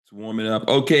It's warming up.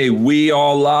 Okay, we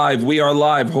are live. We are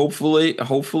live.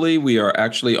 Hopefully, we are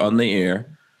actually on the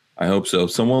air. I hope so.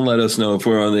 Someone let us know if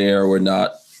we're on the air or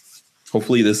not.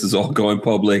 Hopefully, this is all going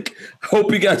public.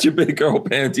 Hope you got your big girl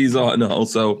panties on.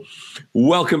 Also,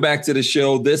 welcome back to the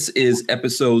show. This is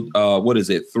episode, what is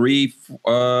it?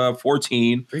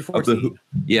 314 of the Who,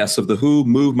 yes, of the Who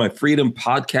Move My Freedom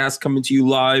podcast, coming to you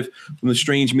live from the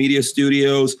Strange Media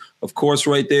Studios. Of course,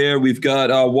 right there, we've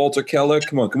got Walter Keller.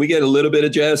 Come on, can we get a little bit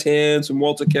of jazz hands from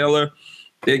Walter Keller?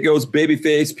 There goes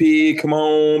Babyface P. Come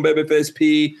on, Babyface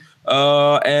P.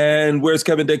 And where's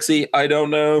Kevin Dixie? I don't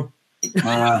know.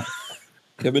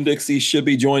 Kevin Dixie should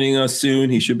be joining us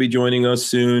soon. He should be joining us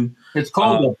soon. It's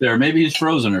cold up there. Maybe he's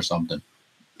frozen or something.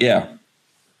 Yeah.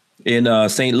 In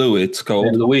St. Louis, it's cold.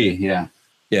 St. Louis, yeah.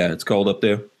 Yeah, it's cold up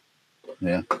there.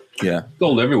 Yeah. Yeah.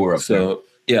 Cold everywhere up there. So,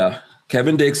 yeah.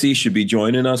 Kevin Dixie should be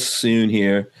joining us soon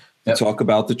here to talk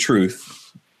about the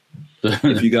truth.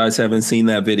 If you guys haven't seen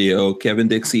that video, Kevin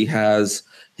Dixie has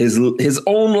his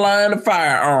own line of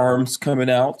firearms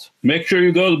coming out. Make sure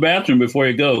you go to the bathroom before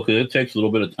you go, because it takes a little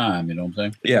bit of time. You know what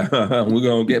I'm saying? Yeah, we're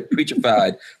going to get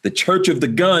preachified. The Church of the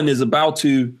Gun is about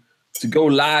to go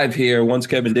live here once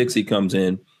Kevin Dixie comes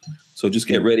in. So just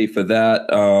get ready for that.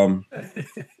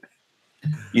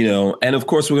 And of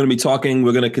course, we're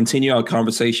going to continue our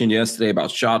conversation yesterday about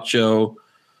SHOT Show.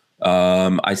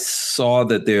 I saw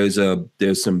that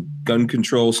there's some gun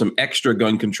control, some extra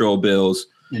gun control bills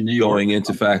going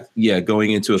into effect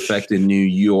in New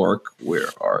York. Where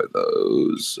are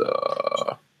those?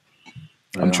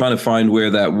 I'm trying to find where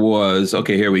that was.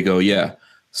 Okay, here we go. Yeah.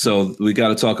 So we got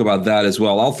to talk about that as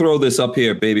well. I'll throw this up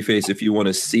here, Babyface, if you want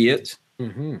to see it.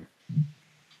 Mm-hmm.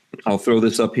 I'll throw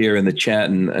this up here in the chat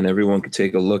and everyone can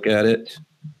take a look at it.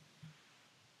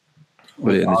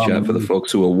 Put it in the chat for the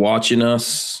folks who are watching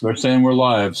us. They're saying we're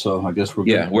live, so I guess we're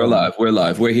good. Yeah, we're live. We're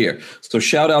live. We're here. So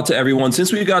shout out to everyone.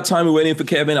 Since we've got time, we're waiting for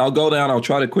Kevin. I'll go down. I'll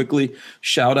try to quickly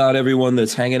shout out everyone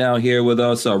that's hanging out here with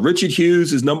us. Richard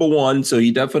Hughes is number one, so he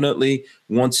definitely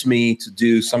wants me to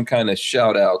do some kind of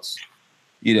shout outs,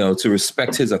 to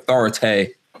respect his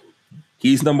authority.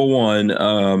 He's number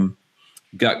one.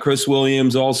 Got Chris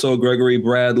Williams, also Gregory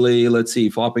Bradley. Let's see,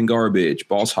 Flopping Garbage,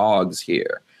 Boss Hogs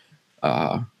here.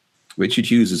 Richard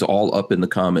Hughes is all up in the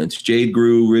comments. Jade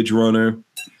Grew, Ridge Runner,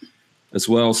 as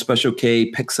well. Special K,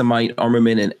 Pixamite,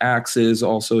 Armament and Axes,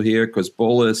 also here. Chris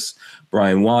Bolus,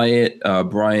 Brian Wyatt,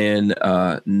 Brian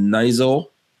Nizel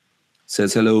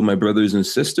says hello, my brothers and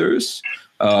sisters.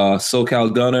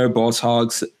 SoCal Gunner, Boss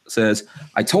Hogs says,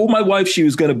 I told my wife she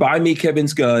was going to buy me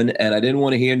Kevin's gun, and I didn't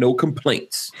want to hear no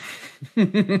complaints.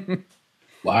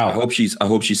 Wow. I hope she's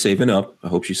saving up. I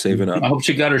hope she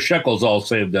got her shekels all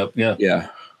saved up. Yeah. Yeah.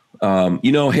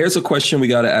 Here's a question we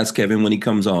got to ask Kevin when he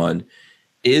comes on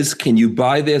can you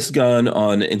buy this gun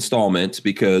on installments?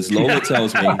 Because Lola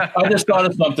tells me. I just thought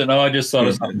of something.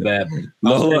 Bad.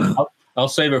 I'll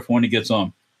save it for when he gets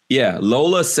on. Yeah.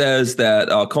 Lola says that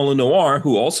Colin Noir,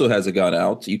 who also has a gun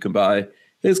out, you can buy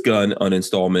his gun on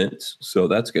installments. So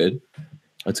that's good.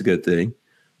 That's a good thing.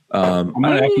 I'm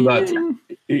going to ask you about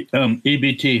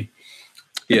EBT.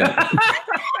 Yeah.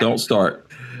 Don't start.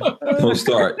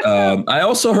 I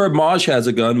also heard Maj has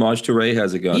a gun. Maj Toure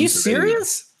has a gun. Are you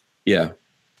serious? Yeah.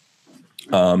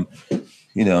 I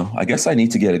guess I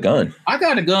need to get a gun. I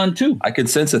got a gun too. I can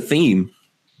sense a theme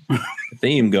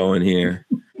going here.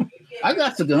 I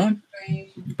got the gun.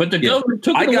 But the government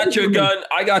took it. I got your gun.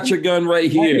 I got your gun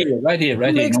right here. Right here.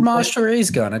 Who makes Maj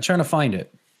Toure's gun? I'm trying to find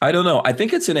it. I don't know. I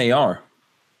think it's an AR.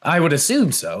 I would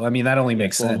assume so. I mean, that only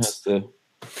makes sense.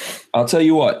 I'll tell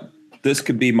you what. This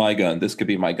could be my gun.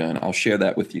 I'll share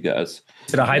that with you guys.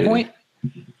 Is it a High Point?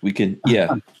 We can,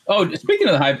 yeah. Oh, speaking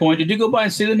of the High Point, did you go by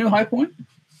and see the new High Point?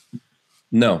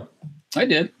 No. I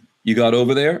did. You got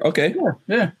over there? Okay.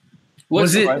 Yeah.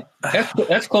 Was it?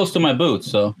 That's close to my booth,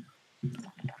 so.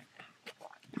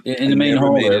 In the main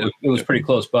hall, it was pretty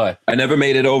close by. I never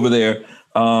made it over there.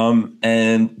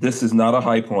 And this is not a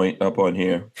High Point up on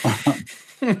here.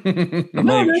 I'm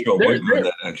not even sure what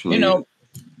that actually is.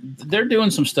 They're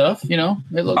doing some stuff, They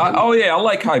look I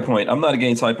like High Point. I'm not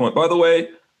against High Point. By the way,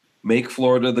 make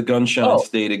Florida the gunshine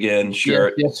state again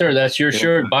shirt. Yes, sir. That's your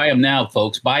shirt. Buy them now,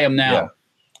 folks. Buy them now. Yeah.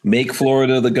 Make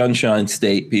Florida the gunshine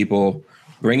state, people.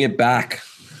 Bring it back.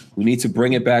 We need to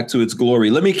bring it back to its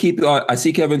glory. Let me keep. I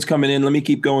see Kevin's coming in. Let me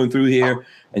keep going through here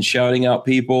and shouting out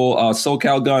people.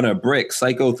 SoCal Gunner, Brick,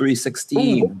 Psycho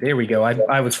 316. There we go.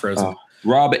 I was frozen.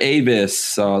 Rob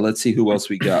Avis. Let's see who else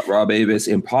we got. Rob Avis,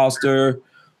 Imposter.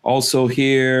 Also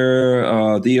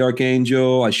here, The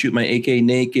Archangel, I Shoot My AK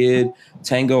Naked,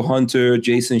 Tango Hunter,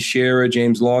 Jason Scherer,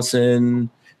 James Lawson,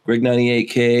 Greg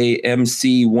 98K,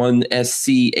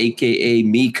 MC1SC, aka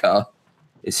Mika,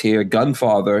 is here.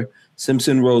 Gunfather,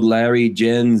 Simpson Road Larry,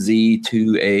 Gen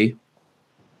Z2A,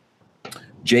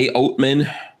 Jay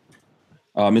Oatman,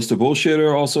 Mr.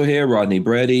 Bullshitter also here. Rodney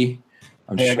Brady.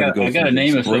 I got a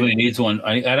name if somebody needs one.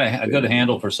 I got a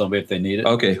handle for somebody if they need it.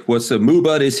 Okay, what's the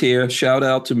Moobut is here? Shout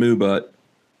out to Moobut.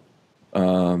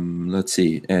 Let's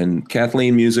see, and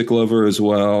Kathleen Music Lover as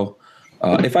well.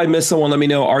 If I miss someone, let me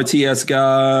know. RTS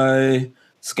Guy,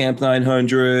 Scamp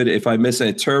 900. If I miss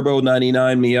a Turbo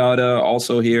 99 Miata,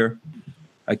 also here.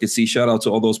 I can see. Shout out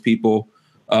to all those people.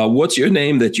 What's your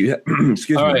name that you have?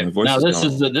 Excuse all me. Right. My voice now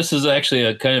is this is actually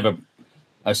a kind of a.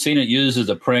 I've seen it used as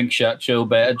a prank shot show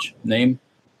badge name,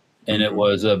 and it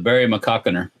was Barry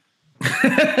McCockiner.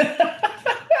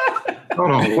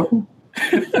 Hold on.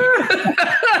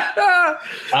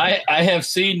 I have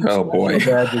seen. Oh boy,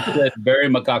 badge that said Barry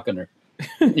McCockiner.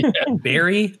 Yeah.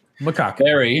 Barry McCockiner.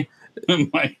 Barry.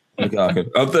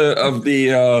 of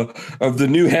the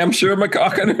New Hampshire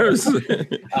McCockiners.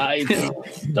 I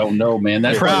don't know, man.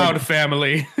 That's Proud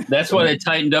family. That's why they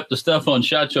tightened up the stuff on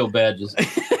shot show badges.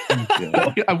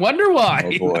 I wonder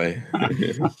why. Oh boy.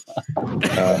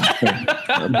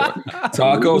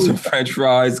 Tacos and French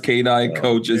fries. K9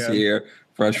 Coach is here.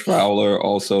 Fresh Fowler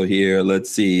also here.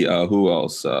 Let's see who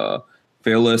else.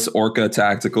 Fearless Orca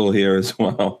Tactical here as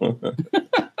well.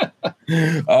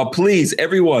 Please,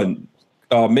 everyone,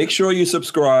 make sure you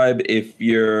subscribe if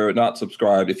you're not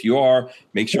subscribed. If you are,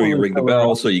 make sure you ring the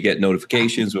bell so you get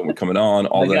notifications when we're coming on.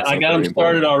 I got them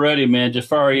started already, man.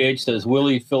 Jafari H says,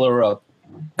 Willie, fill her up.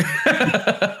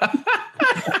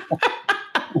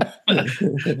 All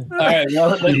right,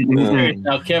 let's get serious.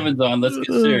 Now Kevin's on. Let's get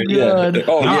serious.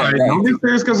 All right. Don't be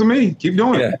serious because of me. Keep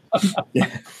doing it.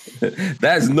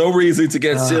 That's no reason to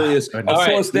get serious. Of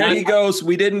course, there he goes.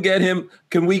 We didn't get him.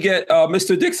 Can we get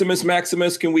Mr. Diximus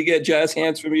Maximus? Can we get jazz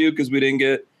hands from you? Because we didn't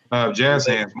get jazz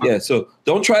hands. Yeah, so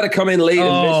don't try to come in late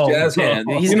and miss jazz hands.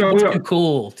 He's too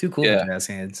cool. Too cool Yeah. for jazz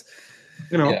hands.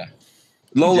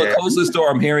 Lola, close this door.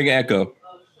 I'm hearing echo.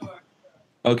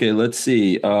 Okay, let's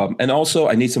see. And also,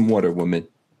 I need some water, woman.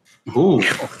 Ooh.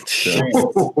 Give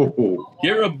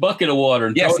her a bucket of water.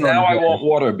 And Yes, now I want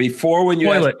water. Before, when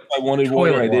you asked if I wanted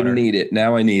water, I didn't need it.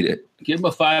 Now I need it. Give him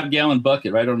a 5-gallon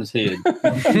bucket right on his head. Did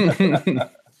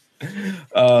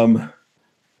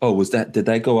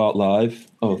that go out live?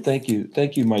 Oh, thank you.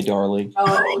 Thank you, my darling.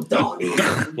 Oh, don't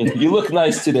even. You look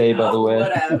nice today, by the way.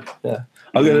 Whatever. Yeah.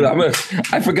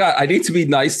 I forgot. I need to be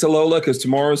nice to Lola because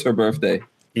tomorrow's her birthday.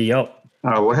 Yep.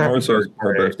 Oh, what happened? Tomorrow's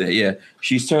her birthday. Yeah.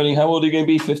 She's turning, how old are you going to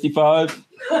be? 55?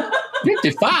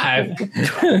 55?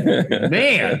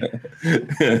 Man.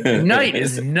 Night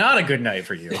is not a good night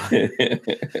for you.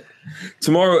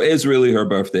 Tomorrow is really her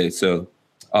birthday. So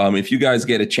if you guys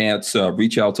get a chance,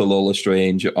 reach out to Lola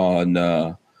Strange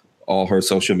on all her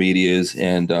social medias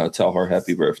and tell her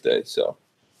happy birthday. So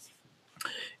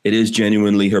it is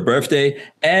genuinely her birthday.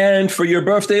 And for your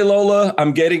birthday, Lola,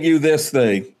 I'm getting you this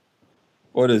thing.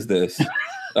 What is this?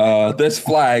 This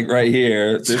flag right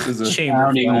here. This is a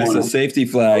safety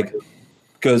flag.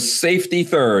 Because safety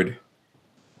third.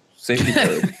 Safety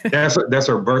third. That's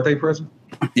her birthday present?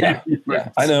 Yeah.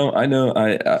 I know.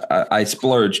 I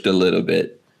splurged a little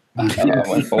bit. Went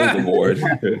overboard.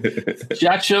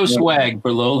 Shot show swag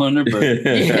for Lola on her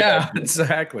birthday. Yeah,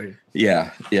 exactly.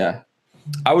 Yeah.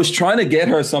 I was trying to get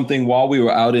her something while we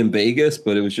were out in Vegas,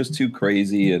 but it was just too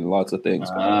crazy and lots of things.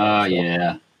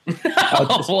 Yeah.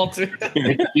 Walter.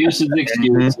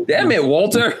 Excuses. Damn it,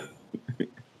 Walter.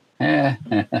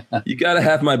 You got to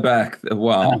have my back.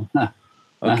 Wow.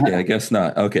 Okay, I guess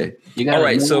not. Okay. You got all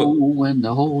right. So when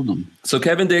to hold them. So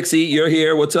Kevin Dixie, you're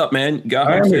here. What's up, man?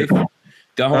 Got home safe?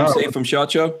 Got home safe from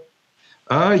SHOT Show?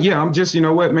 Yeah, I'm just, you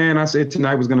know what, man? I said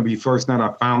tonight was going to be first night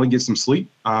I finally get some sleep.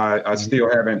 I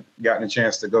still haven't gotten a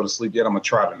chance to go to sleep yet. I'm going to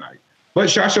try tonight. But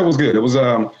SHOT Show was good. It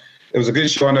was a good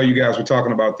show. I know you guys were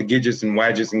talking about the gadgets and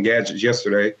gadgets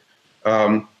yesterday.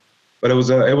 But it was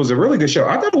a really good show.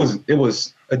 I thought it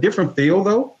was a different feel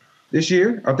though this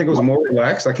year. I think it was more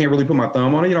relaxed. I can't really put my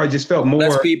thumb on it. I just felt more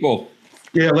less people.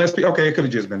 Yeah, less people. Okay, it could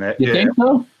have just been that. You think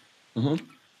so? Mm-hmm.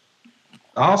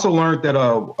 I also learned that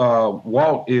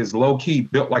Walt is low key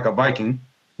built like a Viking.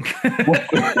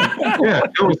 Yeah,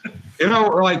 it was.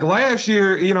 Like last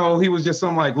year, he was just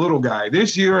some like little guy.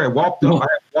 This year, I walked up, I had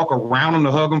to walk around him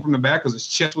to hug him from the back because his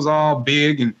chest was all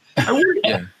big. And where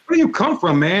do you come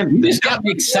from, man? You just got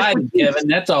me excited, Kevin.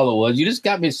 That's all it was. You just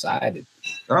got me excited.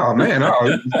 Oh man,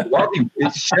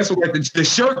 his chest was like the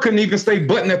shirt couldn't even stay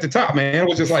buttoned at the top, man. It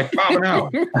was just like popping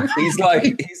out. He's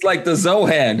like the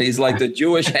Zohan. He's like the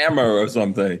Jewish hammer or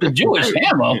something. The Jewish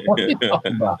hammer? What are you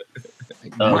talking about?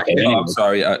 Okay. No, I'm Anyway.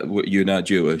 sorry. You're not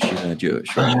Jewish. You're not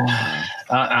Jewish. Right?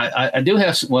 I do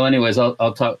have. Well, anyways,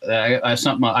 I'll talk. I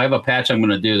have a patch I'm going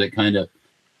to do that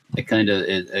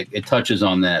it touches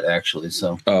on that actually.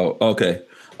 So. Oh, okay.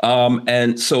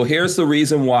 And so here's the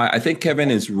reason why I think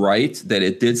Kevin is right that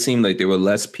it did seem like there were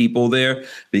less people there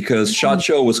because SHOT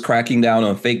Show was cracking down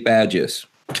on fake badges.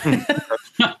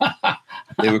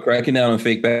 They were cracking down on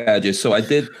fake badges. So I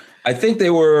think they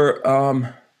were.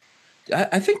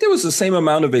 I think there was the same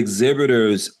amount of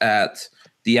exhibitors at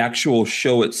the actual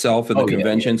show itself in the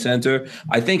convention center.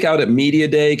 I think out at Media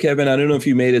Day, Kevin, I don't know if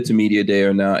you made it to Media Day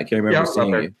or not. I can't remember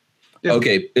seeing you. Yeah.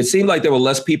 Okay. It seemed like there were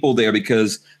less people there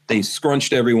because they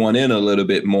scrunched everyone in a little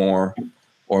bit more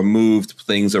or moved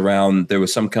things around. There were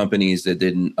some companies that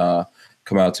didn't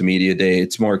come out to Media Day.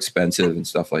 It's more expensive and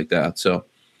stuff like that. So,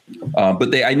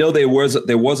 but I know there was a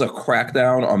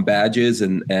crackdown on badges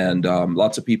and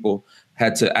lots of people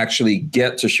had to actually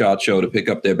get to SHOT Show to pick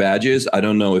up their badges. I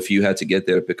don't know if you had to get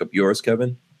there to pick up yours,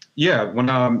 Kevin. Yeah, when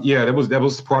that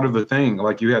was part of the thing.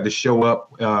 Like you had to show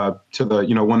up to the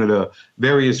one of the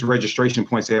various registration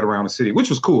points they had around the city, which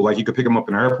was cool. Like you could pick them up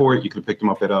in the airport, you could pick them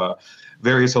up at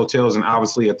various hotels, and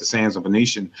obviously at the Sands of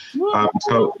Venetian.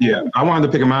 So yeah, I wanted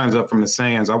to pick mine up from the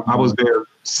Sands. I was there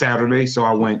Saturday, so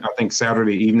I went I think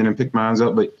Saturday evening and picked mine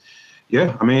up. But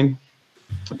yeah, I mean,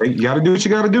 you got to do what you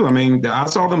got to do. I mean, I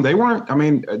saw them. They weren't. I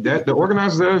mean, the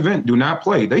organizers of the event do not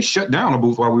play. They shut down a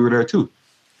booth while we were there too.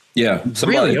 Yeah,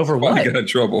 really over what? Got in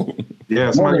trouble.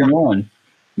 Yeah, more than one.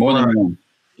 More than one.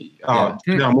 More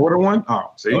than one.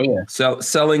 Oh, see,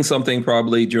 selling something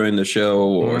probably during the show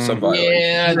or somebody.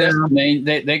 Yeah, that's the main.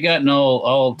 They gotten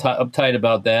all uptight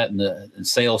about that and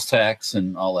sales tax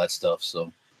and all that stuff.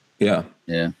 So yeah.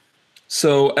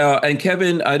 So and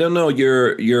Kevin, I don't know.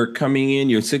 You're coming in.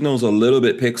 Your signal's a little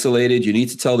bit pixelated. You need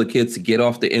to tell the kids to get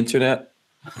off the internet.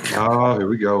 Oh, here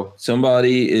we go.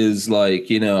 Somebody is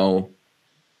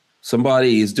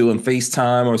somebody is doing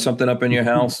FaceTime or something up in your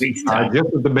house. I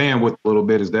adjusted the bandwidth a little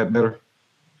bit. Is that better?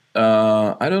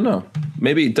 I don't know.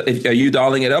 Maybe are you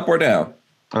dialing it up or down?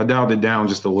 I dialed it down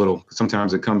just a little.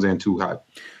 Sometimes it comes in too hot.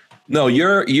 No,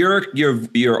 your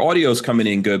audio's coming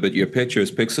in good, but your picture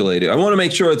is pixelated. I want to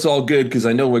make sure it's all good because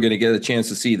I know we're going to get a chance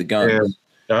to see the guns.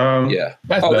 Yeah.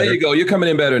 That's better. There you go. You're coming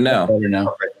in better now. Better now.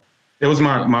 Okay. It was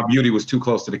my beauty was too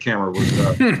close to the camera. What's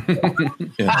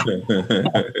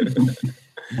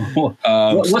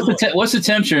the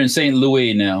temperature in St.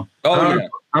 Louis now? Yeah.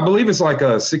 I believe it's like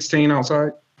 16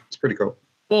 outside. It's pretty cold.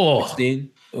 16.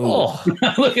 Oh,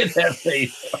 Look at that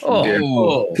face.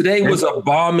 Today was a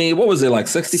balmy. What was it like?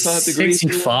 65 degrees.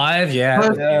 65.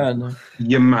 Yeah. No.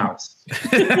 Your mouth.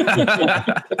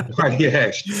 Yeah.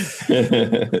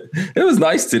 It was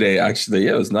nice today. Actually,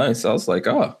 it was nice. I was like,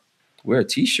 wear a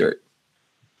t-shirt.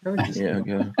 Yeah.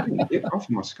 Get off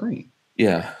my screen.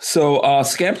 Yeah. So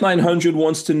Scamp 900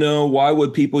 wants to know why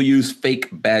would people use fake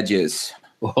badges?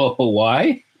 Oh,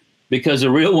 why? Because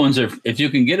the real ones are. If you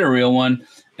can get a real one.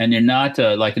 And you're not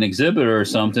like an exhibitor or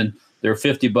something, they're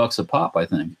 $50 a pop, I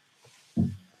think.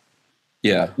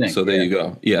 Yeah. So there you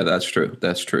go. Yeah, that's true.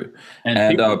 That's true.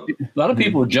 And a lot of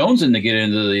people are jonesing to get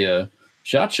into the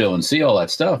SHOT Show and see all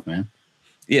that stuff, man.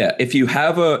 Yeah. If you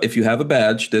have a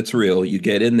badge that's real, you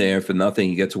get in there for nothing.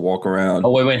 You get to walk around.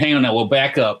 Oh, wait, hang on now. We'll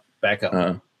back up.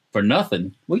 For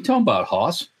nothing. What are you talking about,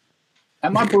 Hoss?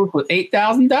 At my booth with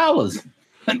 $8,000.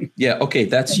 Yeah. Okay.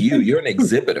 That's you. You're an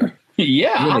exhibitor.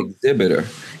 Yeah. You're an exhibitor.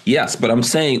 Yes, but I'm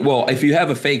saying, well, if you have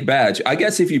a fake badge, I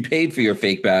guess if you paid for your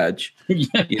fake badge,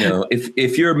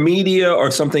 if you're media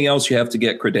or something else, you have to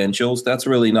get credentials. That's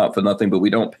really not for nothing, but we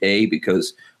don't pay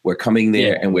because we're coming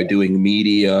there and we're doing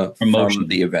media from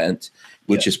the event,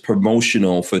 which is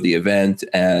promotional for the event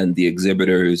and the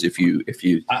exhibitors.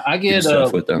 I get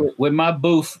with my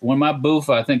booth. When my booth,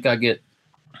 I think I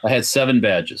had 7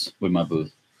 badges with my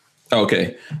booth.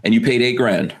 Okay, and you paid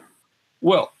 $8,000.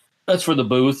 Well, that's for the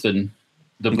booth and.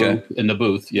 The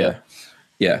booth. Yeah.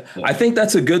 I think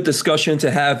that's a good discussion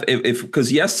to have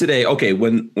because yesterday,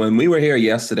 when we were here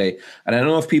yesterday, and I don't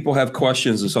know if people have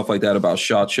questions and stuff like that about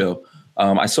SHOT Show.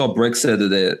 I saw Brick said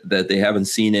that they haven't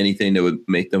seen anything that would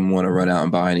make them want to run out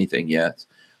and buy anything yet.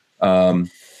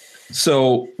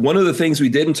 So one of the things we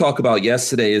didn't talk about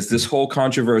yesterday is this whole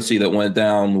controversy that went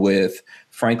down with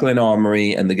Franklin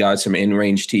Armory and the guys from In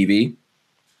Range TV.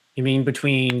 You mean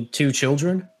between 2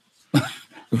 children?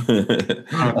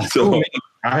 So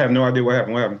I have no idea what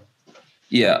happened.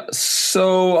 Yeah.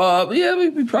 So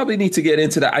we probably need to get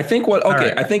into that. I think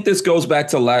I think this goes back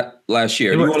to last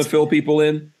year. Do you want to fill people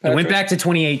in, Patrick? It went back to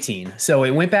 2018. So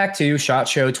it went back to SHOT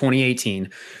Show 2018.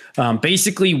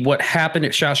 Basically what happened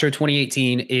at SHOT Show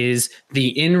 2018 is the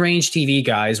In Range TV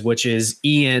guys, which is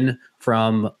Ian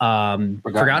from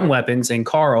Forgotten Weapons and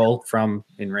Carl from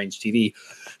In Range TV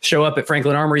show up at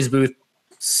Franklin Armory's booth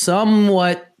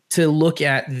somewhat to look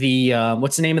at the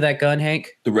what's the name of that gun,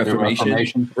 Hank? The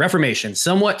Reformation. Reformation.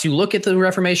 Somewhat to look at the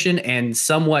Reformation and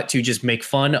somewhat to just make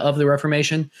fun of the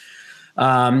Reformation.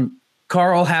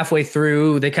 Carl, halfway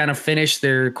through, they kind of finish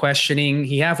their questioning.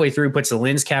 He halfway through puts a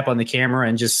lens cap on the camera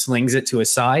and just slings it to his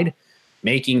side,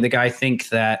 making the guy think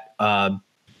that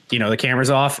the camera's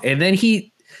off. And then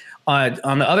he,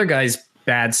 on the other guy's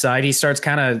bad side, he starts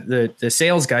kind of the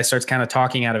sales guy starts kind of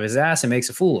talking out of his ass and makes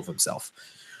a fool of himself.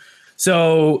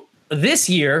 So this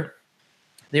year,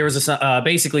 there was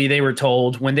basically they were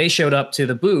told when they showed up to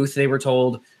the booth, they were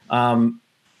told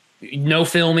no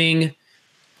filming.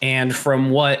 And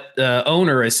from what the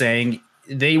owner is saying,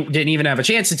 they didn't even have a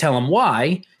chance to tell him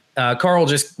why. Carl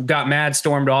just got mad,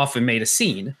 stormed off, and made a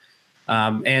scene.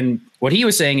 And what he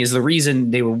was saying is the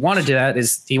reason they wanted to that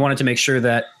is he wanted to make sure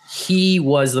that he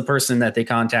was the person that they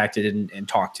contacted and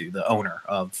talked to, the owner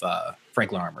of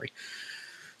Franklin Armory.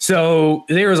 So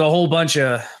there was a whole bunch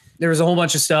of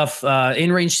stuff.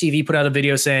 In Range TV put out a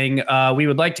video saying we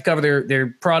would like to cover their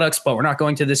products, but we're not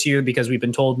going to this year because we've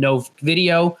been told no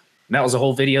video. And that was a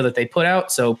whole video that they put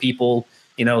out. So people,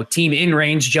 Team In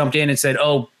Range jumped in and said,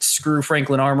 "Oh, screw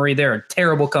Franklin Armory. They're a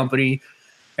terrible company."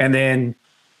 And then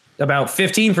about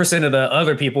 15% of the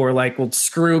other people were like, "Well,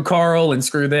 screw Carl and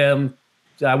screw them.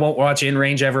 I won't watch In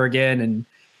Range ever again." And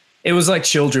it was like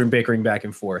children bickering back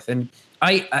and forth. And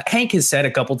Hank has said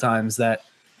a couple times that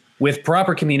with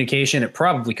proper communication, it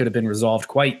probably could have been resolved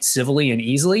quite civilly and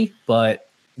easily, but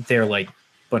they're like a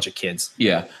bunch of kids.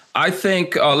 Yeah. I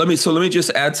think let me just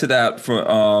add to that for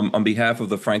on behalf of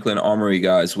the Franklin Armory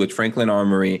guys, which Franklin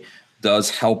Armory does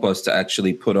help us to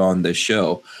actually put on this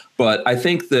show. But I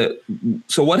think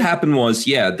so what happened was,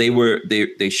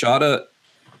 they shot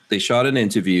an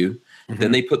interview,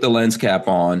 then they put the lens cap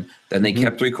on, then they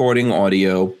kept recording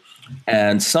audio,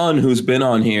 and Son, who's been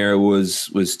on here,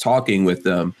 was talking with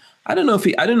them. I don't know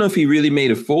if he really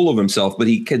made a fool of himself, but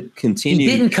he could continue.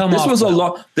 He didn't come off.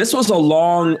 This was a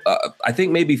long, I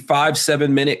think maybe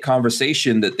 5-7 minute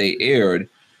conversation that they aired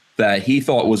that he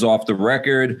thought was off the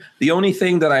record. The only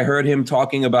thing that I heard him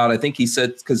talking about, I think he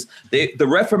said, because the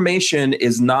Reformation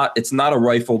it's not a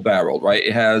rifle barrel, right?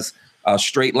 It has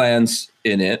straight lands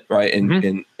in it, right?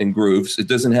 In grooves. It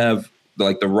doesn't have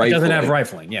like the rifle. It doesn't have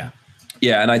rifling. Yeah.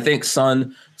 Yeah. And I think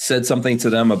Son said something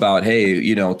to them about,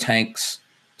 hey, tanks,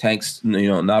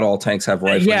 not all tanks have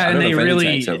rifles. Yeah, and they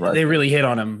really hit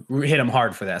him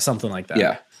hard for that, something like that.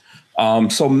 Yeah.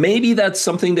 So maybe that's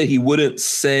something that he wouldn't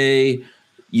say,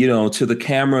 to the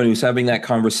camera, and he was having that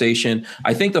conversation.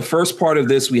 I think the first part of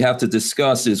this we have to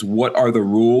discuss is what are the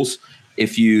rules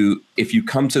if you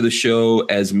come to the show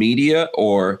as media,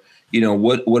 or,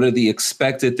 what are the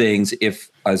expected things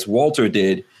if, as Walter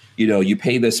did, you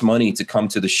pay this money to come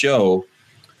to the show,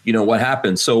 what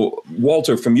happens? So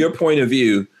Walter, from your point of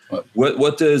view,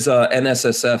 what does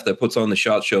NSSF that puts on the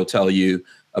SHOT Show tell you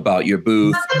about your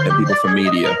booth and people from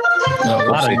media? A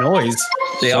lot of noise.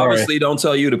 They obviously don't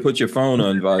tell you to put your phone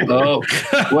on vibrate. Oh,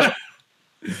 well,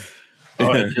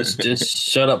 all right, just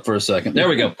shut up for a second. There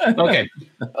we go. Okay.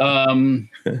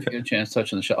 Get a chance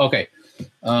touching the show. Okay.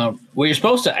 Well, you're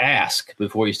supposed to ask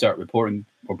before you start recording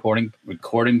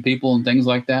people and things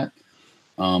like that.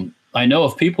 I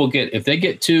know if they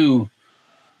get too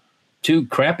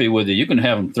crappy with you, you can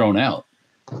have them thrown out.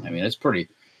 I mean, it's pretty.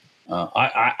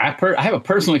 I have a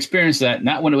personal experience that,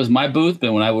 not when it was my booth,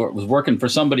 but when I was working for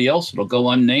somebody else. It'll go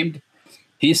unnamed.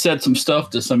 He said some stuff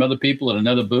to some other people at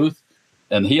another booth,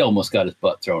 and he almost got his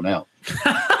butt thrown out.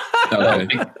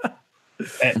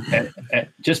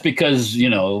 Just because,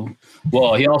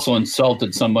 well, he also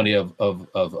insulted somebody of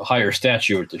higher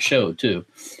stature at the show too.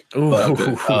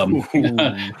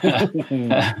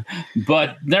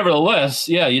 But nevertheless,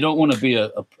 you don't want to be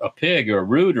a pig or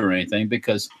rude or anything,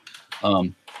 because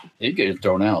you get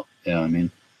thrown out. Yeah, I mean.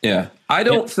 Yeah, I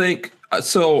don't think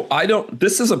so.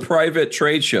 This is a private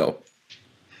trade show.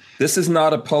 This is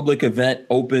not a public event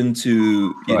open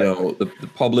to the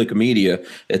public media.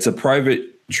 It's a private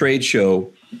trade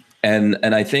show, and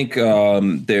I think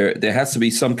there has to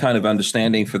be some kind of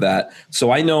understanding for that.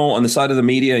 So I know on the side of the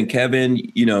media, and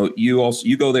Kevin,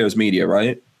 you go there as media,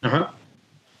 right?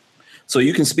 So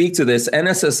you can speak to this.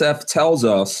 NSSF tells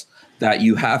us that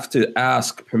you have to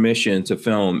ask permission to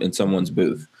film in someone's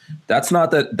booth. That's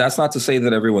not to say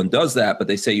that everyone does that, but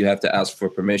they say you have to ask for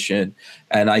permission.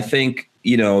 And I think,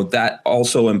 that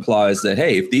also implies that,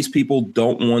 hey, if these people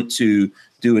don't want to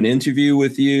do an interview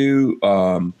with you,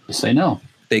 say no.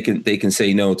 They can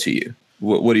say no to you.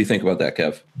 What do you think about that,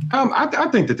 Kev? I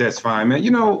think that's fine, man.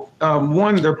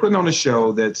 One, they're putting on a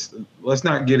show that's, let's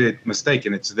not get it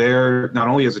mistaken. It's there not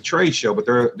only as a trade show, but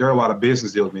there are a lot of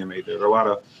business deals being made there. There are a lot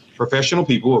of professional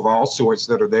people of all sorts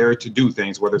that are there to do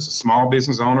things, whether it's a small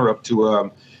business owner up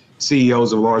to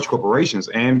CEOs of large corporations.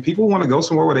 And people want to go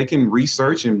somewhere where they can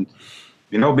research and,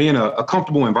 be in a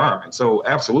comfortable environment. So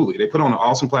absolutely, they put on an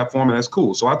awesome platform, and that's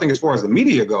cool. So I think as far as the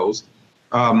media goes,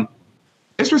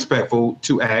 it's respectful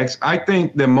to ask. I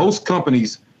think that most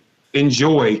companies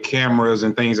enjoy cameras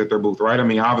and things at their booth, right? I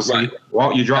mean, obviously,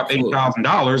 Walt, you drop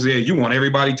 $8,000, yeah, you want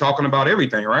everybody talking about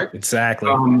everything, right? Exactly.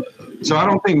 So I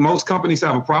don't think most companies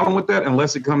have a problem with that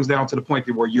unless it comes down to the point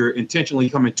where you're intentionally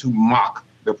coming to mock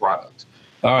the product.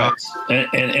 All right,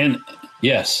 and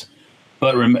yes,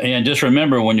 but and just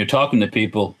remember when you're talking to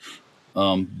people,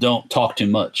 don't talk too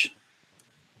much.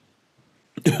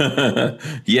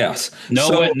 Yes.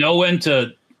 Know when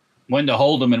to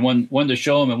hold them and when to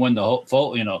show them and when to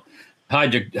fold.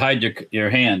 Hide your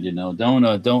hand.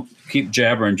 Don't keep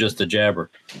jabbering just to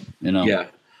jabber. Yeah,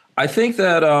 I think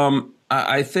that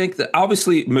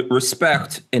obviously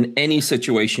respect in any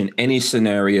situation, any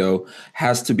scenario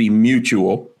has to be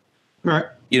mutual. Right.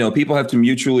 People have to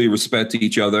mutually respect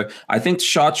each other. I think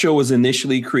SHOT Show was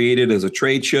initially created as a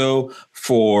trade show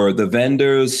for the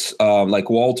vendors, like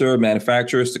Walter,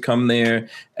 manufacturers, to come there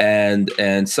and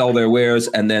sell their wares,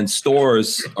 and then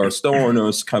stores or store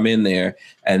owners come in there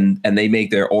and they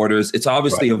make their orders. It's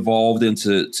obviously evolved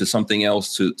into something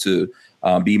else to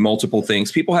be multiple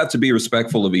things. People have to be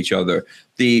respectful of each other.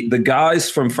 The guys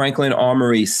from Franklin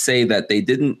Armory say that they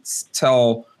didn't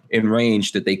tell in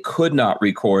range that they could not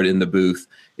record in the booth.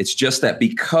 It's just that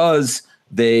because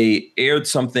they aired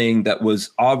something that was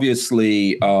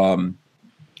obviously, it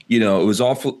was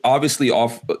obviously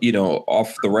off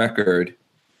the record,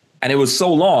 and it was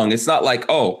so long. It's not like,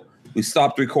 oh, we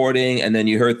stopped recording and then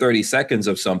you heard 30 seconds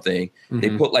of something. Mm-hmm. They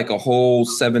put like a whole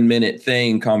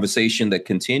 7-minute conversation that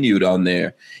continued on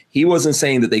there. He wasn't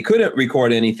saying that they couldn't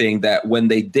record anything, that when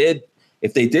they did,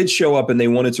 if they did show up and they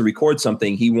wanted to record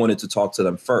something, he wanted to talk to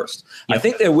them first. Yep. I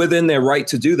think they're within their right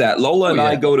to do that. Lola and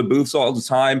I go to booths all the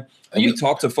time, and we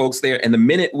talk to folks there. And the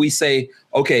minute we say,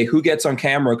 okay, who gets on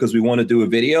camera because we want to do a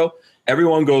video,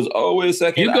 everyone goes, oh, wait a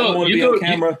second, I don't want to be on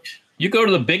camera. You go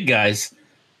to the big guys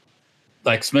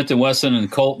like Smith & Wesson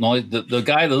and Colt and all the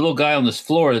little guy on this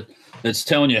floor that's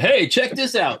telling you, hey, check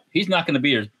this out. He's not going to be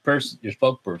your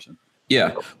spokesperson.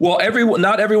 Yeah. Well,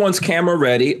 not everyone's camera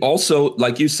ready. Also,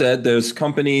 like you said, there's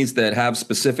companies that have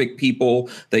specific people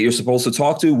that you're supposed to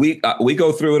talk to. We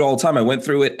go through it all the time. I went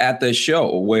through it at this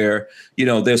show where,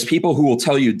 there's people who will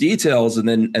tell you details. And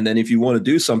then if you want to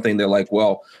do something, they're like,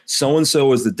 well,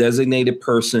 so-and-so is the designated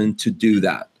person to do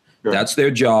that. Sure. That's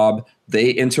their job.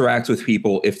 They interact with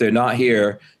people. If they're not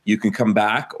here, you can come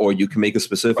back or you can make a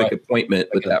specific appointment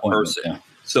with that person. Yeah.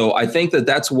 So I think that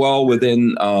that's well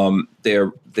within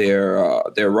their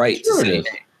right to say,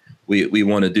 we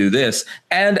want to do this.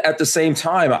 And at the same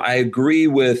time, I agree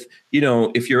with,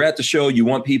 if you're at the show, you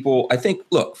want people. I think,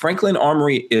 look, Franklin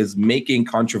Armory is making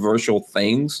controversial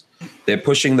things. They're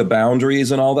pushing the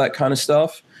boundaries and all that kind of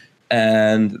stuff.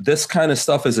 And this kind of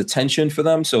stuff is attention for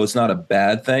them. So it's not a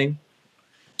bad thing,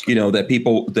 that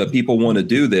people want to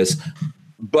do this.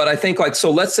 But I think so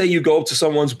let's say you go up to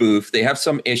someone's booth, they have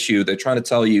some issue. They're trying to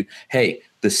tell you, hey,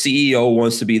 the CEO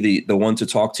wants to be the one to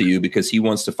talk to you because he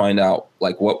wants to find out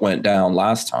what went down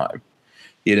last time.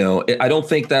 I don't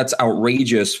think that's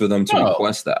outrageous for them to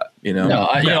request that, No,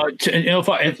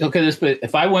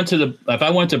 if I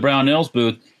went to Brownell's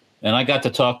booth and I got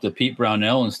to talk to Pete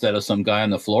Brownell instead of some guy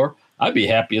on the floor, I'd be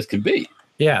happy as can be.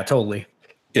 Yeah, totally.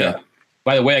 Yeah.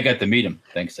 By the way, I got to meet him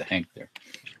thanks to Hank there.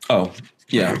 Oh,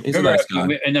 yeah. He's a nice guy.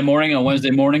 In the morning, on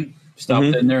Wednesday morning, stopped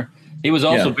in there. He was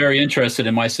also very interested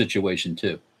in my situation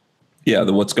too. Yeah,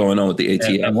 what's going on with the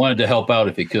ATF. And wanted to help out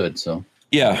if he could. So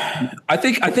yeah, I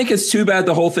think it's too bad,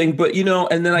 the whole thing. But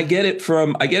and then I get it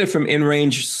from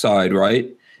InRange side, right?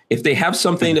 If they have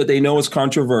something that they know is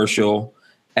controversial,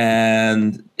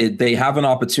 and they have an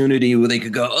opportunity where they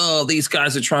could go, oh, these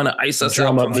guys are trying to ice us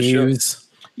out from the show.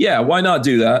 Yeah, why not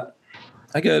do that?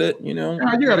 I get it, You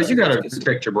gotta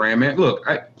protect your brand, man. Look,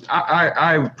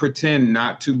 I pretend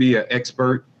not to be an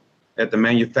expert at the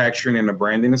manufacturing and the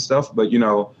branding and stuff, but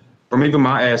from even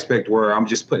my aspect where I'm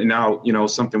just putting out,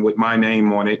 something with my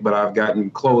name on it, but I've gotten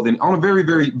clothing on a very,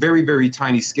 very, very, very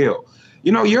tiny scale.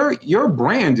 Your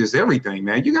brand is everything,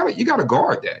 man. You gotta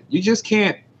guard that. You just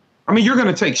can't. I mean, you're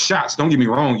gonna take shots. Don't get me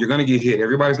wrong. You're gonna get hit.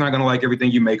 Everybody's not gonna like everything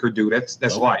you make or do.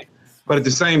 That's life. But at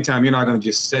the same time, you're not going to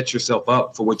just set yourself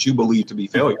up for what you believe to be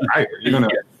failure either. You're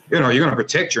going to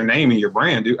protect your name and your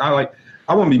brand, dude. I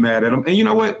I won't be mad at them. And you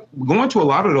know what? Going to a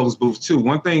lot of those booths too.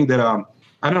 One thing that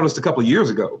I noticed a couple of years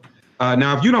ago.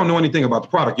 Now, if you don't know anything about the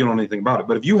product, you don't know anything about it.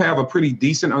 But if you have a pretty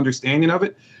decent understanding of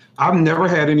it, I've never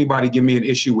had anybody give me an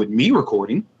issue with me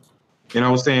recording. You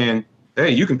know, saying,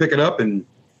 "Hey, you can pick it up and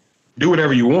do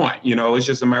whatever you want." You know, it's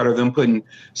just a matter of them putting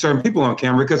certain people on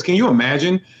camera. Because can you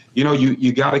imagine? You know,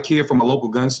 you got a kid from a local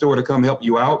gun store to come help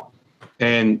you out,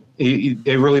 and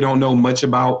they really don't know much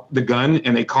about the gun,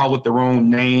 and they call it the wrong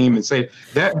name and say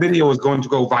that video is going to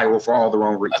go viral for all the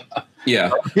wrong reasons. Yeah,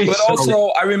 but also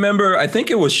I remember, I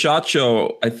think it was SHOT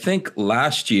Show. I think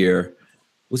last year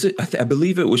was it? I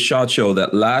believe it was SHOT Show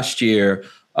that last year.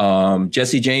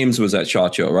 Jesse James was at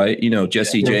SHOT Show, right? You know,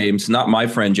 Jesse James, not my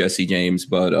friend Jesse James,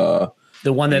 but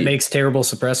the one that makes terrible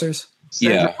suppressors.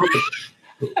 Yeah.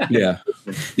 Yeah,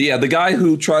 the guy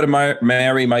who tried to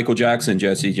marry Michael Jackson,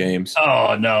 Jesse James.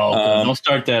 Oh no! Don't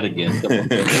start that again.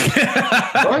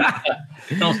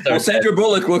 Well, Sandra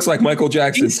Bullock looks like Michael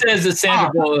Jackson. He says that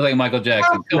Sandra Bullock looks like Michael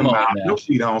Jackson. Come on now. No,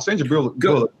 she don't. Sandra Bullock.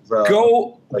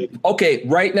 Go. Okay,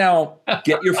 right now,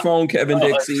 get your phone, Kevin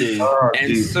Dixie,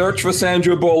 and search for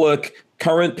Sandra Bullock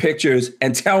current pictures,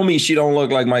 and tell me she don't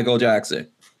look like Michael Jackson.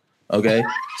 Okay.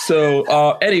 So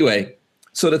anyway,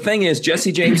 so the thing is,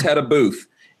 Jesse James had a booth.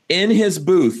 In his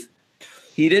booth,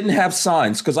 he didn't have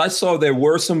signs, because I saw there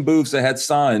were some booths that had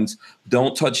signs,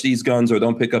 don't touch these guns or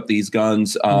don't pick up these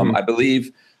guns. I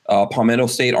believe Palmetto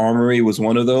State Armory was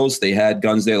one of those. They had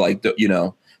guns there, like, you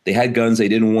know, they had guns they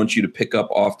didn't want you to pick up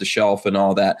off the shelf and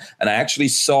all that. And I actually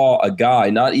saw a guy,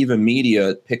 not even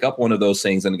media, pick up one of those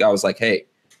things. And the guy was like, hey,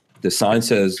 the sign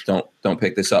says don't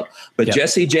pick this up. But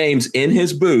Jesse James, in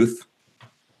his booth,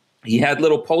 he had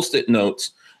little Post-it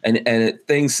notes. And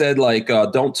things said like,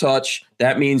 don't touch,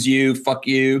 that means you, fuck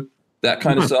you, that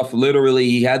kind of stuff. Literally,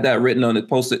 he had that written on the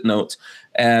Post-it notes.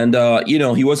 And, you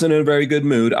know, he wasn't in a very good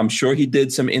mood. I'm sure he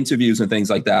did some interviews and things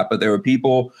like that. But there were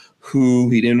people who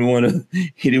he didn't want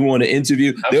to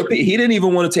interview. He didn't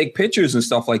even want to take pictures and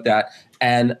stuff like that.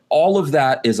 And all of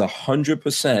that is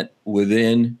 100%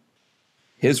 within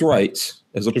his rights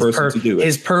as a person to do it.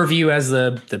 His purview as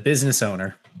the business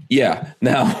owner. Yeah.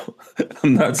 Now,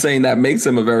 I'm not saying that makes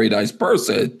him a very nice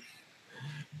person,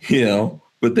 you know,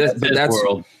 but that's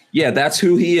world. Yeah, that's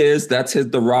who he is. That's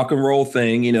the rock and roll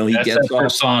thing. You know, he gets off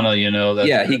persona, you know.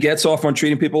 He gets off on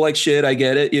treating people like shit. I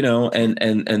get it, you know,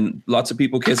 and lots of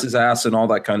people kiss his ass and all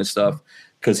that kind of stuff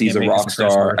because he's a rock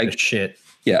star. Shit.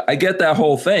 Yeah, I get that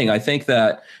whole thing. I think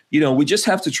that, you know, we just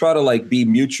have to try to like be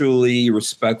mutually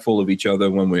respectful of each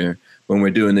other when we're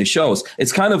doing these shows.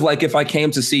 It's kind of like if I came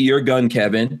to see your gun,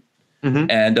 Kevin,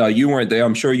 and you weren't there.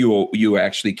 I'm sure you were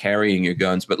actually carrying your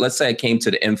guns. But let's say I came to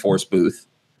the Enforce booth,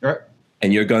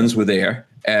 and your guns were there,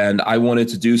 and I wanted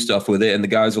to do stuff with it, and the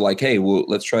guys were like, "Hey,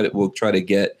 we'll try to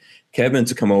get Kevin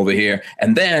to come over here."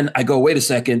 And then I go, "Wait a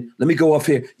second, let me go off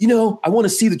here. You know, I want to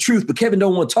see the truth, but Kevin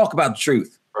don't want to talk about the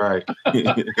truth." Right. You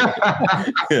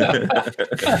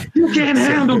can't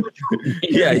handle it.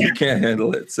 Yeah, you can't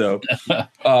handle it. So,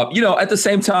 you know, at the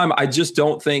same time, I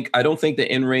don't think the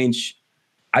In-Range,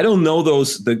 I don't know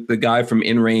the guy from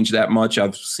In-Range that much.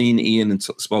 I've seen Ian and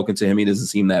spoken to him. He doesn't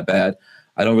seem that bad.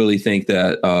 I don't really think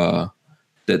that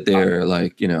they're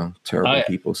like, you know, terrible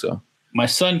people. So my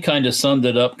son kind of summed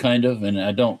it up and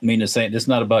I don't mean to say it. It's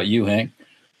not about you, Hank,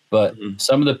 but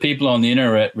some of the people on the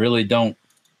internet really don't.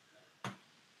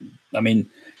 I mean,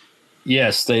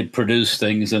 yes, they produce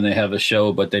things and they have a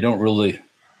show, but they don't really,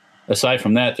 aside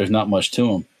from that, there's not much to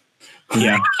them.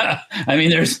 Yeah. I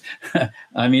mean,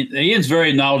 Ian's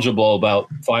very knowledgeable about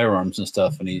firearms and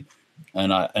stuff. And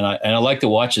I like to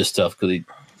watch his stuff because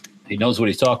he knows what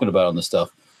he's talking about on the stuff,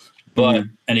 but,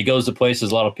 and he goes to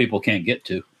places a lot of people can't get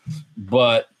to,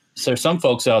 but there's some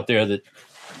folks out there that,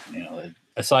 you know,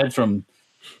 aside from,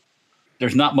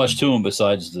 there's not much to them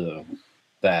besides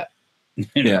that.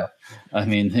 You know? Yeah, I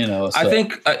mean, you know, so. I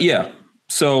think,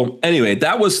 So anyway,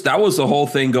 that was the whole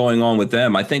thing going on with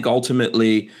them. I think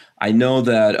ultimately, I know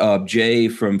that Jay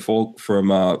from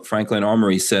Franklin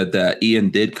Armory said that Ian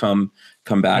did come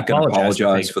back and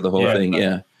apologize for the whole thing.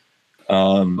 Yeah.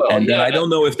 Then I don't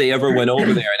know if they ever went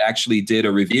over there and actually did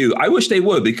a review. I wish they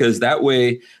would, because that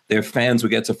way their fans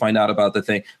would get to find out about the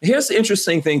thing. Here's the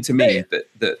interesting thing to me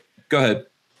go ahead.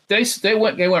 They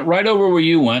went right over where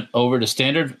you went, over to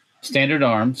Standard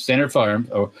Firearms,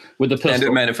 or with the pistol.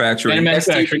 Standard Manufacturing.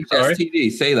 Sorry.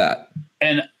 STD, say that.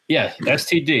 And yeah,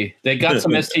 STD. They got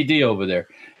some STD over there.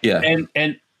 Yeah.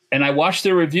 And I watched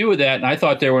their review of that, and I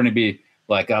thought they were going to be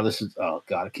like, oh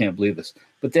God, I can't believe this.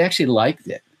 But they actually liked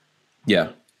it. Yeah.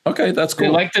 Okay, that's cool.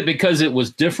 They liked it because it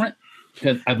was different.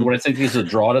 What I think is a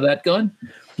draw to that gun.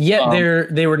 Yet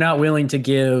they were not willing to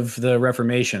give the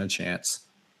Reformation a chance.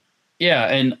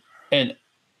 Yeah, and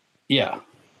yeah.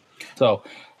 So,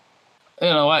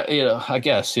 I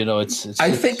guess, it's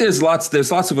I think there's lots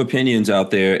of opinions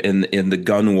out there in the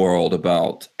gun world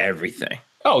about everything.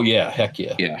 Oh yeah, heck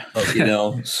yeah. Yeah.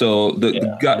 So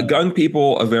the gun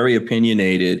people are very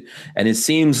opinionated, and it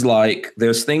seems like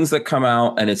there's things that come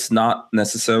out and it's not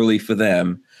necessarily for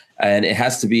them. And it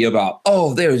has to be about,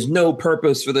 there's no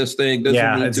purpose for this thing.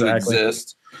 Doesn't need to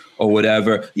exist or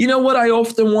whatever. You know what I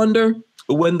often wonder?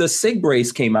 When the SIG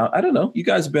brace came out, I don't know, you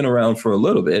guys have been around for a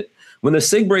little bit. When the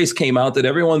SIG brace came out, did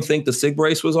everyone think the SIG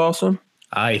brace was awesome?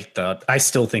 I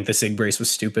still think the SIG brace was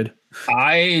stupid.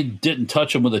 I didn't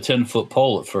touch them with a 10-foot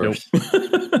pole at first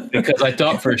because I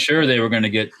thought for sure they were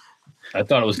going to I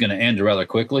thought it was going to end rather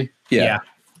quickly. Yeah.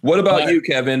 What about you,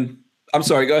 Kevin? I'm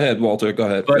sorry. Go ahead, Walter. Go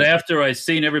ahead. But after I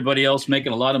seen everybody else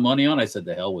making a lot of money on, I said,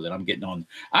 "The hell with it! I'm getting on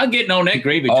that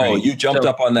gravy train." Oh, you jumped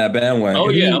up on that bandwagon. Oh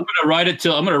yeah, I'm gonna ride it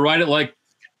till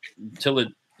it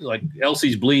like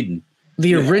Elsie's bleeding.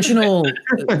 The original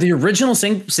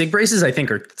SIG braces, I think,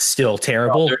 are still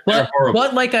terrible.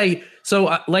 But like I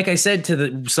said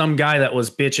to some guy that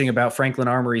was bitching about Franklin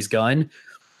Armory's gun,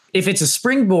 if it's a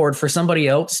springboard for somebody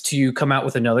else to come out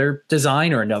with another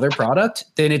design or another product,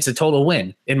 then it's a total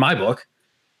win in my book.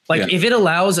 If it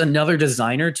allows another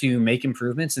designer to make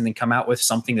improvements and then come out with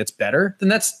something that's better, then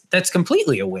that's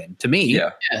completely a win to me. Yeah.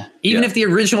 Even if the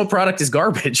original product is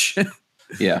garbage.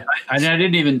 Yeah. I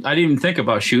didn't even think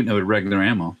about shooting it with regular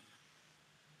ammo.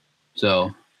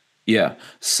 So. Yeah.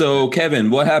 So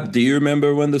Kevin, what happened? Do you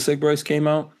remember when the SIG brace came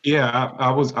out? Yeah,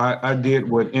 I did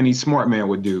what any smart man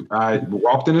would do. I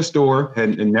walked in the store,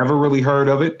 had never really heard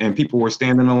of it, and people were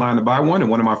standing in line to buy one.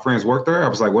 And one of my friends worked there. I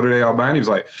was like, "What are they all buying?" He was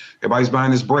like, "Everybody's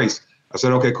buying this brace." I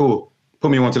said, "Okay, cool. Put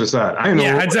me one to the side." I didn't know.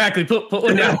 Yeah, exactly. Put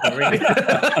one down.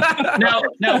 Now,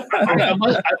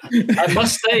 I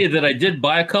must say that I did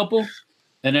buy a couple,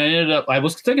 and I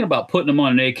was thinking about putting them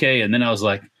on an AK, and then I was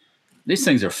like, these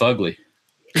things are fugly.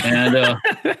 And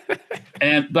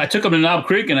but I took them to Knob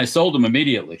Creek and I sold them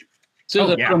immediately. As soon as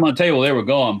I put them on the table, they were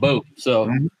gone. Boom.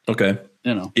 So okay,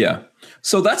 yeah.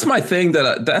 So that's my thing.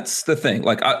 That's the thing.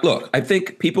 Like, I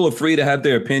think people are free to have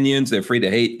their opinions. They're free to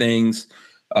hate things.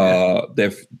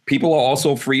 People are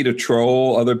also free to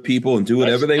troll other people and do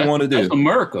whatever they want to do. That's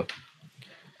America.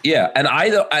 Yeah, and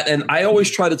I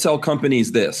always try to tell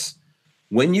companies this: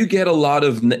 when you get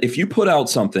if you put out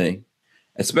something,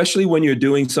 especially when you're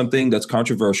doing something that's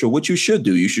controversial, which you should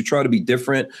do. You should try to be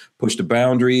different, push the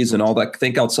boundaries and all that,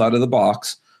 think outside of the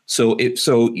box. So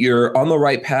you're on the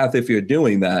right path if you're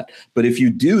doing that. But if you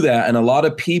do that and a lot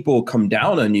of people come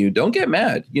down on you, don't get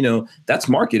mad. That's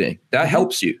marketing. That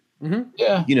helps you. Mm-hmm.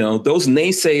 Yeah. Those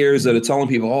naysayers that are telling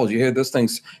people, "Oh, you hear this thing?"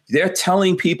 They're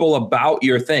telling people about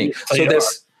your thing. So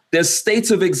there's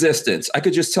states of existence. I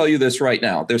could just tell you this right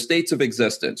now. There's states of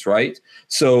existence, right?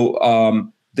 So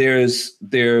there's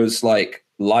like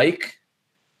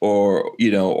or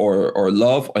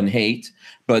love and hate,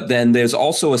 but then there's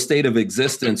also a state of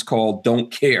existence called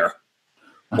don't care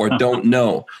or don't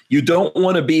know. You don't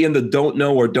want to be in the don't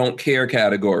know or don't care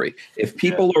category. If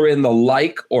people are in the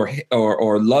like or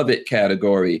love it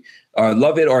category,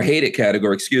 love it or hate it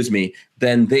category,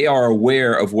 then they are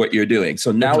aware of what you're doing.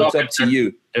 So now it's up to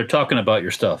you. They're talking about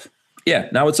your stuff. Yeah.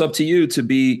 Now it's up to you to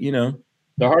be, The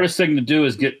hardest thing to do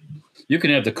is you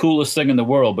can have the coolest thing in the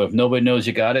world, but if nobody knows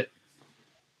you got it,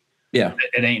 yeah,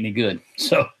 it ain't any good.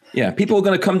 So yeah, people are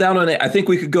going to come down on it. I think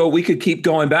we could keep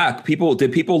going back.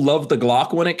 Did people love the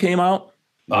Glock when it came out?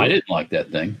 I didn't like that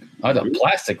thing. I thought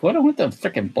plastic. What? I want the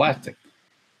freaking plastic.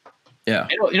 Yeah.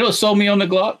 You know what sold me on the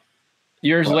Glock?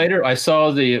 Years later, I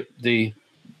saw they're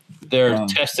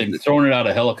testing, throwing it out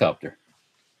of a helicopter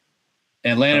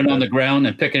and landing on the ground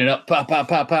and picking it up. Pow, pow,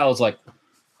 pow, pow. I was like,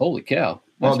 holy cow.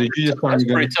 Well, that's a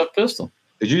pretty tough pistol.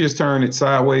 Did you just turn it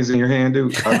sideways in your hand,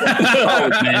 dude? Yeah.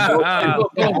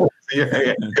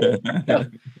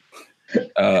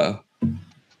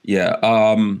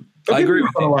 I agree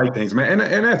with the right things, man,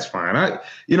 and that's fine. I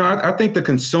think the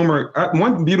consumer.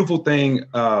 One beautiful thing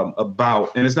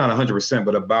about, and it's not 100%,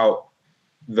 but about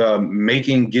the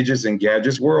making gadgets and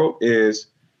gadgets world is,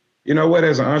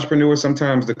 as an entrepreneur,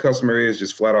 sometimes the customer is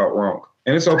just flat out wrong.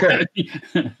 And it's okay.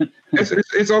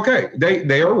 it's okay.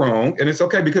 They are wrong, and it's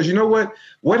okay, because you know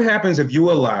what happens if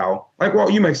you allow,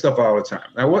 you make stuff all the time.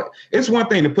 Now, it's one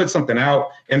thing to put something out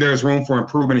and there's room for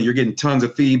improvement and you're getting tons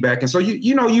of feedback, and so you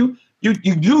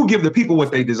do give the people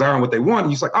what they desire and what they want.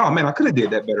 And you're like, oh man, I could have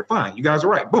did that better. Fine, you guys are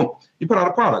right. Boom, you put out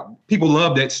a product. People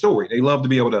love that story. They love to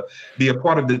be able to be a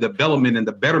part of the development and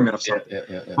the betterment of something.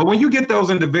 Yeah. But when you get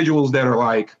those individuals that are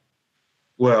like,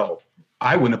 well,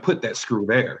 I wouldn't have put that screw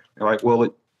there. They're like,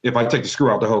 well, If I take the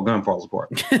screw out, the whole gun falls apart.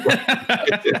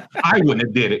 I wouldn't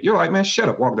have did it. You're like, man, shut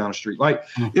up, walk down the street. Like,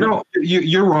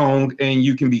 you're wrong and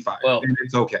you can be fired. Well, and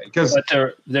it's okay.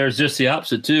 But there's just the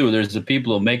opposite too. There's the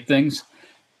people who make things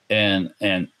and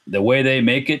the way they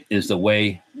make it is the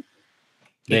way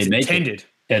they make it.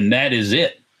 And that is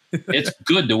it. It's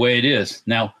good the way it is.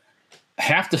 Now,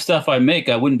 half the stuff I make,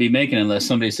 I wouldn't be making unless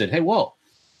somebody said, hey, Walt,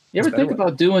 you ever think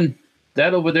about doing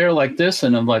that over there like this?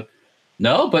 And I'm like,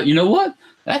 no, but you know what?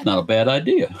 That's not a bad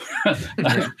idea.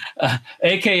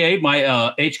 AKA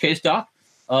my HK stock.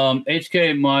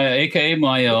 AKA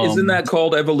my isn't that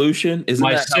called evolution? Isn't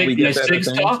my that how we get SIG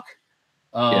stock?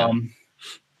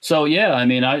 So yeah, I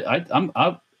mean,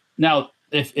 I'm now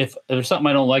if there's something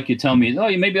I don't like, you tell me,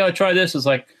 oh, maybe I'll try this. It's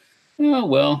like, oh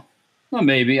well,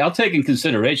 maybe I'll take in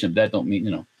consideration. That don't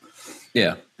mean,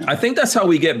 Yeah, I think that's how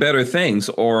we get better things,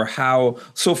 or how.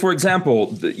 So, for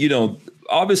example,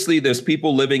 obviously there's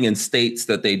people living in states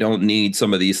that they don't need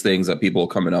some of these things that people are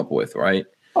coming up with, right?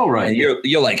 Oh, right. And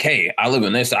you're like, hey, I live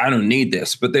in this, I don't need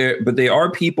this. But there are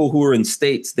people who are in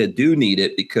states that do need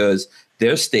it because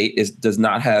their state does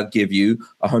not give you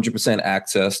 100%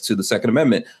 access to the Second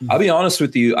Amendment. Mm-hmm. I'll be honest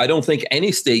with you, I don't think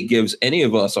any state gives any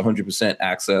of us 100%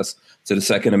 access to the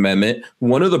Second Amendment.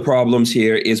 One of the problems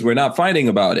here is we're not fighting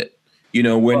about it.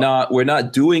 We're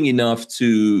not doing enough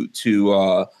to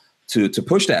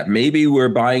push that. Maybe we're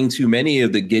buying too many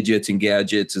of the gadgets and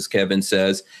gadgets, as Kevin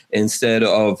says, instead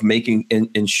of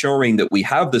ensuring that we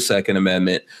have the Second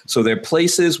Amendment. So there are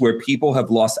places where people have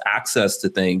lost access to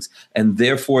things, and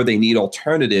therefore they need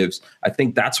alternatives. I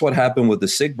think that's what happened with the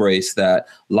SIG brace, that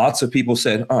lots of people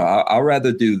said, oh, I'll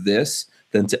rather do this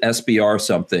than to SBR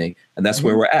something. And that's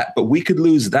where we're at. But we could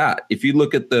lose that. If you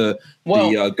look at the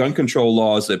gun control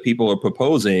laws that people are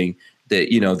proposing, that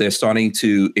they're starting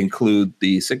to include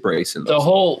the SIG brace in those.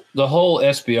 The whole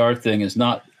SBR thing is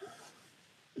not.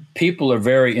 People are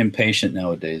very impatient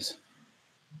nowadays.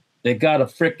 They gotta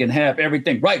freaking have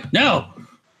everything right now,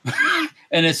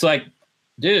 and it's like,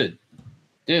 dude.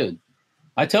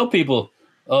 I tell people,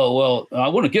 oh well, I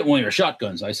want to get one of your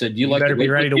shotguns. I said, do you like to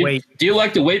wait? Do you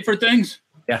like to wait for things?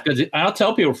 Yeah, because I'll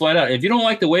tell people flat out, if you don't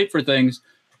like to wait for things,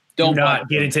 don't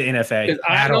get into NFA. Because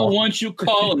I don't want you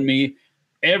calling me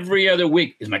every other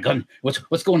week. Is my gun?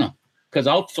 What's going on? Because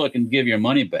I'll fucking give your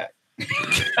money back.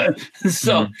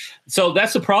 So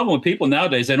that's the problem with people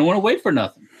nowadays. They don't want to wait for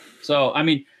nothing. So I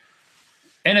mean,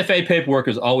 NFA paperwork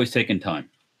is always taking time,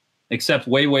 except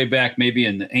way back, maybe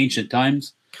in the ancient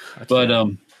times. But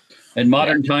in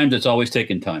modern times, it's always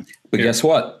taking time. But guess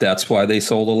what? That's why they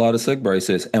sold a lot of SIG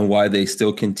braces, and why they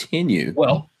still continue.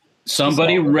 Well,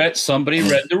 somebody read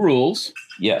the rules,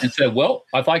 and said, "Well,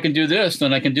 if I can do this,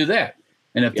 then I can do that,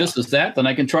 and if this is that, then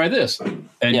I can try this."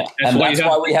 And that's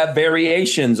why we have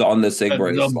variations on the SIG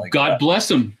brace. God bless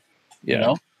them,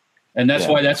 and that's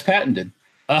why that's patented.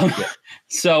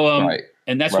 So,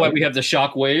 and that's why we have the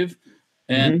Shockwave,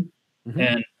 and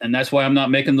that's why I'm not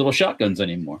making little shotguns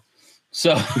anymore.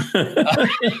 So,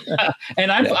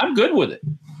 and I'm good with it.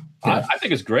 I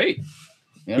think it's great.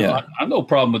 I have no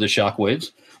problem with the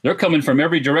Shockwaves. They're coming from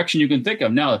every direction you can think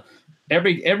of. Now,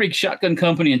 every shotgun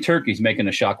company in Turkey is making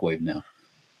a Shockwave now.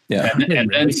 Yeah, and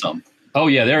then some. Oh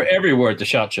yeah, they're everywhere at the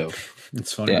SHOT Show.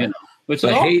 It's funny. But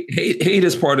hate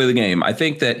is part of the game. I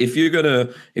think that if you're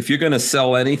gonna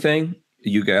sell anything,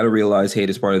 you got to realize hate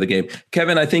is part of the game.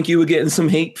 Kevin, I think you were getting some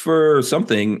hate for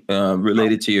something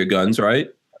related to your guns, right?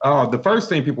 The first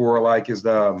thing people were like is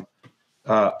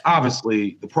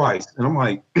obviously the price, and I'm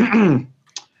like,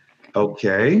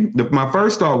 okay. My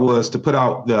first thought was to put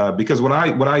out because what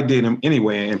I did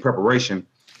anyway in preparation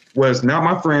was not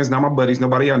my friends, not my buddies,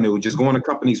 nobody I knew, just going to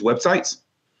companies' websites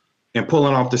and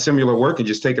pulling off the similar work and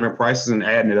just taking their prices and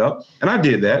adding it up, and I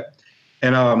did that,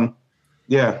 and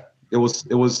it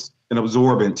was an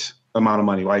absorbent amount of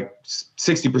money, like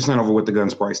 60% over what the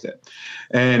gun's priced at,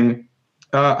 and.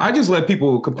 I just let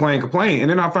people complain. And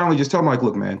then I finally just tell them, like,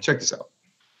 look, man, check this out.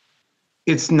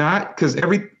 It's not because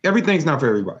everything's not for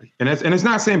everybody. And it's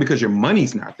not saying because your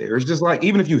money's not there. It's just like,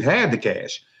 even if you had the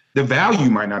cash, the value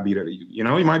might not be there to you. You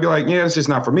might be like, yeah, it's just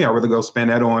not for me. I'd rather go spend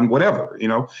that on whatever, and you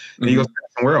go spend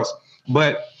it somewhere else.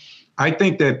 But I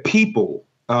think that people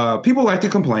like to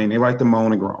complain. They like to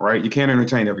moan and groan, right? You can't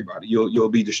entertain everybody. You'll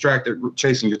be distracted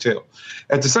chasing your tail.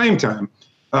 At the same time,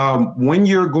 when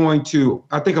you're going to,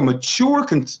 I think a mature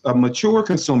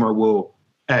consumer will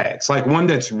ask, like one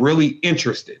that's really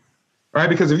interested, right?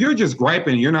 Because if you're just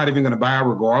griping and you're not even going to buy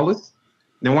regardless,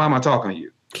 then why am I talking to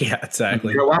you? Yeah,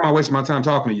 exactly. Why am I wasting my time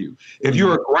talking to you? If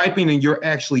you're griping and you're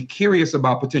actually curious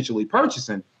about potentially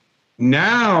purchasing,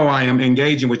 now I am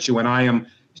engaging with you and I am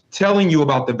telling you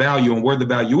about the value and where the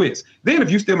value is. Then if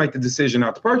you still make the decision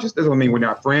not to purchase, doesn't mean we're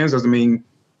not friends, doesn't mean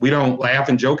we don't laugh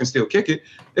and joke and still kick it.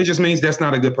 It just means that's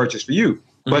not a good purchase for you.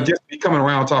 Mm-hmm. But just be coming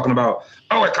around talking about,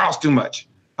 oh, it costs too much.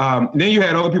 Then you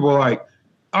had other people like,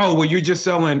 oh, well, you're just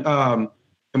selling,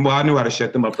 and well, I knew how to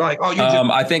shut them up. Like, oh, you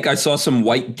I think I saw some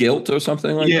white guilt or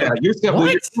something like that. You're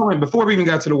selling, before we even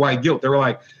got to the white guilt, they were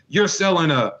like, you're selling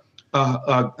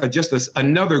just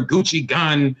another Gucci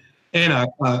gun and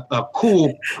a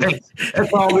cool case.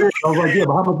 That's all it is. I was like, yeah,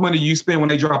 but how much money do you spend when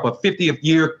they drop a 50th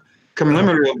year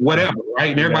commemorative whatever,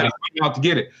 right? And everybody's out to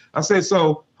get it. I said,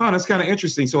 so, that's kind of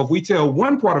interesting. So if we tell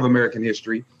one part of American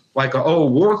history, like an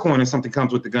old war coin and something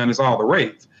comes with the gun, it's all the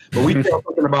rage. But we tell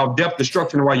something about depth,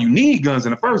 destruction, and why you need guns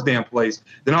in the first damn place,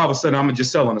 then all of a sudden I'm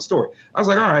just selling a story. I was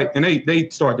like, all right. And they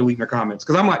start deleting their comments.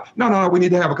 Because I'm like, no, we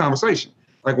need to have a conversation.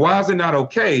 Like, why is it not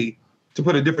okay to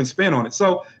put a different spin on it?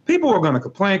 So people are going to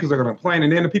complain because they're going to complain.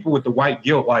 And then the people with the white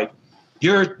guilt, like,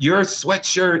 your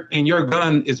sweatshirt and your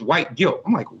gun is white guilt.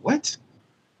 I'm like, what?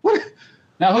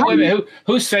 Now, wait a minute.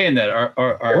 Who's saying that?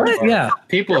 Are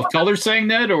people of color saying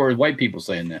that, or white people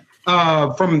saying that?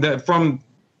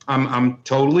 I'm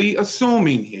totally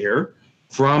assuming here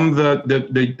from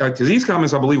because these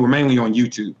comments I believe were mainly on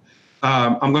YouTube.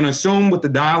 I'm going to assume with the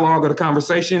dialogue of the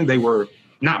conversation they were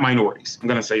not minorities. I'm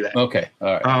going to say that. Okay,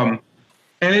 all right.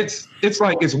 And it's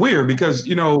like it's weird because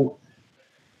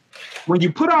when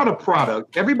you put out a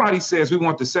product, everybody says we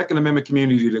want the Second Amendment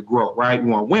community to grow, right?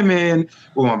 We want women,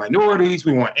 we want minorities,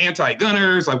 we want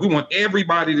anti-gunners, like we want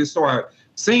everybody to start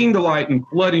seeing the light and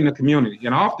flooding the community.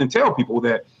 And I often tell people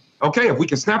that, okay, if we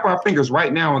can snap our fingers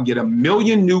right now and get 1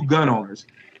 million new gun owners,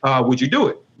 would you do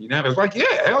it? It's like,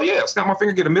 yeah, hell yeah, snap my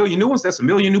finger, get 1 million new ones. That's 1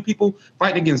 million new people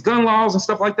fighting against gun laws and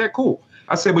stuff like that. Cool.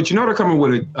 I said, but they're coming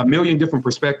with a million different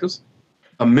perspectives,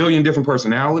 1 million different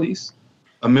personalities,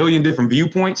 1 million different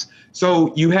viewpoints.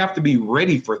 So you have to be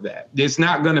ready for that. It's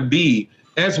not going to be,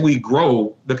 as we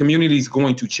grow, the community is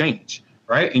going to change,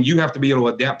 right? And you have to be able to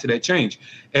adapt to that change.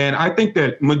 And I think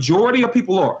that majority of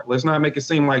people are. Let's not make it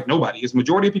seem like nobody. It's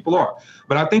majority of people are.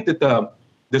 But I think that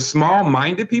the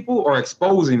small-minded people are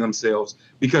exposing themselves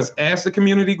because as the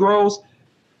community grows,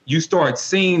 you start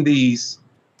seeing these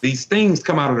things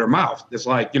come out of their mouth. It's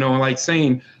like, like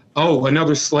saying, oh,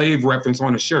 another slave reference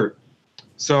on a shirt.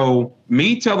 So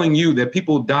me telling you that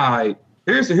people died,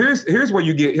 here's where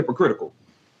you get hypocritical.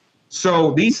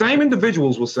 So these same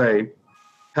individuals will say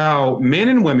how men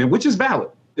and women, which is valid,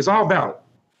 it's all valid.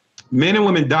 Men and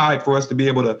women died for us to be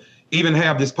able to even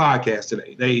have this podcast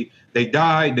today. They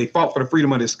died, they fought for the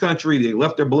freedom of this country, they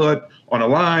left their blood on the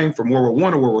line from World War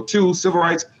I to World War II, civil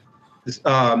rights,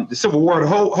 the Civil War, the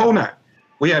whole nine.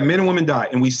 We had men and women die,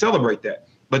 and we celebrate that.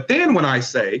 But then when I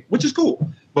say, which is cool,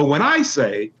 but when I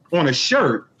say on a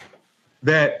shirt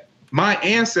that my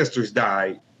ancestors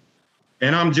died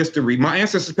and I'm just my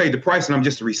ancestors paid the price and I'm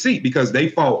just a receipt because they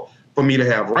fought for me to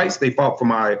have rights. They fought for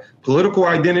my political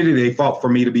identity. They fought for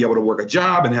me to be able to work a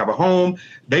job and have a home.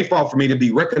 They fought for me to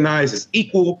be recognized as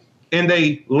equal. And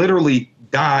they literally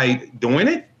died doing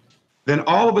it. Then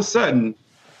all of a sudden,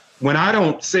 when I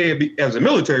don't say it as a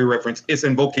military reference, it's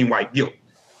invoking white guilt.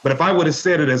 But if I would have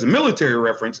said it as a military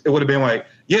reference, it would have been like,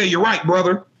 yeah, you're right,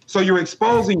 brother. So you're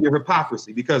exposing your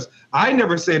hypocrisy because I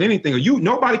never said anything.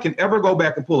 Nobody can ever go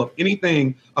back and pull up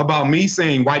anything about me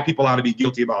saying white people ought to be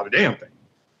guilty about a damn thing,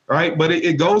 right? But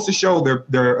it goes to show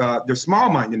their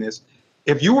small-mindedness.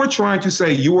 If you were trying to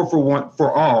say you were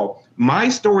for all, my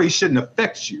story shouldn't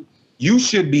affect you. You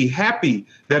should be happy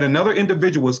that another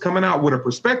individual is coming out with a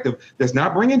perspective that's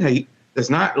not bringing hate, that's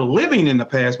not living in the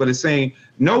past, but is saying,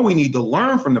 no, we need to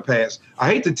learn from the past. I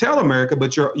hate to tell America,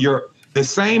 but you're the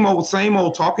same old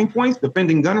talking points,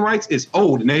 defending gun rights is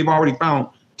old, and they've already found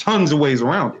tons of ways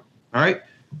around it. All right.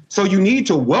 So you need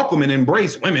to welcome and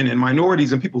embrace women and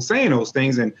minorities and people saying those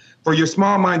things. And for your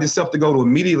small-minded self to go to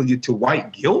immediately to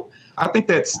white guilt, I think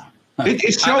that's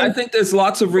it shows. I think there's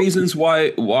lots of reasons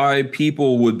why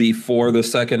people would be for the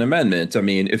Second Amendment. I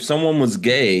mean, if someone was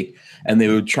gay and they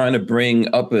were trying to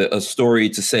bring up a story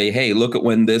to say, hey, look at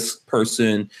when this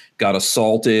person got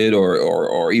assaulted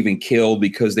or even killed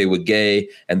because they were gay.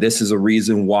 And this is a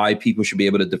reason why people should be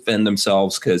able to defend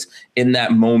themselves. Because in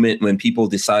that moment, when people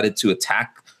decided to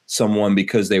attack someone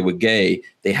because they were gay,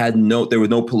 there were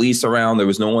no police around. There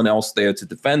was no one else there to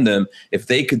defend them. If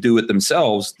they could do it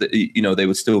themselves, they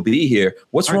would still be here.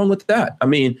 What's wrong with that? I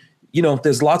mean,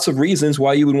 there's lots of reasons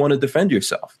why you would want to defend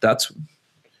yourself. That's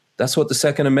what the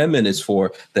Second Amendment is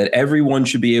for, that everyone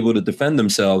should be able to defend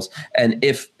themselves. And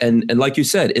like you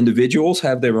said, individuals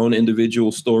have their own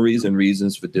individual stories and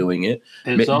reasons for doing it.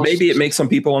 Maybe it makes some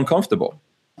people uncomfortable.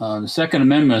 The Second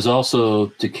Amendment is also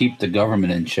to keep the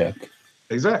government in check.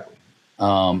 Exactly.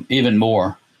 Even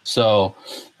more. So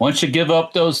once you give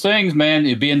up those things, man,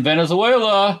 you'll be in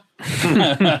Venezuela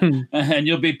and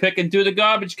you'll be picking through the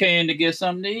garbage can to get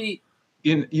something to eat.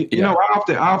 You know,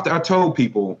 I told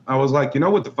people, I was like, you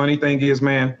know what the funny thing is,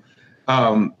 man?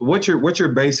 With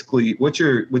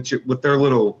their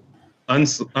little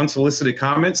unsolicited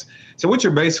comments. So what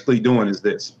you're basically doing is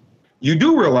this. You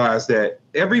do realize that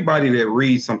everybody that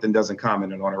reads something doesn't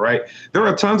comment on it, right? There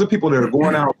are tons of people that are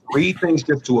going out to read things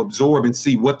just to absorb and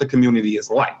see what the community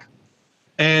is like.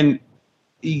 And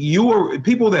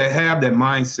people that have that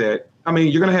mindset, I mean,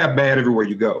 you're going to have bad everywhere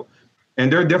you go.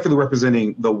 And they're definitely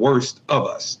representing the worst of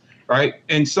us, right?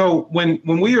 And so when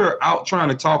we are out trying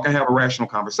to talk and have a rational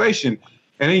conversation,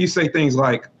 and then you say things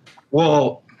like,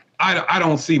 well, I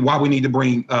don't see why we need to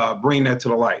bring that to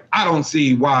the light. I don't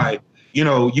see why,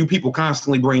 you people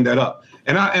constantly bring that up.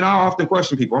 And I often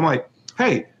question people. I'm like,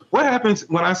 hey, what happens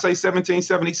when I say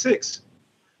 1776?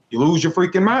 You lose your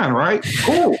freaking mind, right?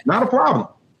 Cool, not a problem.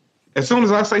 As soon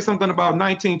as I say something about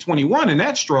 1921 and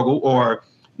that struggle, or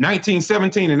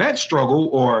 1917 and that struggle,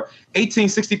 or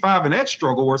 1865 and that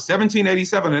struggle, or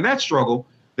 1787 and that struggle,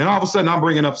 then all of a sudden I'm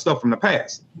bringing up stuff from the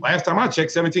past. Last time I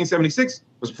checked, 1776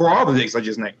 was before all the dates I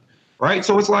just named, right?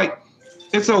 So it's like,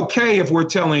 it's okay if we're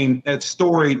telling a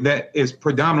story that is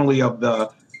predominantly of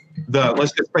the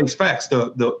let's just face facts,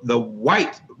 the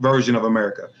white version of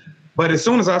America. But as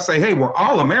soon as I say, hey, we're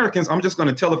all Americans, I'm just going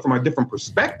to tell it from a different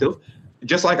perspective.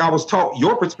 Just like I was taught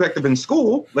your perspective in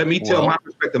school, let me tell my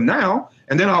perspective now.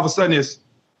 And then all of a sudden it's,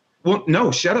 well,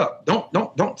 no, shut up.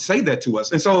 Don't say that to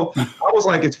us. And so I was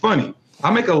like, it's funny.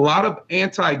 I make a lot of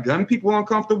anti-gun people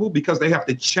uncomfortable because they have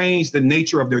to change the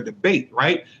nature of their debate,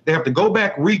 right? They have to go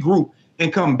back, regroup,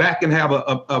 and come back and have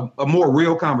a more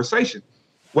real conversation.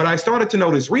 What I started to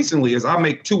notice recently is I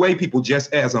make 2A people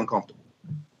just as uncomfortable.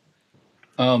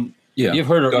 Yeah, you've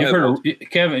heard of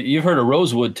Kevin. You've heard of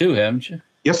Rosewood too, haven't you?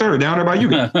 Yes, sir. Down there by you.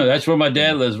 That's where my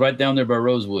dad lives, right down there by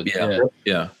Rosewood.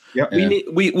 Yeah.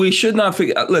 We should not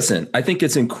forget. Listen, I think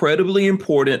it's incredibly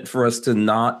important for us to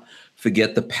not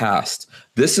forget the past.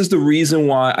 This is the reason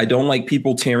why I don't like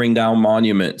people tearing down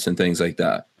monuments and things like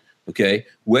that. Okay,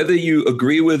 whether you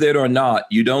agree with it or not,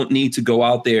 you don't need to go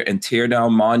out there and tear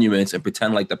down monuments and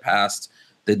pretend like the past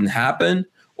didn't happen,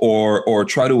 or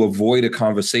try to avoid a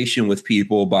conversation with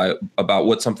people about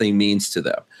what something means to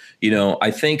them.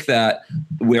 I think that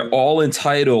we're all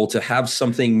entitled to have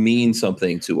something mean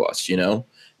something to us,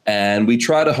 and we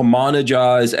try to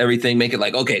homogenize everything, make it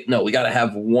like, okay, no, we got to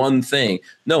have one thing.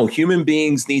 No, human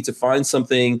beings need to find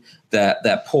something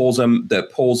that pulls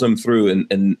them through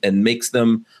and makes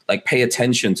them like pay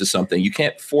attention to something. You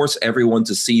can't force everyone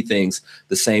to see things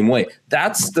the same way.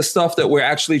 That's the stuff that we're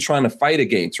actually trying to fight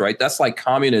against, right? That's like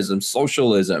communism,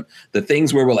 socialism, the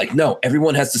things where we're like, no,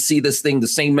 everyone has to see this thing, the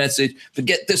same message.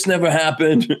 Forget this never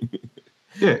happened.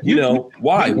 Yeah,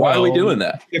 why? Why are we doing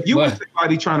that? If you want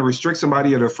somebody trying to restrict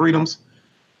somebody of their freedoms,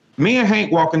 me and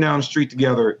Hank walking down the street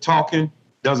together talking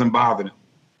doesn't bother them.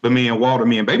 But me and Walter,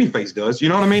 me and Babyface does. You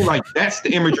know what I mean? Like, that's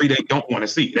the imagery they don't want to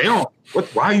see. They don't.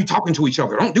 Why are you talking to each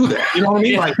other? Don't do that. You know what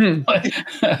I mean? Like,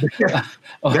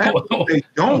 that's what they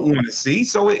don't want to see.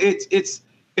 So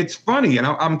it's funny, and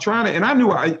I'm trying to. And I knew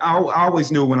I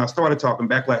always knew when I started talking,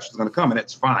 backlash was going to come, and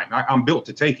that's fine. I'm built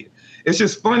to take it. It's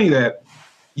just funny that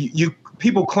you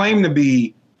people claim to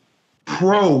be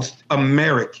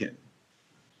pro-American,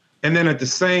 and then at the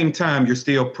same time, you're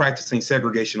still practicing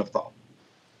segregation of thought.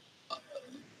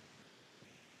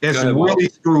 It's really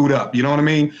screwed up. You know what I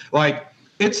mean? Like,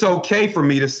 it's okay for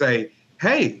me to say,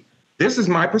 hey, this is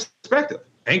my perspective.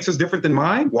 Hank's is different than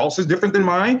mine. Walt's is different than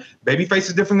mine. Babyface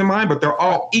is different than mine, but they're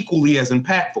all equally as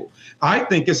impactful. I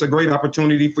think it's a great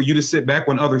opportunity for you to sit back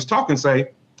when others talk and say,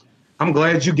 I'm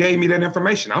glad you gave me that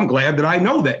information. I'm glad that I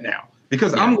know that now,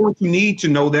 because I'm going to need to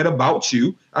know that about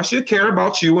you. I should care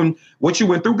about you and what you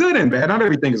went through, good and bad. Not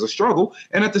everything is a struggle.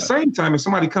 And at the same time, if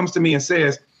somebody comes to me and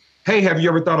says, hey, have you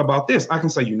ever thought about this? I can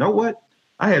say, you know what?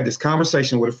 I had this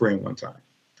conversation with a friend one time,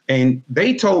 and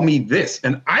they told me this,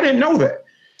 and I didn't know that.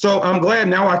 So I'm glad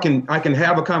now I can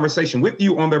have a conversation with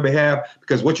you on their behalf,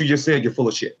 because what you just said, you're full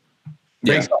of shit.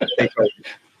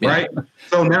 Right?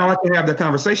 So now I can have the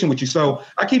conversation with you. So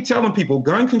I keep telling people,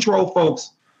 gun control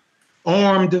folks,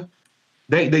 armed,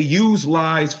 they use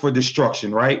lies for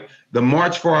destruction, right? The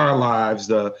March for Our Lives,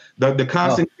 the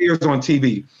constant fears on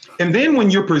TV. And then when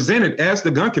you're presented as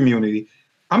the gun community,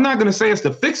 I'm not going to say it's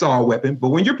the fix-all weapon, but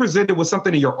when you're presented with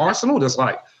something in your arsenal that's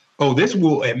like, oh, this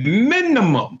will at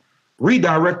minimum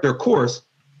redirect their course,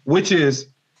 which is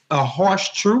a harsh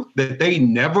truth that they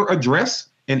never address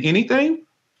in anything.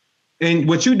 And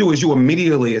what you do is you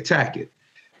immediately attack it.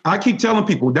 I keep telling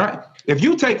people that If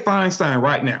you take Feinstein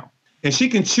right now, and she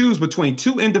can choose between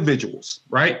two individuals,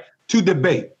 right, to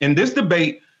debate, and this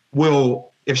debate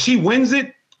will, if she wins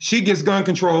it, she gets gun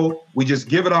control. We just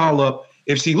give it all up.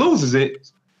 If she loses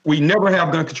it, we never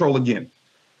have gun control again.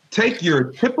 Take your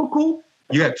typical,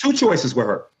 you have two choices with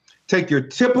her. Take your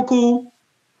typical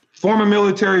former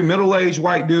military, middle-aged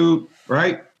white dude,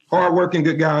 right? Hardworking,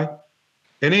 good guy.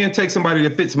 And then take somebody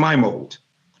that fits my mold.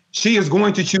 She is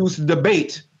going to choose to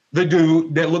debate the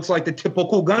dude that looks like the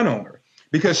typical gun owner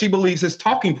because she believes his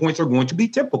talking points are going to be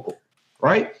typical,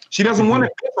 right? She doesn't want to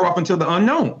enter off into the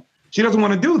unknown. She doesn't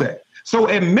want to do that. So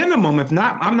at minimum, if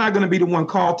not, I'm not going to be the one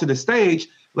called to the stage.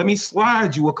 Let me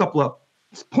slide you a couple of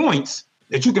points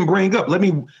that you can bring up. Let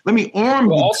me arm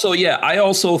you. Also, yeah, I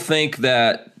also think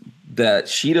that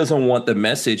she doesn't want the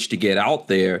message to get out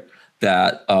there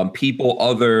that people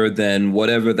other than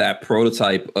whatever that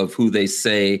prototype of who they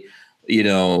say,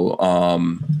 who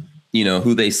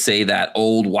they say that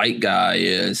old white guy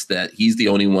is, that he's the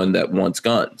only one that wants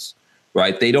guns,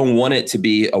 right? They don't want it to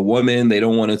be a woman. They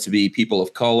don't want it to be people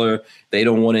of color. They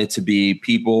don't want it to be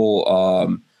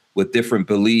people with different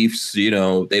beliefs. They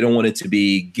don't want it to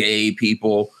be gay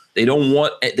people. They don't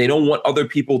want other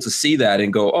people to see that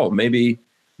and go, oh, maybe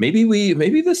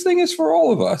this thing is for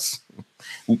all of us.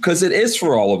 Because it is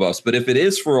for all of us. But if it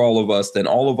is for all of us, then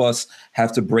all of us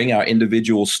have to bring our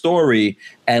individual story.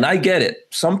 And I get it.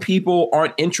 Some people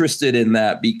aren't interested in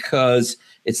that because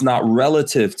it's not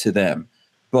relative to them.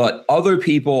 But other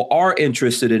people are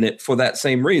interested in it for that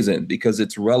same reason, because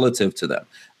it's relative to them.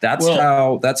 That's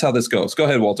how this goes. Go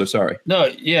ahead, Walter. Sorry. No,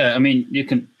 yeah. I mean, you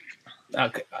can.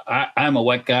 I'm a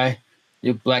white guy.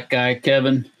 You're a black guy,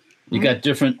 Kevin. You got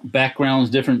different backgrounds,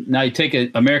 different. Now you take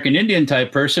an American Indian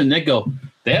type person, they go,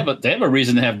 they have a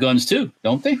reason to have guns too,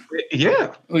 don't they?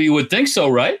 Yeah. Well, you would think so,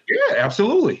 right? Yeah,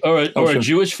 absolutely. Or a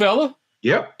Jewish fella.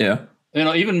 Yep. Yeah.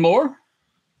 Even more.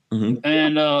 Mm-hmm.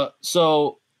 And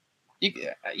so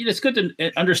it's good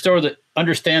to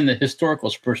understand the historical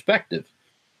perspective,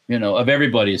 of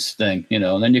everybody's thing,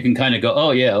 and then you can kind of go,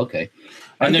 oh yeah, okay.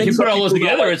 And if you put all those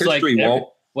together, it's like,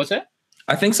 what's that?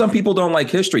 I think some people don't like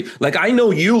history. Like, I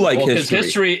know you like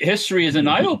history. History is an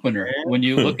eye opener when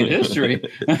you look at history.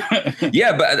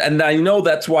 Yeah, and I know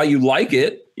that's why you like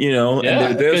it. Yeah,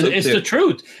 and it's the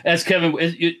truth. As Kevin,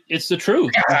 it's the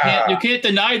truth. You can't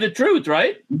deny the truth,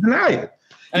 right? Deny it.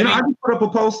 I just put up a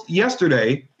post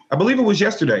yesterday. I believe it was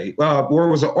yesterday, where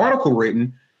it was an article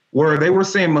written where they were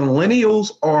saying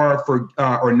millennials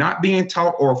are not being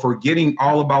taught or forgetting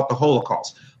all about the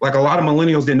Holocaust. Like, a lot of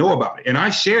millennials didn't know about it. And I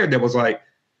shared that, was like,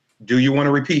 do you want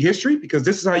to repeat history? Because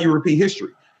this is how you repeat history,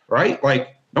 right?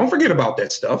 Like, don't forget about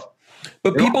that stuff.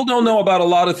 But people don't know about a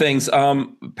lot of things.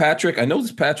 Patrick, I know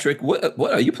this. Patrick, what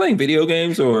are you playing video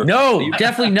games or? No,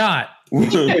 definitely not.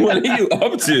 What are you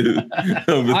up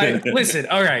to? Listen,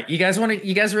 all right. You guys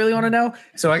really want to know?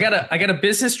 So I got a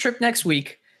business trip next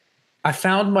week. I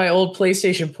found my old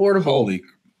PlayStation Portable.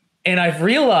 And I've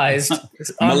realized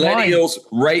millennials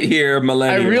right here,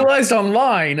 millennials. I realized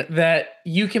online that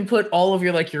you can put all of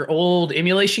your old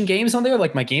emulation games on there,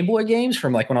 like my Game Boy games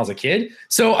from like when I was a kid.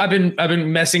 So I've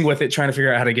been messing with it, trying to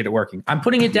figure out how to get it working. I'm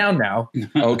putting it down now.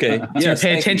 Okay.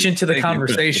 Pay attention to the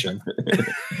conversation.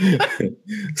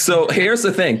 So here's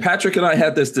the thing. Patrick and I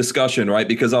had this discussion, right?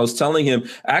 Because I was telling him,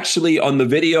 actually, on the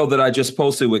video that I just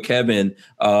posted with Kevin,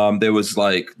 there was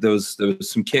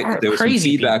some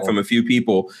feedback from a few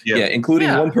people. Yeah, including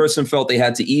one person felt they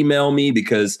had to email me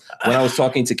because when I was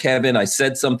talking to Kevin, I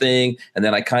said something and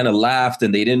then I kind of laughed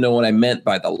and they didn't know what I meant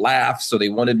by the laugh. So they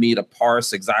wanted me to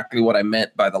parse exactly what I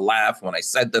meant by the laugh when I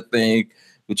said the thing,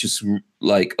 which is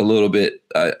like a little bit,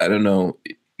 I don't know,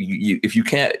 if you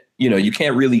can't, you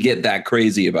can't really get that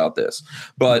crazy about this.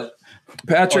 But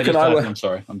Patrick and I I'm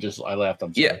sorry. I laughed.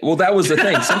 I'm sorry. Yeah. Well, that was the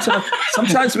thing.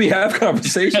 Sometimes we have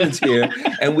conversations here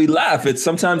and we laugh.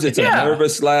 Sometimes it's a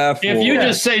nervous laugh. If you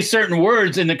just say certain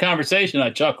words in the conversation, I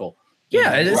chuckle.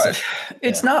 Yeah,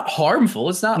 it's not harmful.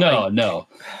 It's not. No.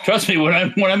 Trust me, when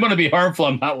I'm going to be harmful,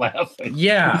 I'm not laughing.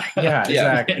 Yeah,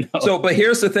 exactly. So, but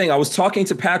here's the thing. I was talking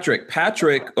to Patrick.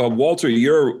 Walter,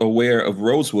 you're aware of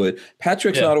Rosewood.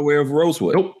 Patrick's not aware of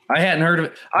Rosewood. Nope, I hadn't heard of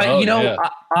it.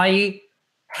 I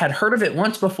had heard of it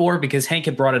once before because Hank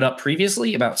had brought it up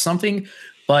previously about something,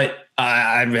 but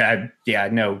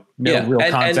no real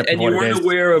concept. And you weren't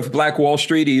aware of Black Wall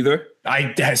Street either.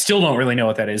 I still don't really know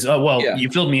what that is. You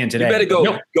filled me in today. You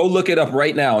better go look it up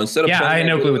right now instead of. Yeah, I had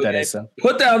no clue what that is. So.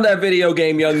 Put down that video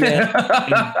game, young man.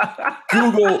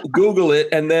 Google it,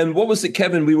 and then what was it,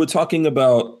 Kevin? We were talking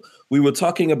about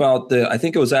I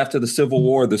think it was after the Civil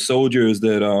War, the soldiers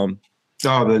that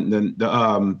Oh, talking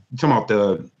about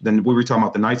we were talking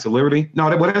about the Knights of Liberty. No,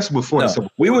 that's before. No,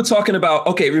 we were talking about.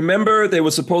 Okay, remember they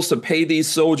were supposed to pay these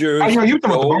soldiers. Oh, yeah, you were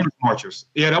talking about the bonus marchers.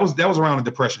 Yeah, that was around the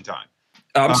Depression time.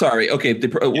 I'm sorry. Okay,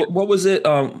 what was it?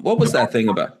 What was that thing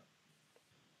about?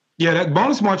 Yeah, that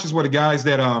bonus marches were the guys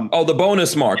that the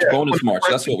bonus march. Yeah, bonus march.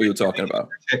 That's what we were talking about.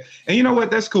 And you know what?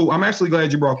 That's cool. I'm actually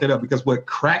glad you brought that up, because what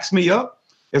cracks me up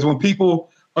is when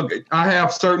people. Okay, I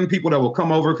have certain people that will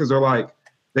come over because they're like.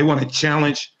 They want to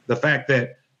challenge the fact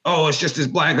that, oh, it's just this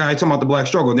black guy talking about the black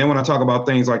struggle. And then when I talk about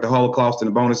things like the Holocaust and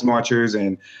the bonus marchers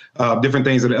and different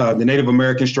things, the Native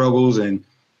American struggles, and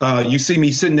you see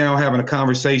me sitting down having a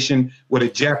conversation with a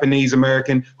Japanese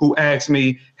American who asked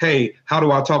me, hey, how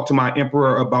do I talk to my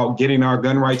emperor about getting our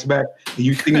gun rights back? And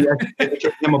you see me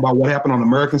educate him about what happened on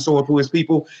American soil to his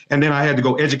people. And then I had to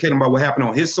go educate him about what happened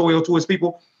on his soil to his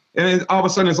people. And then all of a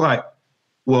sudden it's like,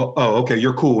 well, oh, okay,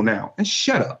 you're cool now. And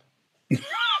shut up.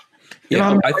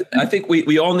 Yeah, I think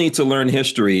we all need to learn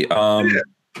history.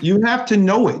 You have to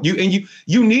know it.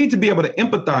 You need to be able to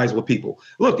empathize with people.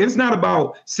 Look, it's not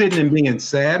about sitting and being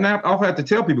sad. And I'll have to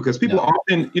tell people, because people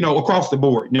often, across the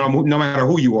board, no matter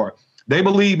who you are, they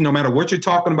believe no matter what you're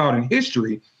talking about in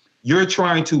history, you're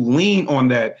trying to lean on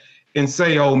that and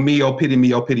say, oh, me, oh, pity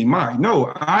me, oh, pity mine.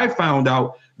 No, I found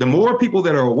out the more people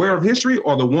that are aware of history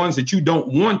are the ones that you don't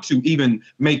want to even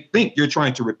think you're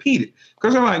trying to repeat it.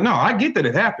 Because they're like, no, I get that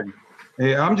it happened.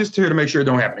 I'm just here to make sure it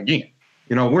don't happen again.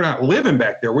 We're not living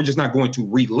back there. We're just not going to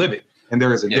relive it. And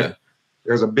there is a difference.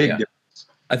 There's a big difference.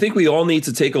 I think we all need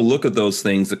to take a look at those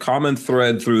things. The common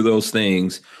thread through those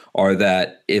things are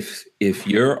that if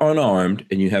you're unarmed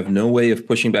and you have no way of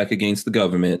pushing back against the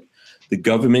government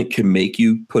can make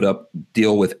you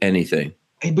deal with anything.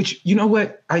 Hey, but you know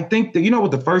what? I think that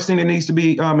what the first thing that needs to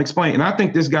be explained, and I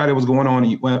think this guy that was going on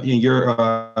in your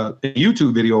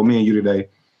YouTube video, me and you today,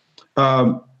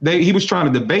 he was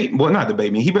trying to not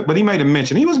debate me. But he made a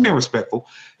mention. He was being respectful.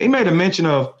 He made a mention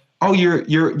of, oh,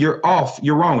 you're off.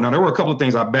 You're wrong. Now there were a couple of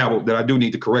things I babbled that I do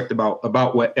need to correct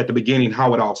about what at the beginning,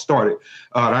 how it all started.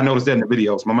 I noticed that in the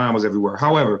videos. My mind was everywhere.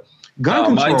 However,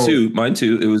 gun control. Mine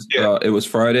too. It was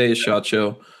Friday, a SHOT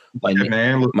Show. My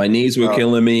knees were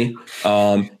killing me.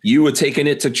 You were taking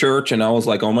it to church, and I was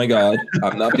like, "Oh my God,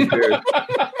 I'm not prepared.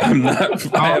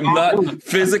 I am not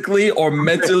physically or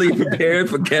mentally prepared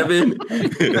for Kevin."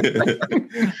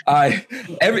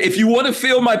 If you want to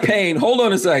feel my pain, hold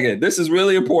on a second. This is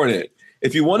really important.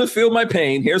 If you want to feel my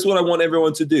pain, here's what I want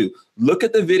everyone to do: look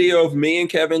at the video of me and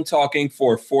Kevin talking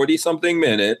for 40-something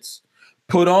minutes.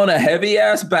 Put on a heavy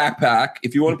ass backpack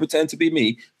if you want to pretend to be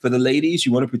me. For the ladies,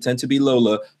 you want to pretend to be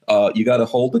Lola. You got to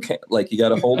hold you got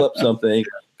to hold up something,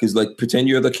 because pretend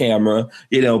you're the camera.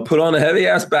 Put on a heavy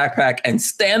ass backpack and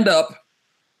stand up,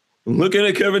 looking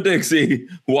at Kevin Dixie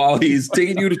while he's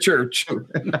taking you to church.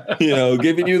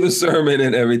 Giving you the sermon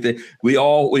and everything. We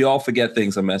all forget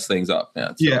things and mess things up,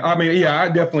 man. So. Yeah, I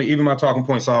definitely, even my talking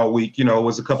points all week,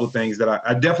 was a couple of things that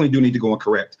I definitely do need to go and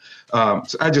correct.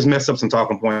 So I just messed up some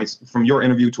talking points from your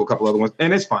interview to a couple other ones,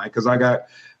 and it's fine because I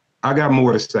got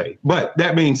more to say. But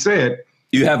that being said,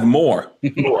 you have more.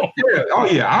 Yeah. Oh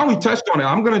yeah, I only touched on it.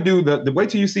 I'm gonna do the wait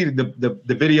till you see the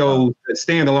video, the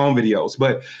standalone videos.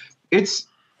 But it's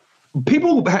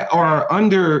people are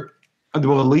under the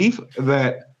belief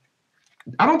that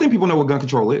I don't think people know what gun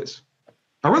control is.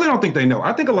 I really don't think they know.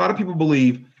 I think a lot of people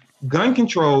believe gun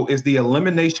control is the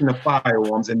elimination of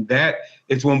firearms, and that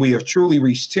is when we have truly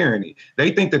reached tyranny.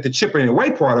 They think that the chipping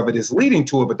away part of it is leading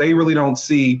to it, but they really don't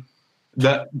see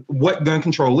what gun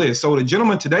control is. So the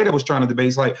gentleman today that was trying to debate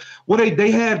is like, well,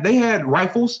 they had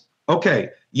rifles. Okay,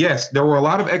 yes, there were a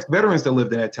lot of ex-veterans that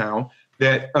lived in that town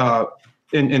that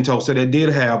in Tulsa that did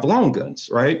have long guns,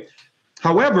 right?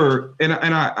 However, and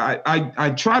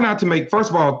I try not to make, first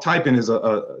of all, typing is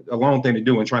a long thing to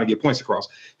do and trying to get points across.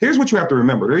 Here's what you have to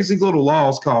remember. There's these little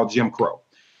laws called Jim Crow.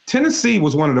 Tennessee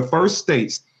was one of the first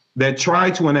states that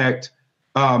tried to enact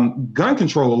gun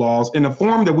control laws in the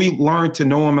form that we learned to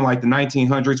know them in like the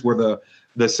 1900s, were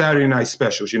the Saturday night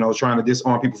specials, trying to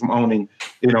disarm people from owning,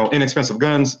 inexpensive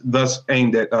guns, thus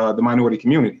aimed at the minority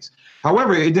communities.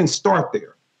 However, it didn't start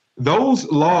there. Those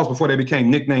laws, before they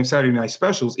became nicknamed Saturday night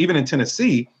specials, even in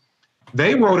Tennessee,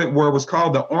 they wrote it where it was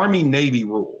called the Army-Navy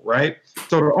rule, right?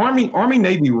 So the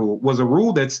Army-Navy rule was a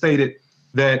rule that stated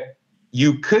that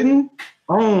you couldn't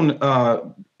own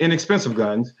inexpensive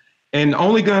guns, and the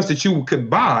only guns that you could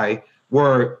buy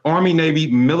were Army-Navy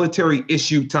military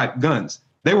issue type guns.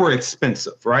 They were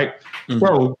expensive, right? Mm-hmm.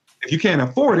 So if you can't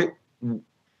afford it,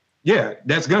 yeah,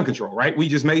 that's gun control, right? We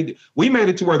made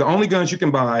it to where the only guns you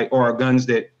can buy are guns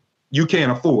that you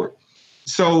can't afford.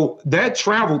 So that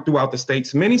traveled throughout the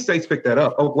states. Many states picked that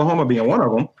up, Oklahoma being one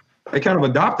of them. They kind of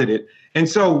adopted it. And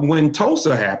so when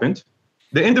Tulsa happened,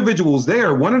 the individuals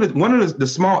there, one of the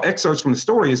small excerpts from the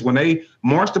story is when they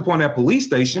marched upon that police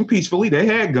station peacefully, they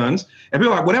had guns, and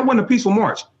people are like, well, that wasn't a peaceful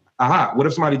march. Aha, what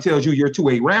if somebody tells you you're to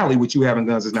a rally with you having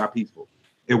guns is not peaceful?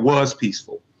 It was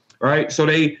peaceful, right? So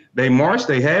they marched,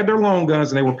 they had their long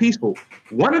guns, and they were peaceful.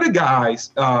 One of the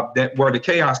guys that where the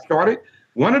chaos started,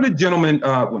 one of the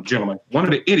one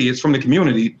of the idiots from the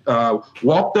community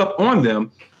walked up on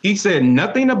them. He said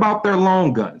nothing about their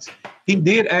long guns. He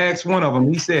did ask one of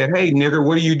them, he said, hey, nigger,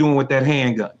 what are you doing with that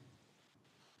handgun?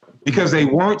 Because they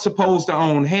weren't supposed to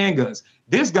own handguns.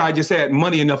 This guy just had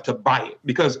money enough to buy it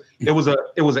because it was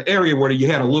an area where you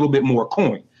had a little bit more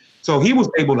coin. So he was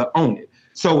able to own it.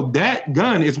 So that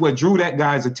gun is what drew that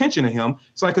guy's attention to him.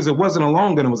 It's like, because it wasn't a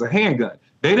long gun, it was a handgun.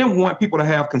 They didn't want people to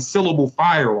have concealable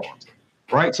firearms,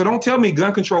 right? So don't tell me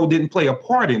gun control didn't play a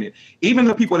part in it. Even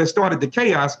the people that started the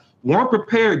chaos weren't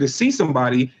prepared to see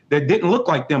somebody that didn't look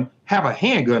like them have a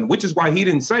handgun, which is why he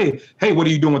didn't say, hey, what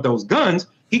are you doing with those guns?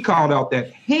 He called out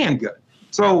that handgun.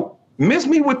 So miss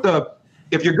me with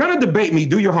if you're going to debate me,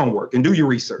 do your homework and do your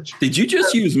research. Did you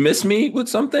just use miss me with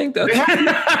something?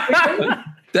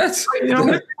 That's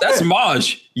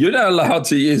Maj. You're not allowed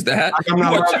to use that. I'm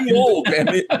not too old,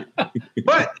 man.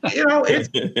 But it's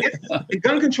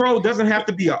gun control doesn't have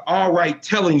to be all right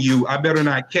telling you I better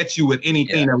not catch you with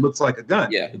anything that looks like a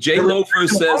gun. Yeah. Jay Loafer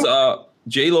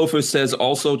says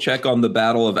also check on the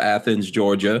Battle of Athens,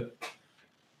 Georgia.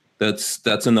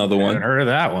 That's another one. I haven't heard of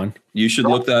that one. You should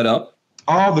look that up.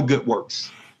 All the good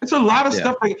works. It's a lot of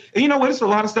stuff. And you know what? It's a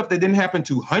lot of stuff that didn't happen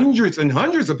to hundreds and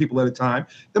hundreds of people at a time.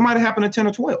 That might have happened to 10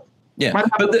 or 12. Yeah,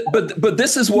 but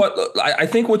this is what I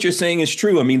think what you're saying is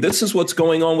true. I mean, this is what's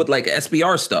going on with like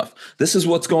SBR stuff. This is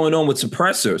what's going on with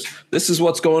suppressors. This is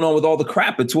what's going on with all the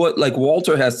crap. It's what like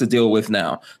Walter has to deal with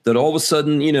now. That all of a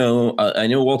sudden, I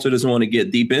know Walter doesn't want to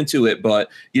get deep into it, but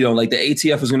like the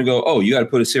ATF is going to go, oh, you got to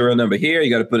put a serial number here.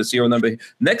 You got to put a serial number here.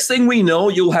 Next thing we know,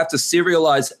 you'll have to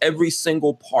serialize every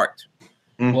single part.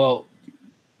 Well,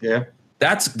 yeah.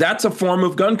 That's a form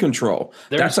of gun control.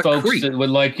 There's folks that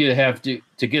would like you to have to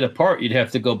get a part. You'd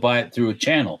have to go buy it through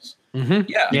channels. Mm-hmm.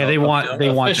 Yeah, they want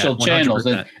official that, channels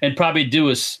and probably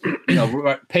do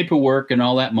paperwork and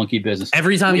all that monkey business.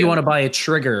 Every time you want to buy a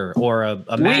trigger or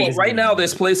a magazine. Right now,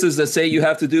 there's places that say you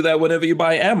have to do that whenever you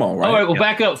buy ammo. Right? All right. Well,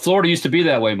 back up. Florida used to be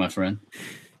that way, my friend.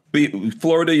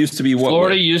 Florida used to be what?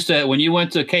 Florida used to, when you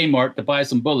went to Kmart to buy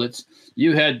some bullets,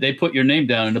 they put your name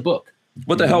down in the book.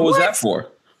 What the hell was that for?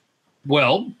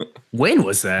 Well, when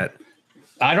was that?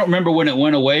 I don't remember when it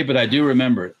went away, but I do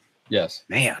remember it. Yes.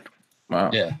 Man.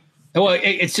 Wow. Yeah. Well,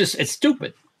 it's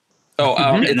stupid. Oh,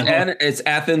 it's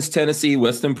Athens, Tennessee.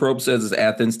 Weston Probe says it's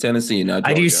Athens, Tennessee. Not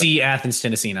Georgia. I do see Athens,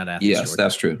 Tennessee, not Athens. Yes, Georgia.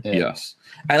 that's true. Yeah. Yes.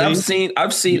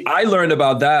 And I learned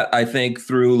about that, I think,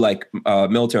 through like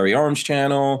Military Arms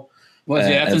Channel. Was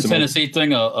the Athens, Tennessee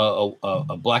thing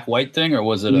a black-white thing, or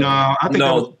was it? No, I think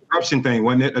that was a corruption thing,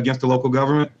 wasn't it, against the local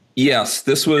government? Yes,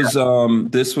 this was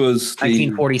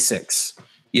 1946.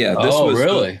 Yeah. This was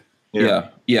really? Yeah.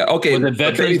 Okay. Were the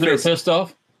veterans that are pissed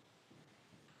off?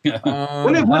 I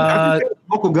think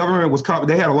local government was caught.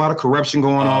 They had a lot of corruption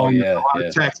going on, a lot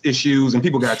of tax issues, and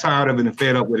people got tired of it and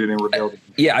fed up with it and rebelled.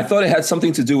 Yeah, I thought it had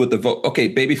something to do with the vote.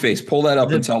 Okay, Babyface, pull that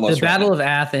up and tell us. The Battle of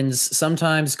Athens,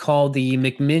 sometimes called the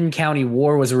McMinn County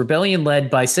War, was a rebellion led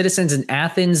by citizens in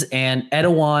Athens and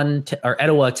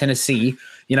Etowah, Tennessee,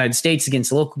 United States,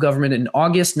 against the local government in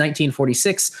August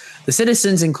 1946. The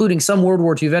citizens, including some World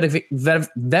War II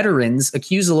veterans,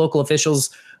 accused the local officials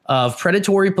of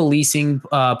predatory policing,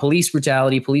 police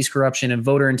brutality, police corruption, and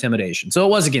voter intimidation. So it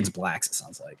was against blacks, it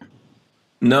sounds like.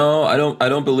 No, I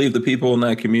don't believe the people in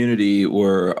that community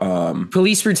were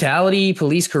police brutality,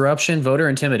 police corruption, voter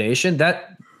intimidation.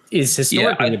 That is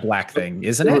historically a black thing,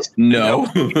 isn't it? No.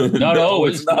 No,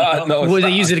 it's not. No, would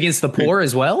they use it against the poor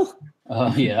as well?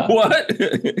 Yeah. What?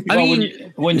 I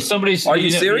mean, when somebody's, are you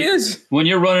serious? When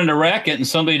you're running a racket and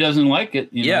somebody doesn't like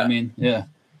it, you know what I mean? Yeah.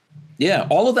 Yeah,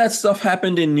 all of that stuff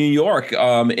happened in New York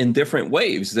in different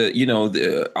waves.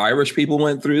 The Irish people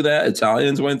went through that,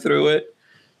 Italians went through it.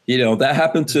 That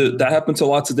happened to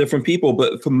lots of different people.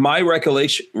 But from my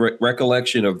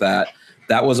recollection of that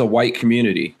was a white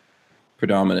community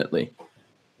predominantly.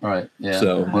 Right. Yeah.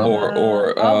 So,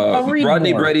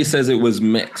 Rodney Brady says it was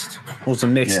mixed. It was a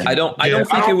mix. Yeah. I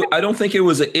don't think it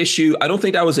was an issue. I don't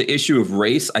think that was an issue of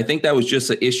race. I think that was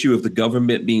just an issue of the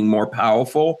government being more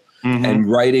powerful and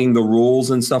writing the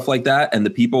rules and stuff like that. And the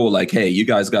people were like, "Hey, you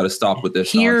guys got to stop with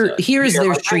this." Here is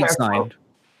their street sign.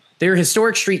 Their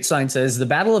historic street sign says the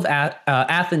Battle of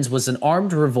Athens was an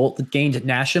armed revolt that gained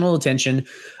national attention,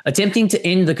 attempting to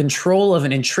end the control of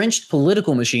an entrenched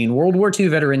political machine. World War II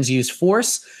veterans used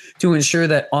force to ensure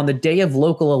that on the day of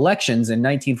local elections in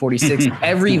 1946,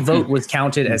 every vote was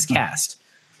counted as cast.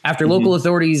 After local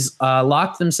authorities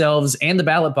locked themselves and the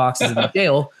ballot boxes in the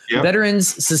jail,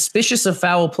 veterans suspicious of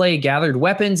foul play gathered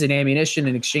weapons and ammunition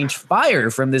and exchanged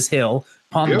fire from this hill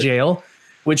upon the jail,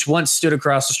 which once stood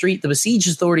across the street. The besieged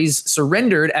authorities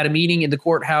surrendered at a meeting in the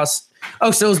courthouse. Oh,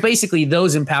 so it was basically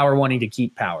those in power wanting to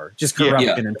keep power, just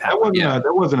corruption in power.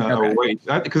 That wasn't a way,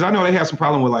 because I know they had some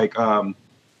problem with like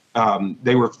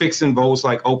they were fixing votes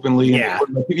like openly. Yeah,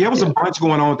 there was a bunch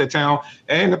going on with the town,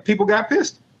 and the people got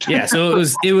pissed. Yeah, so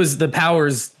it was the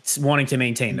powers wanting to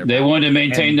maintain their. They power. wanted to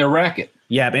maintain their racket.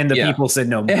 Yeah, and the people said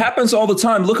no. It happens all the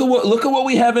time. Look at what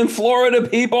we have in Florida,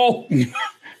 people.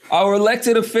 Our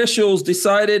elected officials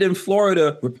decided in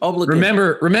Florida, Republican.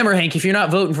 Remember, Hank, if you're not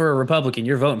voting for a Republican,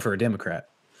 you're voting for a Democrat.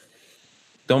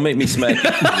 Don't make me smack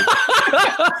you.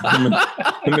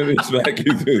 Don't make me smack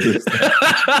you through this.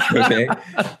 Okay.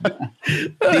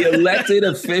 The elected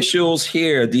officials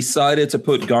here decided to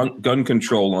put gun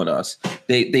control on us.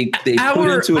 They put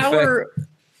into effect.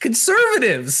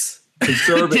 Conservatives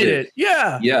did it.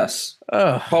 Yeah. Yes.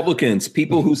 Republicans,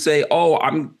 people who say, "Oh,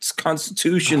 it's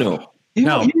constitutional." You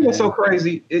know what's so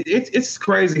crazy? It's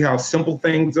crazy how simple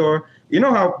things are. You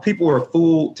know how people are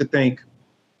fooled to think.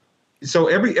 So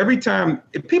every time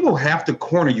people have to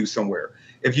corner you somewhere.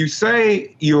 If you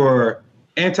say you're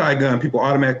anti-gun, people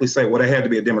automatically say, well, they had to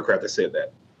be a Democrat that said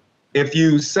that. If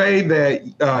you say that,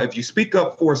 if you speak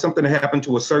up for something that happened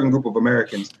to a certain group of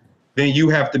Americans, then you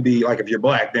have to be like, if you're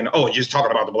black, then, oh, you're just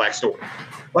talking about the black story.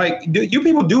 Like, you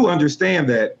people do understand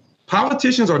that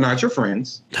politicians are not your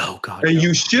friends. Oh, God. And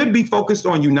you should be focused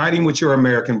on uniting with your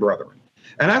American brethren.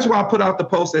 And that's why I put out the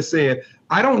post that said,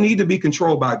 I don't need to be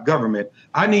controlled by government.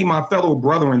 I need my fellow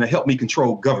brethren to help me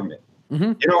control government.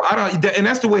 Mm-hmm. You know, and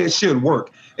that's the way it should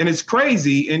work. And it's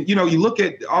crazy. And, you know, you look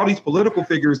at all these political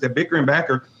figures that bicker and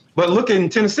backer, but look in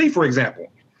Tennessee, for example,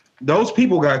 those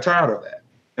people got tired of that.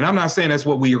 And I'm not saying that's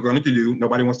what we are going to do.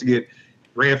 Nobody wants to get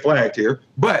red flagged here.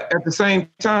 But at the same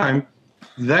time,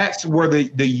 that's where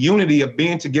the unity of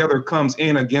being together comes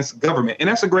in against government. And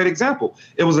that's a great example.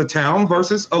 It was a town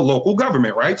versus a local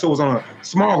government, right? So it was on a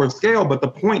smaller scale, but the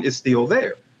point is still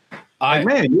there.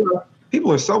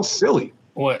 People are so silly.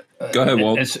 What? Go ahead,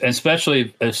 Walt.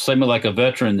 Especially if someone like a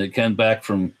veteran that came back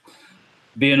from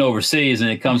being overseas and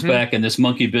it comes back and this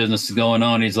monkey business is going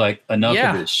on. He's like, enough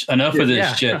of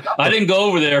this shit. I didn't go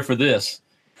over there for this.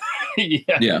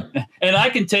 Yeah. And I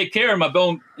can take care of my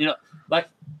bone, you know, like,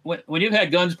 when you've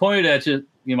had guns pointed at you,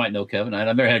 you might know, Kevin,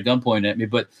 I've never had a gun pointed at me,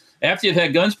 but after you've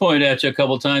had guns pointed at you a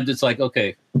couple of times, it's like,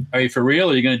 okay, are you for real?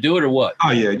 Are you going to do it or what?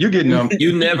 Oh yeah, you're getting them.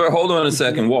 You never, hold on a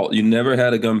second, Walt. You never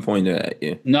had a gun pointed at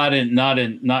you. Not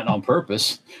on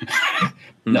purpose.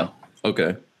 No.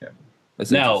 Okay. Yeah.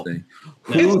 That's interesting.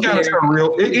 It's kind of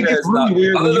surreal. It gets really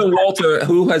weird. Other than Walter,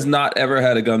 who has not ever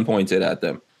had a gun pointed at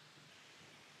them?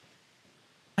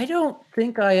 I don't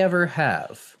think I ever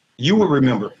have. You would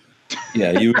remember. Yeah,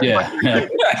 I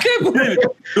can't believe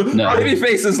it. No. Baby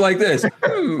faces like this.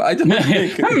 I don't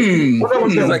think.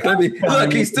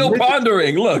 Look, he's still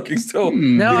pondering. Look, he's still.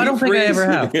 No, I don't think I ever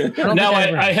have.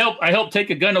 I helped take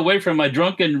a gun away from my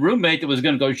drunken roommate that was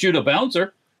going to go shoot a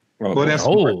bouncer. Well, that's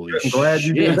glad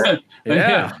you did that.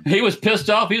 Yeah, he was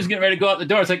pissed off. He was getting ready to go out the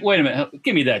door. It's like, wait a minute,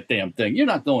 give me that damn thing. You're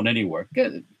not going anywhere.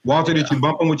 Walter, did you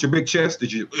bump him with your big chest?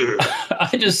 Did you? I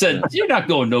just said, you're not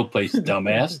going no place,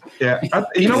 dumbass. Yeah,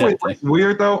 you know what's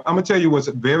weird though? I'm gonna tell you what's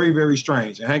very, very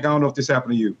strange. And Hank, I don't know if this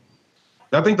happened to you.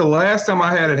 I think the last time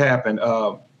I had it happen,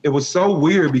 it was so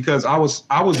weird because I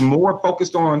was more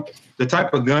focused on the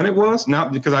type of gun it was,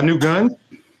 not because I knew guns.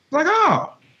 Like,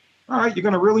 oh. All right, you're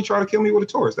going to really try to kill me with a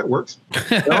Taurus. That works.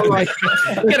 You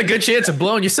got a good chance of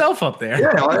blowing yourself up there.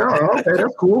 Yeah, okay,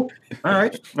 that's cool. All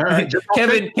right.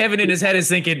 Kevin in his head is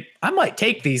thinking, I might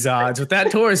take these odds with that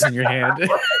Taurus in your hand.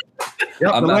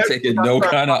 Yep, I'm not taking no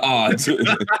kind of odds. It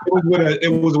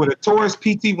was with a Taurus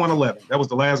PT 111. That was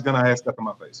the last gun I had stuck in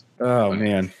my face. Oh,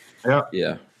 man.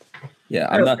 Yeah.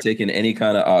 I'm not taking any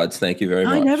kind of odds. Thank you very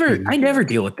much. I never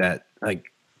deal with that.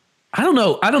 Like, I don't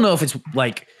know if it's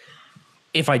like,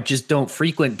 if I just don't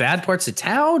frequent bad parts of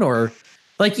town or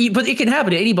like, but it can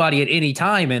happen to anybody at any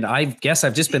time. And I guess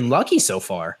I've just been lucky so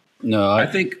far. No, I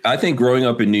think growing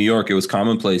up in New York, it was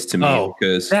commonplace to me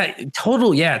because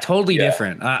totally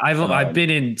different. I've been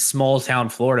in small town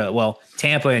Florida, well,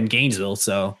 Tampa and Gainesville.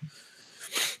 So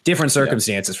different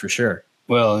circumstances for sure.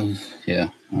 Well, yeah,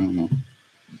 I don't know.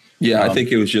 Yeah, I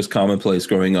think it was just commonplace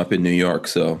growing up in New York.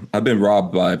 So I've been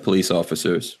robbed by police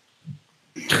officers.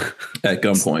 at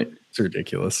gunpoint. It's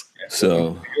ridiculous.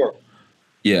 So,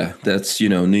 yeah, that's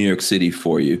New York City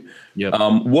for you. Yep.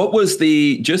 What was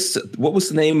the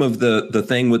name of the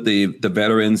thing with the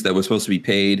veterans that was supposed to be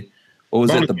paid? What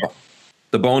was it?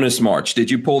 The bonus march. Did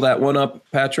you pull that one up,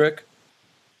 Patrick?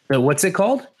 What's it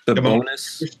called? The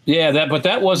bonus. Yeah,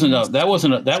 that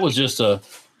was just a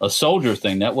soldier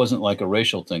thing. That wasn't like a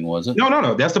racial thing, was it?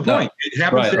 No. That's the point. No. It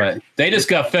happens. Right. They just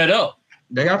got fed up.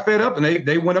 They got fed up, and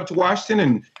they went up to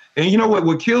Washington, and you know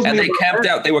what kills me? And they camped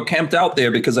out. They were camped out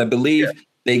there because I believe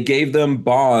they gave them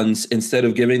bonds instead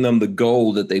of giving them the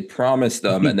gold that they promised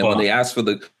them. And then when they asked for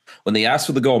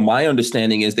the gold, my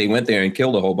understanding is they went there and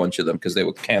killed a whole bunch of them because they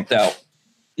were camped out.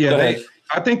 Yeah,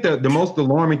 I think the most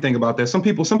alarming thing about that, some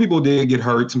people did get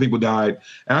hurt, some people died,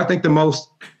 and I think the most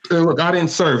look, I didn't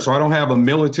serve, so I don't have a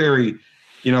military,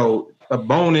 a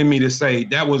bone in me to say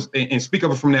that was and speak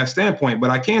of it from that standpoint. But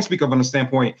I can speak of it from the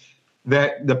standpoint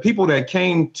that the people that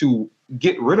came to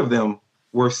get rid of them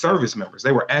were service members.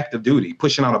 They were active duty,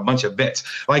 pushing out a bunch of vets.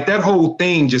 Like that whole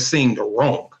thing just seemed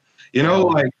wrong,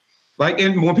 Like,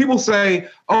 and when people say,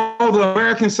 "Oh, the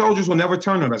American soldiers will never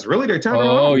turn on us," really, they turn on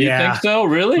us. Oh, you think so?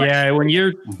 Really?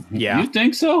 Yeah. You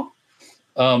think so?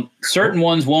 Certain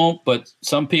ones won't, but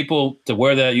some people to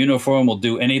wear that uniform will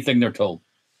do anything they're told.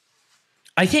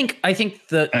 I think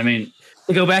to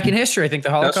go back in history, I think the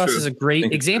Holocaust is a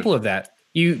great example of that.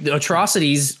 The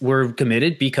atrocities were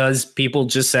committed because people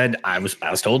just said, "I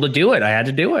was told to do it. I had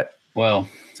to do it." Well.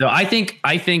 So I think,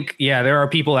 there are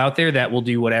people out there that will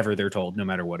do whatever they're told, no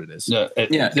matter what it is.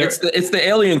 It's the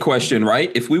alien question,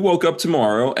 right? If we woke up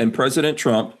tomorrow and President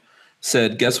Trump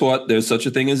said, "Guess what? There's such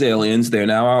a thing as aliens. They're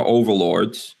now our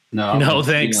overlords." No,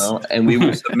 thanks. And we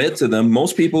will submit to them.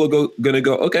 Most people are going to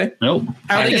go, "Okay." Nope.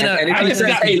 How are they going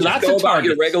to? Hey, just go about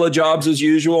your regular jobs as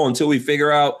usual until we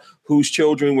figure out whose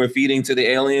children we're feeding to the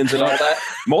aliens and all that.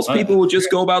 Most people will just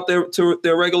go about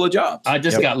their regular jobs. I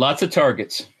just got lots of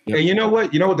targets. Yep. And you know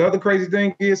what? The other crazy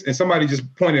thing is, and somebody just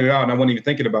pointed it out, and I wasn't even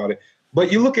thinking about it.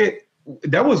 But you look at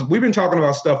we've been talking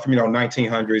about stuff from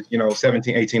 1900s,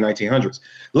 17, 18, 1900s.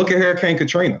 Look at Hurricane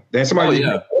Katrina. Then somebody,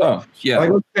 Like, look at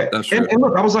that. That's true. And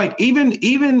look, I was like, even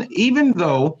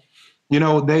though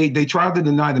they tried to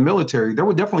deny the military, there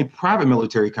were definitely private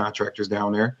military contractors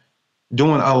down there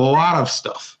doing a lot of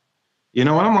stuff. And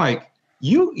I'm like,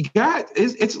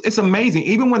 it's amazing.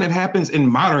 Even when it happens in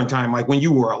modern time, like when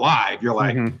you were alive, you're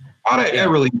like, oh, that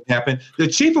really happened. The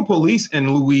chief of police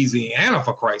in Louisiana,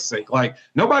 for Christ's sake, like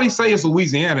nobody say it's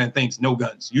Louisiana and thinks no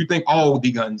guns. You think all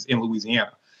the guns in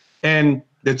Louisiana. And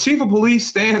the chief of police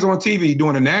stands on TV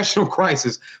during a national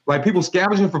crisis, like people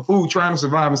scavenging for food, trying to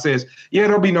survive, and says, "Yeah,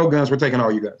 there'll be no guns. We're taking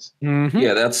all you guns." Mm-hmm.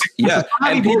 Yeah,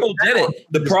 and people did it.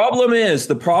 The problem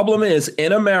is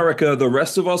in America, the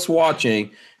rest of us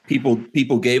watching,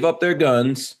 people gave up their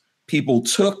guns. People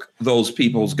took those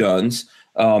people's guns.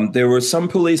 There were some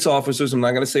police officers. I'm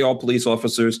not going to say all police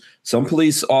officers. Some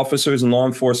police officers and law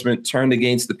enforcement turned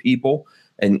against the people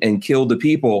and killed the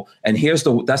people. And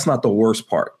that's not the worst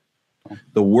part.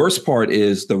 The worst part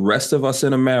is the rest of us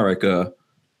in America,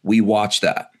 we watched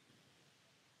that.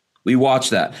 We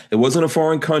watched that. It wasn't a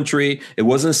foreign country. It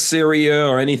wasn't Syria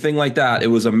or anything like that. It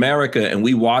was America, and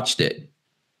we watched it.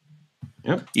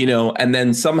 Yep. And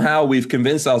then somehow we've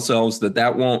convinced ourselves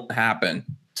that won't happen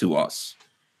to us.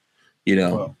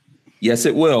 Well, yes,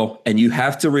 it will. And you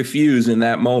have to refuse in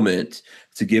that moment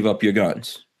to give up your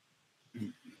guns.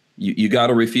 You got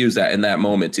to refuse that in that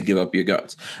moment to give up your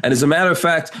guns. And as a matter of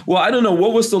fact, I don't know,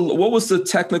 what was the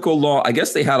technical law? I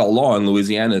guess they had a law in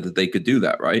Louisiana that they could do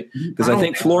that, right? Because I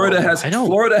think Florida has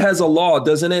a law,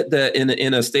 doesn't it, that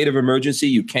in a state of emergency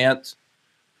you can't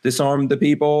disarm the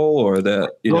people or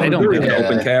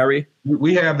open carry.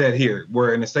 We have that here,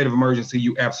 where in a state of emergency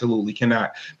you absolutely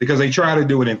cannot, because they try to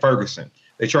do it in Ferguson.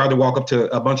 They tried to walk up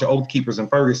to a bunch of Oath Keepers in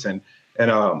Ferguson. And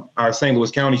our St.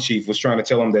 Louis County chief was trying to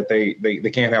tell them that they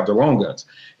can't have their own guns.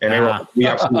 And they were like, we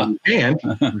absolutely can.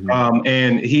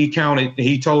 And he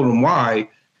told them why.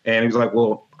 And he was like,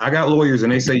 well, I got lawyers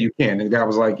and they say you can. And the guy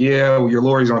was like, yeah, well, your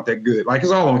lawyers aren't that good. Like,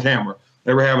 it's all on camera.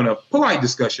 They were having a polite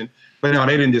discussion, but no,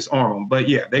 they didn't disarm them. But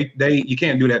yeah, you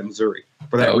can't do that in Missouri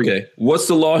for that reason. Okay. What's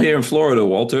the law here in Florida,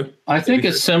 Walter? I think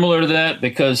it's similar to that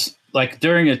because like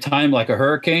during a time like a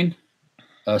hurricane,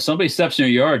 somebody steps in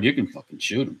your yard, you can fucking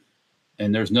shoot them.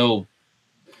 And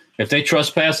if they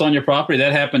trespass on your property,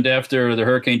 that happened after the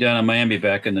hurricane down in Miami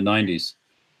back in the 90s.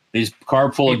 These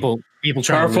car full of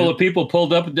people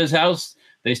pulled up at this house.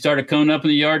 They started coming up in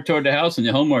the yard toward the house, and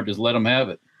the homeowner just let them have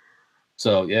it.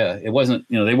 So yeah, it wasn't,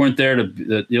 they weren't there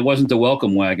it wasn't the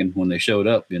welcome wagon when they showed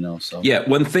up, so. Yeah.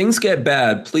 When things get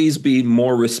bad, please be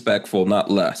more respectful, not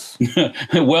less.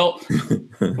 Well,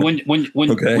 when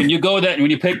you go when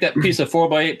you pick that piece of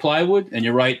 4x8 plywood and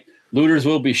you write looters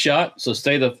will be shot, so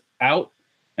stay out,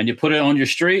 and you put it on your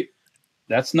street,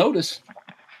 that's notice.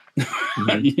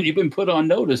 You've been put on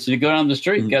notice. You go down the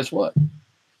street, guess what?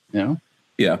 Yeah.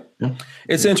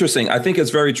 It's interesting. I think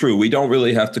it's very true. We don't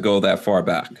really have to go that far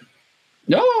back.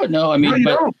 No. I mean,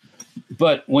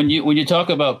 but when you talk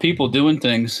about people doing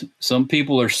things, some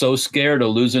people are so scared of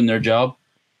losing their job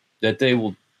that they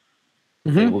will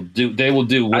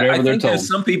do whatever they're told.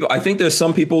 I think there's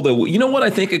some people that you know what I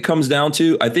think it comes down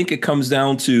to. I think it comes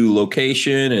down to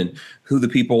location and who the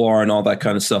people are and all that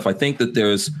kind of stuff. I think that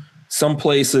there's some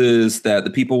places that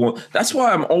the people want. That's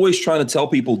why I'm always trying to tell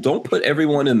people, don't put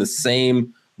everyone in the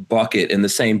same bucket, in the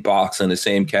same box, in the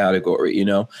same category.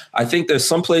 I think there's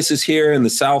some places here in the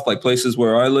South, like places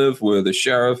where I live, where the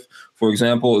sheriff, for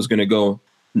example, is going to go,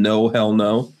 no, hell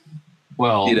no.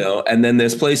 Well, and then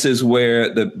there's places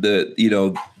where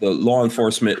the law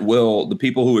enforcement the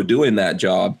people who are doing that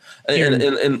job, and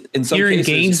in some here cases,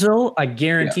 in Gainesville, I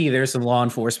guarantee there's some law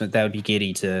enforcement that would be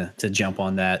giddy to jump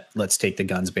on that. Let's take the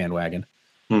guns bandwagon.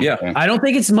 Yeah, I don't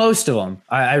think it's most of them.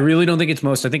 I really don't think it's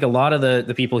most. I think a lot of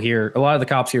the people here, a lot of the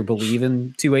cops here believe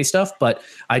in two-way stuff, but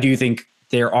I do think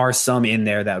there are some in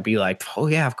there that would be like, oh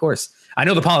yeah, of course. I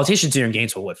know the politicians here in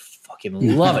Gainesville would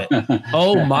fucking love it.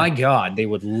 Oh my God, they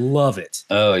would love it.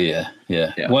 Oh yeah.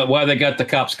 Why they got the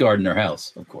cops guarding their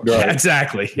house, of course. Yeah,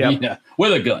 exactly. Yep. Yeah,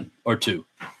 with a gun or two.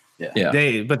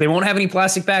 Yeah. But they won't have any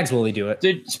plastic bags while they do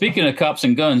it. Speaking of cops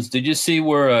and guns, did you see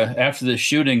where after the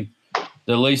shooting,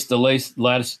 the latest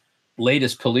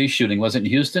police shooting was it in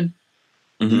Houston?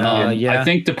 Mm-hmm. I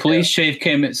think the police chief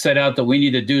came and said out that we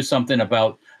need to do something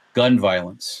about gun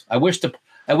violence. I wish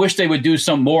they would do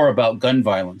some more about gun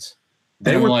violence.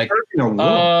 They were like,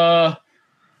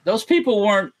 those people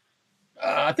weren't.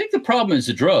 I think the problem is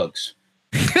the drugs.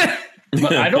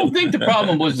 But I don't think the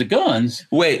problem was the guns.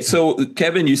 Wait, so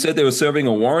Kevin, you said they were serving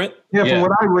a warrant? Yeah, from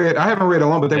what I read, I haven't read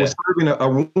along, but they were serving a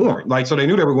warrant. Like, so they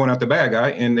knew they were going after the bad guy,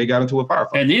 and they got into a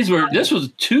firefight. And this was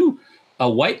a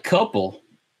white couple,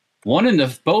 one in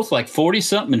both like 40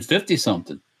 something and 50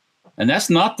 something, and that's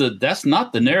not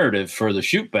the narrative for the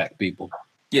shoot back people.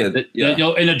 Yeah,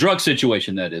 in a drug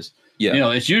situation, that is.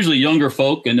 Yeah, it's usually younger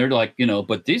folk, and they're like,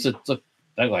 but these are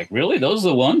they're like, really, those are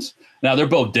the ones. Now they're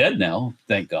both dead now,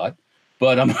 thank God.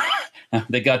 But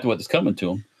they got to what's coming to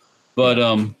them. But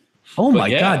oh my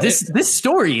God, this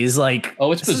story is like,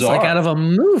 it's bizarre, like out of a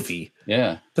movie.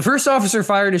 Yeah. The first officer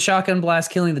fired a shotgun blast,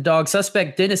 killing the dog.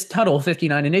 Suspect Dennis Tuttle,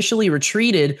 59, initially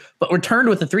retreated, but returned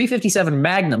with a .357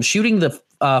 Magnum, shooting the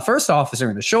first officer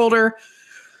in the shoulder,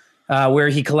 where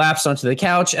he collapsed onto the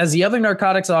couch. As the other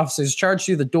narcotics officers charged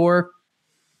through the door,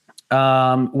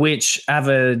 which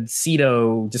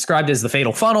Avicito described as the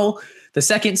fatal funnel, the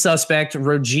second suspect,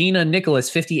 Regina Nicholas,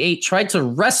 58, tried to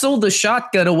wrestle the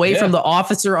shotgun away from the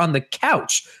officer on the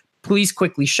couch. Police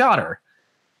quickly shot her.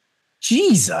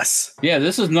 Jesus. Yeah,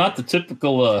 this is not the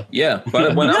typical.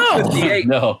 But when I'm 58,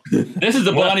 this is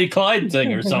the Bonnie Clyde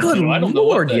thing or something. Good I don't know.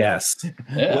 Lord, yes.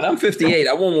 Yeah. When I'm 58,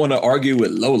 I won't want to argue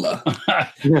with Lola,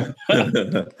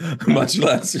 much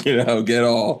less get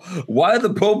all. Why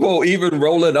the popo even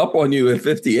rolling up on you at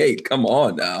 58? Come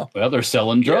on now. Well, they're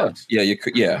selling drugs. They're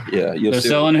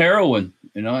selling heroin.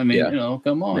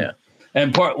 Come on. Yeah.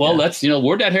 And that's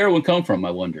where'd that heroin come from?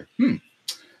 I wonder.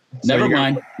 Never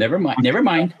mind.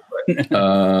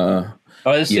 Show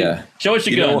us your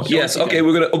gun. Yes. Okay.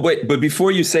 We're gonna wait, but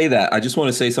before you say that, I just want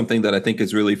to say something that I think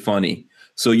is really funny.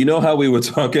 So how we were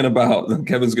talking about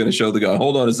Kevin's going to show the gun.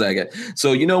 Hold on a second.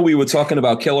 So we were talking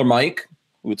about Killer Mike.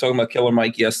 We were talking about Killer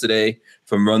Mike yesterday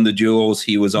from Run the Jewels.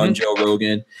 He was on Joe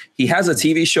Rogan. He has a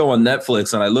TV show on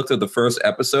Netflix, and I looked at the first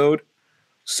episode.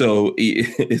 So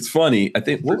it's funny. I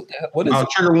think what is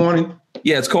Trigger Warning?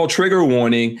 Yeah, it's called Trigger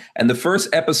Warning. And the first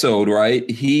episode, right?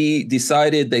 He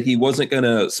decided that he wasn't going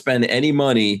to spend any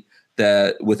money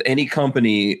with any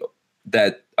company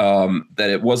that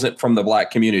it wasn't from the Black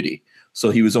community. So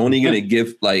he was only going to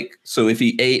give so if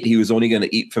he ate, he was only going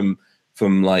to eat from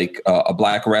like a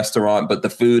Black restaurant, but the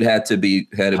food had to be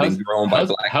grown by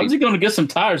Black. How's he going to get some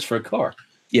tires for a car?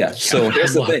 Yeah. So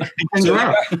here's the thing.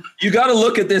 So you got to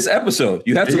look at this episode.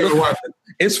 You have to look at it.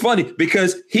 It's funny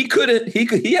because he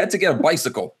had to get a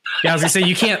bicycle. Yeah, I was gonna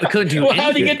say couldn't do. Well, how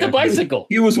did he get the bicycle?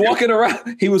 He was walking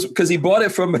around. Because he bought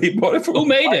it from. Who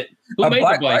made it? Who made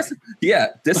the bike? Yeah,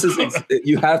 this is.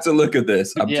 You have to look at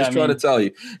this. I'm trying to tell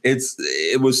you.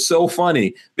 It was so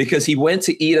funny because he went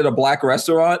to eat at a Black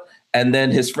restaurant And then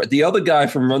the other guy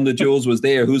from Run the Jewels was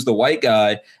there, who's the white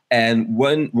guy. And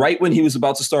right when he was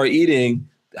about to start eating,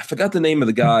 I forgot the name of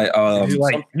the guy.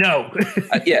 No.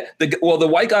 The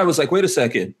white guy was like, wait a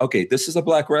second. Okay, this is a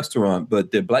black restaurant,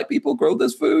 but did black people grow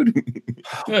this food?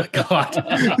 Oh, God.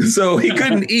 So he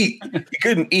couldn't eat.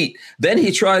 Then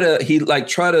he tried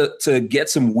to get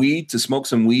some weed, to smoke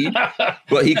some weed,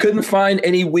 but he couldn't find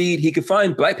any weed. He could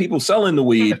find black people selling the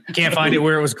weed. Can't find it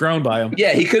where it was grown by him.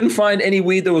 Yeah, he couldn't find any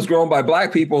weed that was grown by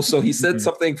black people. So he said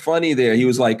something funny there. He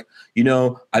was like,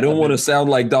 I don't want to sound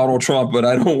like Donald Trump, but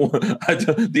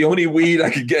the only weed I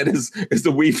could get is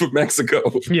the weed from Mexico.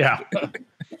 Yeah.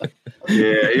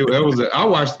 Yeah, it was. I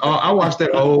watched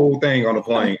that whole thing on the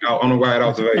plane on the ride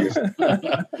out to Vegas.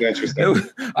 Interesting.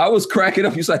 I was cracking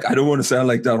up. He was like, I don't want to sound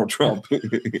like Donald Trump.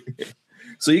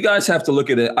 So you guys have to look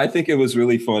at it. I think it was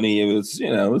really funny. It was,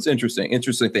 it's interesting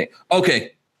thing.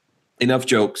 Okay. Enough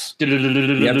jokes. You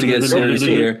have to get serious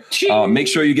here. Make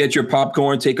sure you get your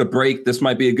popcorn. Take a break. This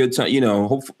might be a good time.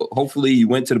 Hopefully you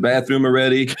went to the bathroom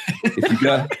already.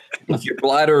 If your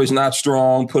bladder is not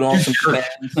strong, put on some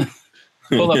pants.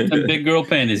 Pull up some big girl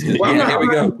panties. Well, here we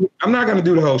go. I'm not going to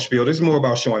do the whole spiel. This is more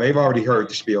about Sean. They've already heard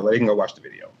the spiel. They can go watch the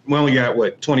video. We only got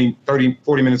 20, 30,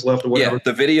 40 minutes left or whatever. Yeah,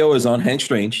 the video is on Hank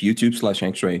Strange,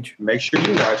 YouTube/Hank Strange. Make sure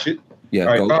you watch it. Yeah,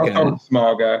 all right,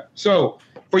 small guy. So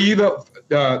for you, the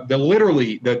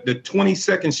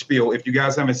 20-second spiel, if you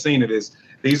guys haven't seen it, is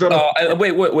these are the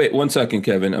wait 1 second,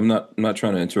 Kevin. I'm not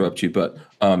trying to interrupt you, but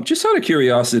just out of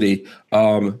curiosity,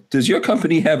 does your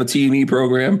company have a TME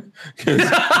program?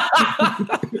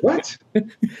 What?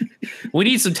 We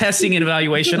need some testing and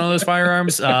evaluation on those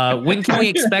firearms. When can we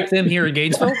expect them here in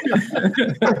Gainesville?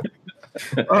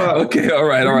 Okay, all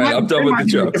right. I'm done with the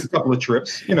jokes. A couple of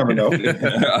trips, you never know.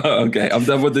 Okay, I'm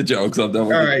done with the jokes. All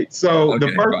right. So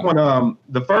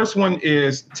the first one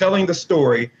is telling the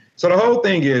story. So the whole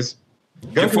thing is.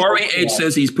 Jafari H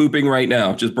says he's pooping right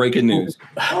now. Just breaking news.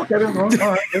 Okay, all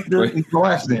right.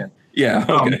 Relax then. Yeah.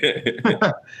 Okay.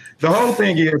 The whole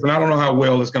thing is, and I don't know how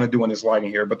well it's going to do in this lighting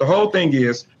here, but the whole thing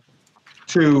is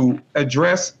to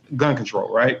address gun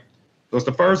control, right? So it's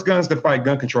the first guns to fight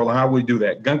gun control, and how we do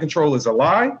that. Gun control is a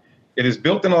lie. It is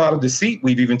built in a lot of deceit.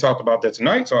 We've even talked about that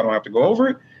tonight, so I don't have to go over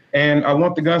it. And I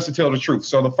want the guns to tell the truth.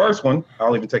 So the first one,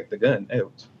 I'll even take the gun.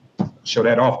 Show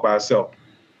that off by itself.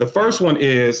 The first one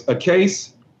is a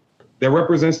case that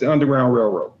represents the Underground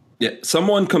Railroad. Yeah,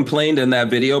 someone complained in that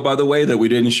video, by the way, that we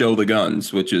didn't show the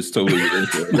guns, which is totally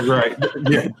ridiculous. Right.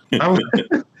 Yeah.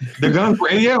 The guns.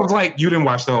 Yeah, it was like you didn't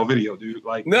watch the whole video, dude.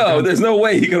 Like, no, there's no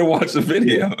way you could have watched the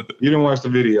video. You didn't watch the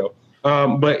video.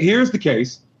 But here's the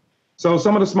case. So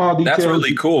some of the small details. That's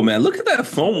really cool, man. Look at that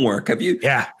foam work. Have you?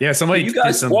 Yeah. Somebody. You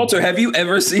guys, Walter, have you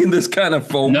ever seen this kind of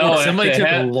foam work? No, somebody took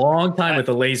a long time with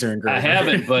a laser engraver. I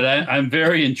haven't, but I'm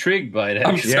very intrigued by it.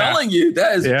 I'm telling you,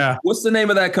 that is. Yeah. What's the name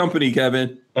of that company,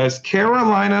 Kevin? It's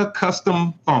Carolina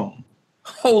Custom Foam.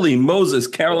 Holy Moses,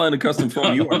 Carolina Custom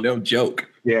Foam! You are no joke.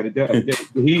 Yeah,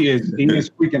 he is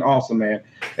freaking awesome, man.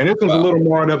 And this was a little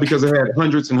marred up because it had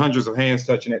hundreds and hundreds of hands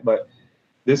touching it, but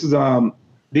this is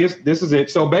This is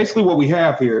it. So basically what we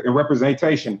have here in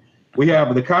representation, we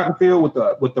have the cotton field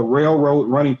with the railroad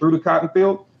running through the cotton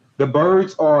field. The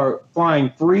birds are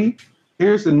flying free.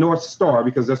 Here's the North Star,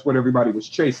 because that's what everybody was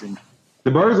chasing.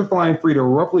 The birds are flying free. There are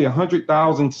roughly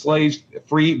 100,000 slaves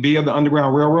freed via the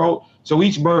Underground Railroad. So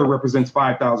each bird represents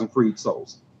 5,000 freed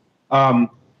souls.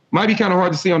 Might be kind of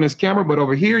hard to see on this camera, but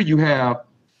over here you have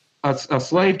a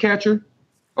slave catcher.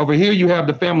 Over here you have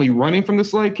the family running from the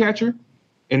slave catcher.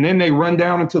 And then they run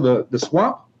down into the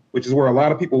swamp, which is where a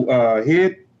lot of people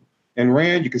hid and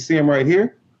ran. You can see them right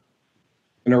here.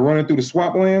 And they're running through the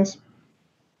swamplands.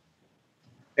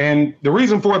 And the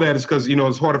reason for that is because,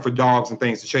 it's harder for dogs and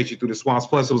things to chase you through the swamps.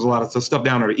 Plus, there was a lot of stuff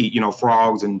down there to eat,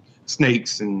 frogs and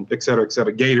snakes and et cetera,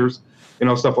 gators,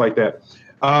 stuff like that.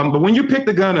 But when you pick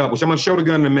the gun up, which I'm going to show the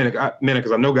gun in a minute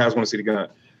because I know guys want to see the gun.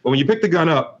 But when you pick the gun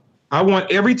up, I want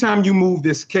every time you move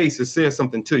this case, it says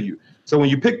something to you. So when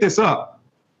you pick this up,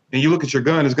 and you look at your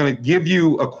gun, it's going to give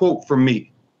you a quote from me.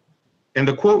 And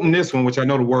the quote in this one, which I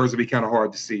know the words will be kind of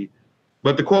hard to see,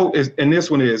 but the quote in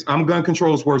this one is, "I'm gun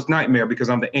control's worst nightmare because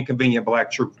I'm the inconvenient black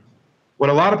truth." What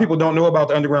a lot of people don't know about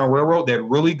the Underground Railroad that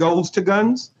really goes to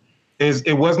guns is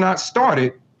it was not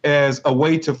started as a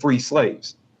way to free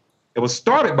slaves. It was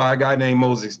started by a guy named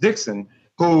Moses Dixon,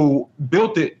 who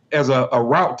built it as a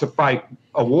route to fight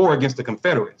a war against the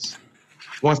Confederates.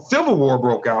 Once Civil War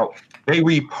broke out, they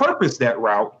repurposed that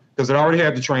route because it already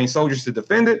had to train soldiers to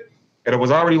defend it, and it was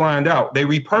already lined out. They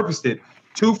repurposed it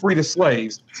to free the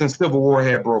slaves since Civil War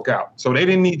had broke out. So they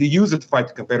didn't need to use it to fight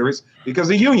the Confederates because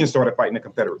the Union started fighting the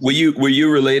Confederates. Were you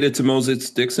related to Moses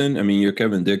Dixon? I mean, you're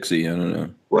Kevin Dixie. I don't know.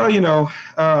 Well,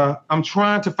 I'm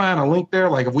trying to find a link there.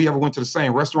 Like if we ever went to the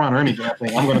same restaurant or anything, I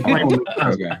think I'm going to claim it.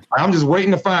 Okay. I'm just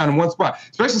waiting to find one spot,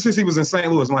 especially since he was in St.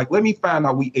 Louis. I'm like, let me find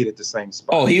out we ate at the same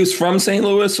spot. Oh, he was from St.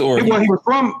 Louis, or he was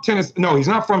from Tennessee. No, he's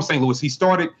not from St. Louis. He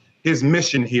started his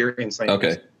mission here in St.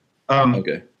 Louis.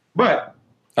 Okay. But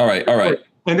all right.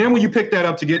 And then when you pick that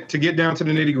up to get down to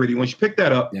the nitty gritty, once you pick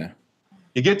that up,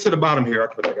 you get to the bottom here. I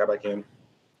can put that guy back in,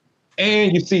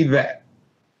 and you see that.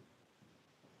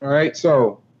 All right,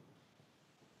 so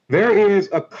there is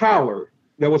a collar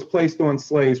that was placed on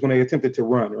slaves when they attempted to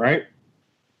run. Right,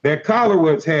 that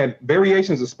collar had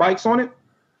variations of spikes on it.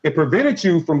 It prevented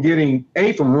you from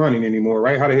from running anymore.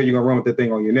 Right? How the hell you gonna run with that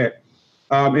thing on your neck?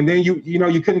 And then you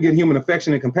couldn't get human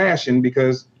affection and compassion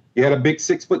because you had a big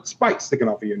 6-foot spike sticking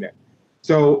off of your neck.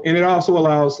 So, and it also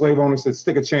allows slave owners to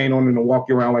stick a chain on it and walk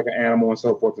you around like an animal and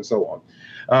so forth and so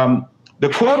on. The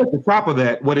quote at the top of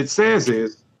that, what it says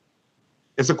is,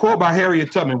 it's a quote by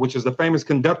Harriet Tubman, which is the famous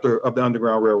conductor of the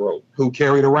Underground Railroad, who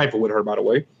carried a rifle with her, by the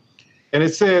way. And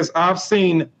it says, I've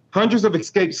seen hundreds of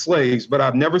escaped slaves, but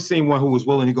I've never seen one who was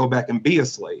willing to go back and be a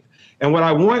slave. And what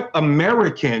I want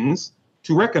Americans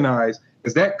to recognize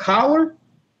is that collar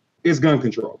is gun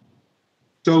control.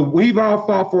 So we've all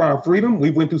fought for our freedom.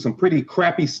 We went through some pretty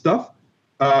crappy stuff.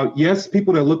 Yes,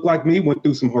 people that look like me went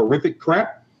through some horrific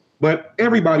crap, but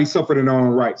everybody suffered in their own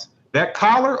rights. That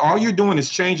collar, all you're doing is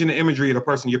changing the imagery of the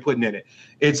person you're putting in it.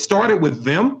 It started with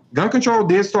them. Gun control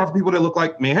did start for people that look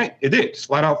like me. Hey, it did. It's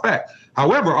flat out fact.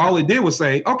 However, all it did was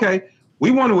say, okay,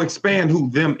 we want to expand who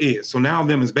them is. So now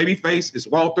them is Babyface, it's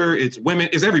Walter, it's women,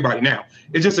 it's everybody now.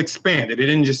 It just expanded. It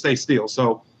didn't just stay still.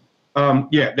 So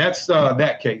that's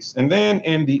that case. And then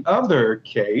in the other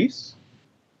case,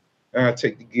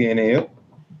 take the gun out.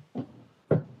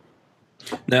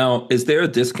 Now, is there a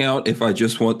discount if I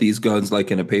just want these guns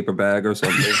like in a paper bag or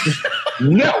something?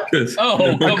 No.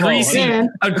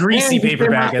 A greasy paper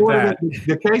bag at that.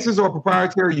 The cases are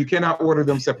proprietary. You cannot order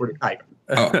them separate items.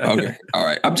 Oh, okay. All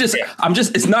right. I'm just,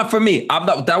 it's not for me.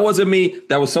 That wasn't me.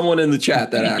 That was someone in the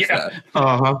chat that asked that.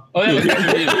 Uh-huh. Oh, yeah.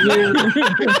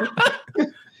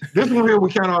 This one here,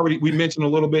 we mentioned a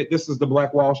little bit. This is the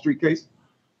Black Wall Street case.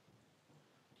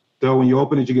 So when you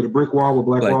open it, you get a brick wall with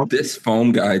Black Wall. This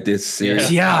foam guy did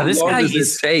serious. Yeah, this guy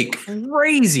is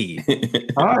crazy.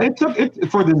 It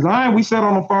took for design. We sat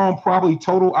on the phone probably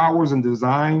total hours in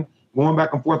design, going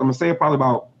back and forth. I'm gonna say probably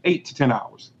about 8 to 10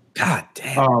 hours. God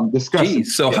damn. Discussion.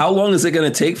 So how long is it going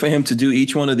to take for him to do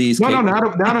each one of these? No,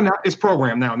 it's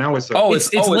programmed now. Now it's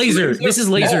laser. This is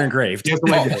laser engraved.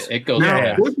 It goes.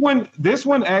 Now, this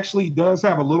one actually does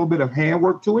have a little bit of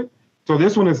handwork to it. So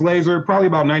this one is laser, probably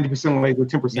about 90% laser,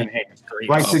 10% hand.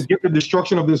 Like to get the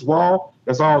destruction of this wall,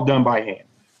 that's all done by hand.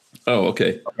 Oh,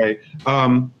 okay. Okay.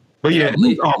 But yeah,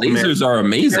 lasers are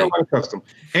amazing. Custom.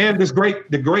 And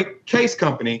the great case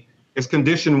company is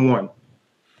Condition One.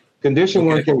 Condition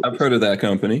One. I've heard of that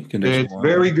company. It's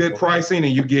very good pricing,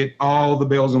 and you get all the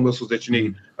bells and whistles that you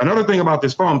need. Another thing about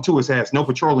this foam too is it has no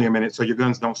petroleum in it, so your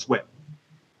guns don't sweat.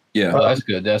 Yeah, that's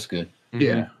good. That's good.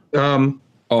 Yeah.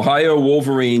 Ohio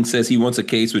Wolverine says he wants a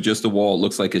case with just a wall. It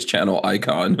looks like his channel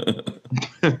icon.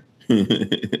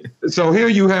 So here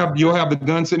you'll have the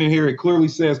gun sitting here. It clearly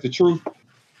says the truth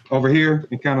over here,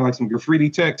 and kind of like some graffiti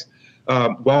text.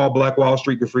 Black Wall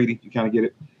Street graffiti. You kind of get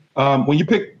it. When you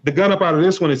pick the gun up out of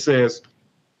this one, it says,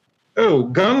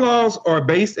 gun laws are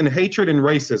based in hatred and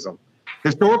racism.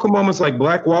 Historical moments like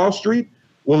Black Wall Street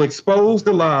will expose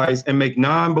the lies and make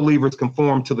non-believers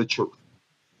conform to the truth.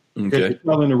 Okay. You're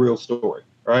telling the real story,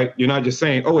 right? You're not just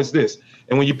saying, it's this.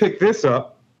 And when you pick this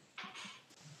up,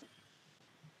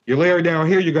 you layer down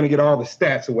here, you're going to get all the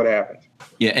stats of what happened.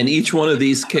 Yeah, and each one of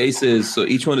these cases,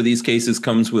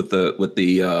 comes with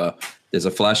the there's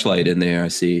a flashlight in there, I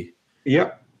see.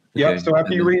 Yep. Yep. Okay. So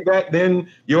after you read that, then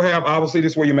you'll have, obviously,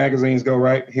 this is where your magazines go,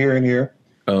 right? Here and here.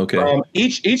 Okay.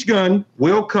 Each gun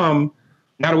will come,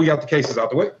 now that we got the cases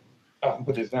out the way.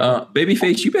 Put this down.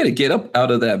 Babyface, you better get up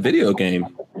out of that video game.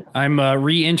 I'm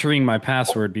re-entering my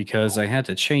password because I had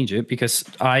to change it because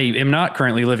I am not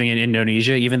currently living in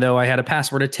Indonesia, even though I had a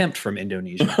password attempt from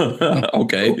Indonesia.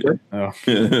 Okay. Oh.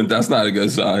 That's not a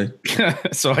good sign.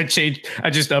 So I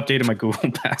just updated my Google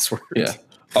password. Yeah.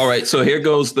 All right, so here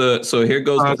goes the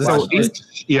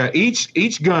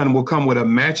each gun will come with a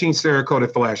matching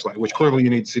Cerakoted flashlight, which clearly you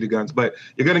need to see the guns, but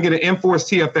you're going to get an M-Force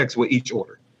TFX with each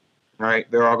order. Right,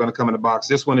 they're all going to come in the box.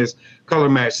 This one is color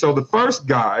match. So the first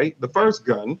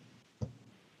gun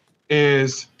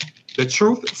is the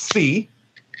Truth C.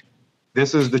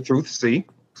 This is the Truth C.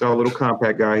 So a little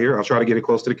compact guy here. I'll try to get it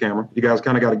close to the camera. You guys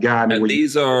kind of got to guide me. And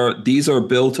these are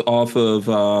built off of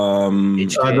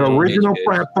the original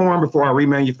platform before I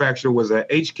remanufactured was a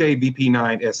HK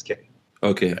VP9 SK.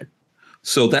 Okay.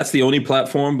 So that's the only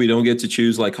platform. We don't get to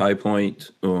choose like High Point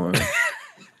or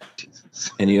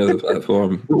any other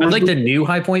platform. I'd like the new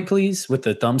High Point, please, with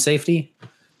the thumb safety.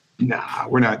 Nah,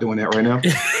 we're not doing that right now.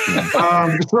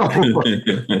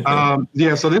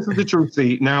 So this is the Truth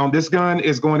Seat. Now, this gun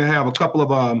is going to have a couple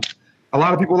of a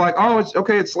lot of people are like, oh, it's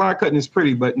okay, it's slide cut and it's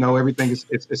pretty, but no, everything is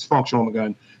it's functional on the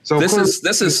gun. So this is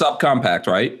subcompact,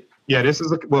 right? Yeah, this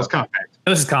is it's compact.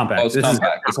 This is compact. Oh, it's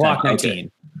compact. This is Glock 19. Okay.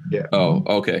 Yeah. Oh,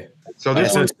 okay. So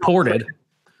this it's ported.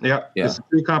 Yeah. It's a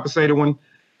pre-compensated one.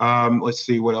 Let's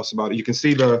see what else about it. You can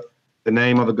see the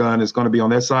name of the gun is going to be on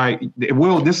that side.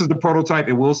 This is the prototype.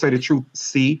 It will say the Truth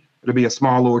C. It'll be a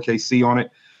small lowercase c on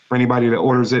it for anybody that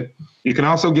orders it. You can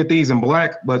also get these in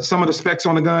black, but some of the specs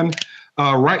on the gun,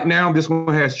 right now, this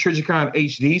one has Trijicon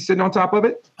HD sitting on top of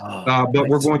it. But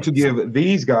we're going to give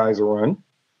these guys a run.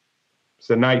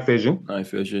 It's a night vision. Night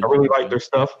vision. I really like their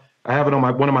stuff. I have it on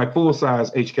one of my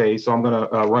full-size HKs, so I'm going to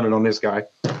run it on this guy.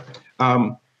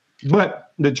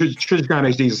 But the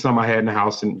Trijicon HDs are some I had in the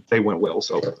house, and they went well,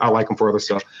 so I like them for other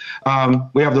stuff.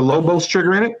 We have the Lobos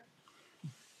trigger in it.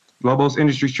 Lobos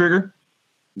Industries trigger.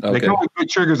 Okay. They come with good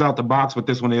triggers out the box, but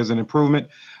this one is an improvement.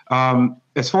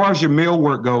 As far as your mill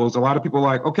work goes, a lot of people are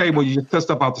like, okay, well, you just cut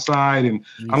stuff out the side, and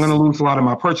I'm going to lose a lot of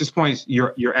my purchase points.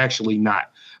 You're actually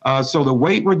not. So the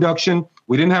weight reduction,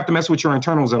 we didn't have to mess with your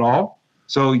internals at all.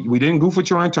 So we didn't goof with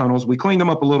your internals. We cleaned them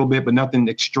up a little bit, but nothing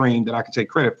extreme that I can take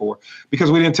credit for because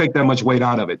we didn't take that much weight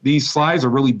out of it. These slides are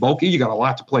really bulky. You got a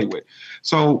lot to play with.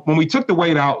 So when we took the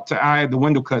weight out to add the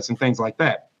window cuts and things like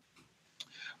that,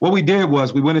 what we did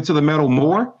was we went into the metal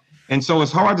more. And so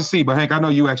it's hard to see, but Hank, I know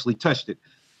you actually touched it.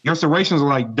 Your serrations are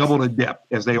like double the depth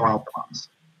as they are out the box.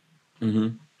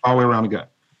 All the way around the gun.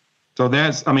 So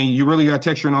you really got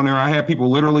texturing on there. I had people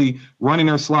literally running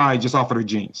their slide just off of their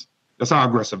jeans. That's how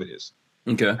aggressive it is.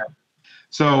 Okay.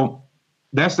 So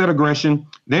that's that aggression.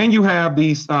 Then you have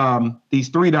these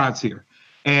 3 dots here.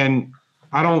 And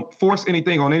I don't force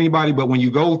anything on anybody, but when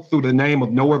you go through the name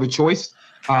of No Other Choice,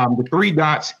 the 3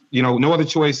 dots, no other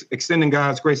choice, extending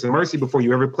God's grace and mercy before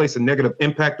you ever place a negative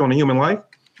impact on a human life.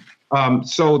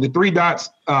 So the 3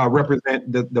 dots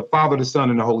represent the Father, the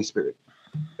Son, and the Holy Spirit.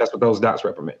 That's what those dots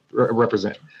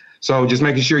represent. So just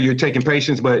making sure you're taking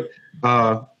patience, but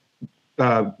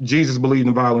Jesus believed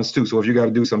in violence too. So if you got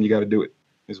to do something, you got to do it,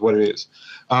 is what it is.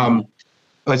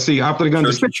 Let's see, after the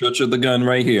gun. Church of the gun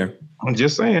right here. I'm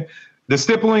just saying. The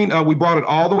stippling, we brought it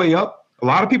all the way up. A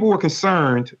lot of people were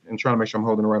concerned, and trying to make sure I'm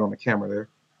holding it right on the camera there.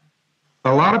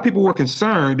 A lot of people were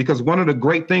concerned because one of the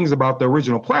great things about the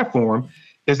original platform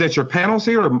is that your panels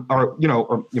here are your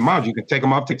mods, you can take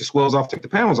them off, take the squills off, take the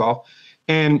panels off.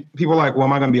 And people are like, well,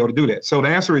 am I going to be able to do that? So the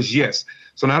answer is yes.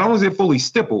 So not only is it fully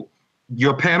stippled,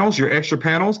 your panels, your extra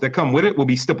panels that come with it will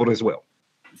be stippled as well.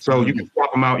 So you can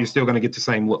swap them out. You're still going to get the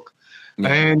same look.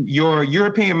 And your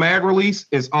European mag release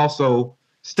is also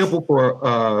stippled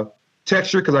for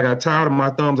texture because I got tired of my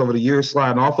thumbs over the years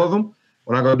sliding off of them.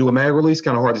 When I go do a mag release,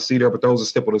 kind of hard to see there, but those are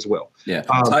stippled as well. Yeah.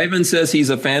 Tyven says he's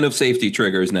a fan of safety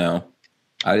triggers now.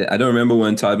 I don't remember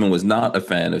when Tyven was not a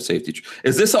fan of safety.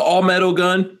 Is this an all metal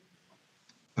gun?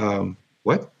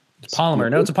 What? It's polymer.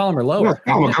 No, it's a polymer lower.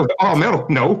 All metal.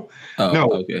 No. Oh,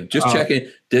 no. Okay. Just checking.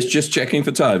 Just checking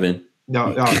for Tyven.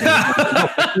 No.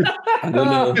 I don't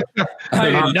know. I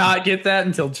did not get that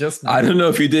until just now. I don't know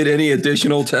if you did any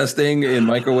additional testing in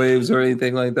microwaves or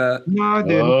anything like that. No, I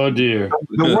didn't. Oh dear.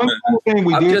 The one cool thing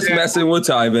we I'm did. just messing with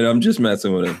Tyven. I'm just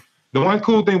messing with him. The one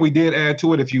cool thing we did add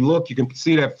to it, if you look, you can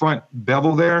see that front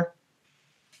bevel there.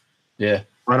 Yeah.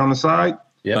 Right on the side.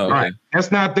 Yeah. Oh, okay. Right.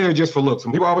 That's not there just for looks.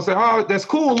 And people always say, oh, that's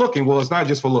cool looking. Well, it's not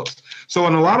just for looks. So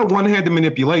in a lot of one-handed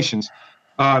manipulations,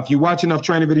 if you watch enough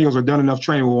training videos or done enough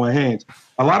training with one hand,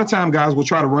 a lot of time guys will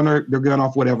try to run their gun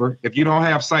off whatever. If you don't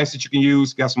have sights that you can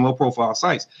use, got some low profile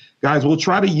sights, guys will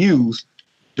try to use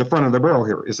the front of the barrel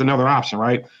here. It's another option,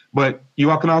 right? But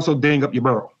you all can also ding up your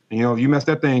barrel. If you mess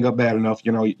that thing up bad enough,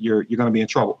 you're going to be in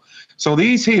trouble. So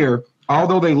these here,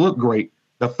 although they look great,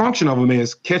 the function of them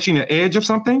is catching the edge of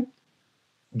something,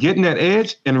 getting that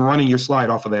edge, and running your slide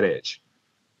off of that edge.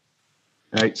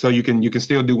 Right, so you can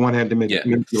still do one-handed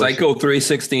manipulation. Psycho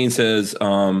 316 says,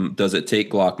 does it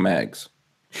take Glock mags?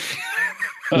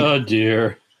 Oh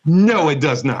dear. No, it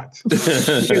does not. This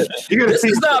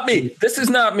is not me. This is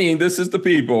not me. This is the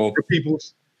people. The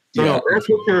people's. So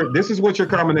this is what your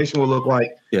combination will look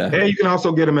like. Yeah. And you can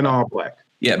also get them in all black.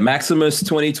 Yeah. Maximus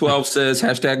 2012 says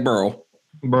hashtag Burl.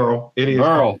 Burl. It is.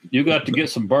 Burl. You got to get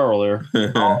some burl there.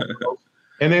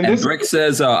 And then this Brick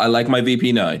says, I like my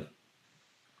VP9.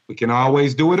 We can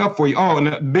always do it up for you. Oh, and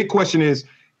the big question is,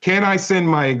 can I send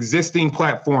my existing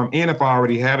platform in if I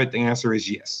already have it? The answer is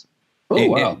yes. Oh,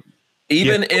 wow.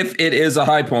 Even if it is a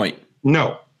high point.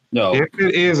 No. No. If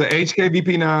it is a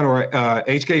HKVP9 or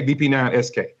HKVP9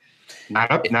 SK.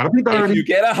 Not a P30. If you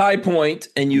get a high point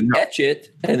and you etch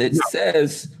it and it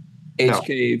says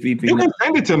HKVP9. You can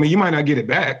send it to me. You might not get it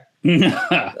back.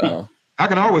 Oh. I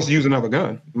can always use another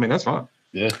gun. I mean, that's fine.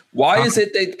 Yeah. Why is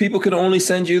it that people can only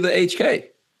send you the HK?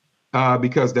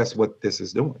 Because that's what this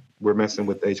is doing. We're messing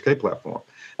with the HK platform.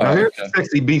 Now, here's the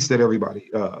sexy beast that everybody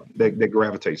that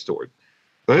gravitates toward.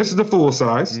 So this is the full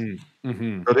size.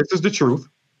 Mm-hmm. So this is the truth.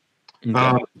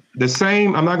 Okay. The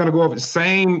same, I'm not going to go over the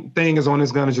same thing as on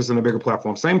this gun, it's just in a bigger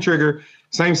platform. Same trigger,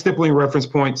 same stippling reference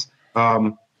points.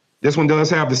 This one does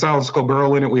have the solid scope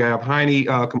barrel in it. We have Heine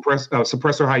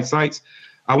suppressor height sights.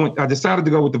 I decided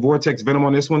to go with the Vortex Venom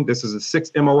on this one. This is a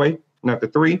 6 MOA, not the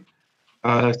 3.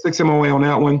 6 MOA on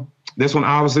that one. This one,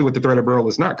 obviously, with the threaded barrel,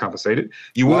 is not compensated.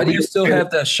 Why do you still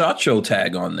have that SHOT Show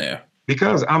tag on there?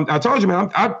 Because I told you, man,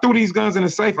 I threw these guns in the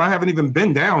safe. I haven't even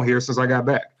been down here since I got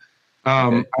back.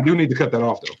 I do need to cut that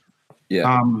off, though.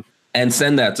 Yeah. And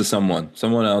send that to someone.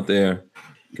 Someone out there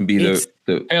can be the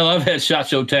Hell, I've had SHOT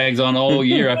Show tags on all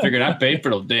year. I figured I paid for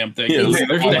those damn things.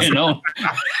 They're staying on.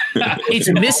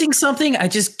 It's missing something. I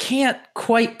just can't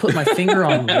quite put my finger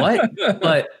on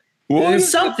but there's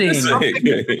something.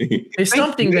 There's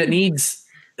something that needs.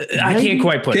 I can't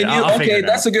quite put it. Okay,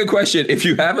 that's a good question. If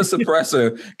you have a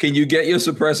suppressor, can you get your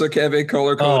suppressor, Kevin,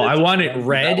 color coded? Oh, I want it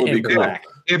red and black.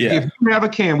 If you have a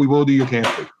can, we will do your can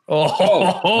for you.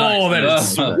 That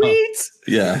is sweet.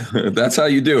 Yeah, that's how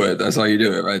you do it. That's how you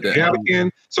do it right there. You have a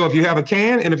can. So if you have a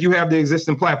can and if you have the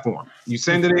existing platform, you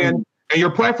send it in, and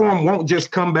your platform won't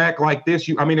just come back like this.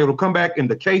 It'll come back in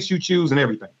the case you choose and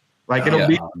everything. Like it'll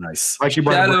be nice. Like you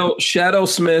Shadow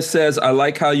Smith says, "I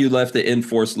like how you left the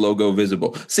Enforce logo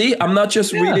visible." See, I'm not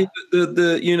just reading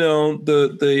the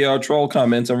troll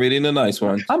comments. I'm reading the nice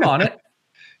ones. I'm on it.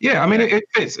 Yeah, I mean it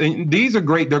fits. And these are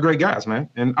great. They're great guys, man.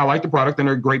 And I like the product, and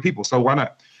they're great people. So why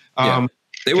not?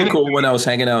 They were cool when I was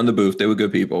hanging out in the booth. They were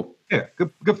good people. Yeah,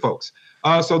 good folks.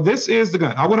 So this is the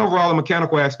gun. I went over all the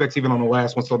mechanical aspects even on the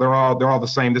last one. So they're all the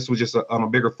same. This was just on a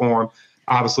bigger form.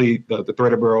 Obviously, the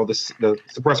threaded barrel, the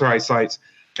suppressor height sights,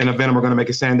 and the Venom are going to make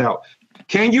it stand out.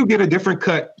 Can you get a different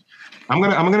cut? I'm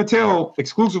gonna tell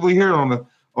exclusively here on the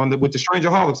with the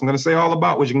Strangerholics. I'm gonna say all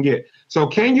about what you can get. So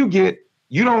can you get?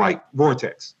 You don't like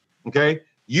Vortex, okay?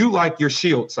 You like your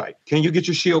shield sight. Can you get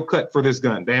your shield cut for this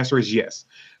gun? The answer is yes.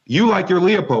 You like your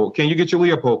Leopold. Can you get your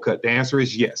Leopold cut? The answer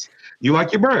is yes. You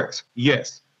like your Burrs?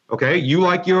 Yes. Okay. You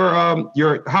like your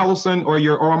Holosun or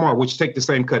your RMR, which take the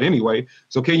same cut anyway.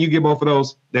 So can you get both of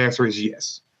those? The answer is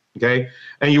yes. Okay.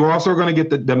 And you're also going to get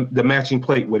the matching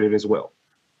plate with it as well.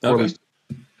 Okay.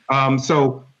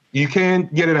 So you can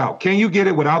get it out. Can you get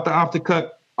it without the optic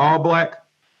cut, all black?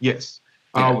 Yes.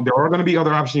 There are going to be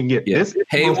other options you can get. Yeah. This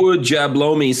Haywood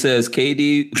Jablomi says,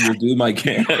 KD will do my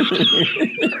can.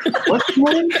 What's the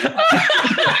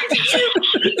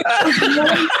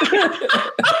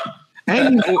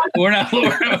name? We're not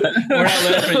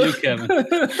laughing at you, Kevin.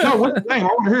 No, what's the name? I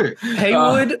want to hear it.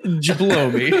 Haywood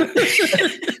Jablomi.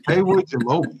 Haywood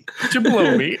Jablomi.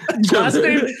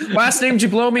 Jablomi. Last name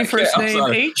Jablomi, first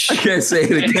name H. I can't say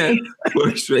it again.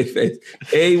 With a straight face.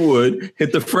 Haywood.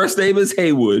 If the first name is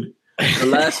Haywood, the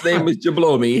last name is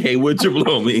Jablomi. Haywood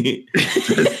Jablomi.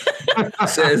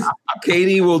 Says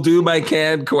Katie will do my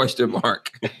can ? You're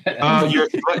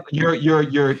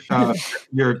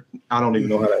I don't even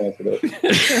know how to answer that.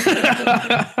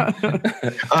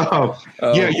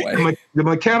 The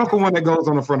mechanical one that goes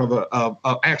on the front of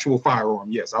a actual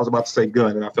firearm. Yes, I was about to say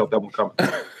gun, and I felt that one coming.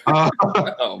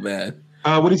 Oh man,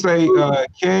 what do you say?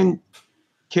 Can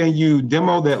you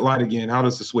demo that light again? How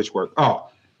does the switch work?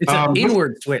 It's an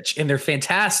inward switch, and they're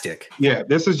fantastic. Yeah,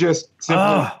 this is just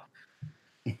simple.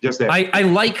 Just that. I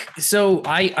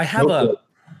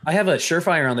have a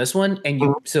Surefire on this one, and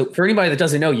so for anybody that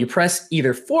doesn't know, you press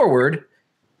either forward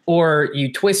or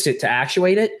you twist it to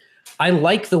actuate it. I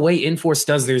like the way Enforce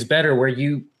does theirs better, where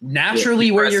you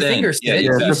naturally where your fingers sit,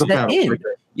 you step in.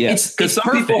 Yeah, because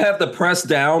some people have to press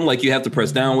down, like you have to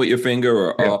press down with your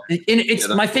finger,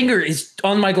 my finger is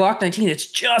on my Glock 19. It's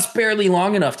just barely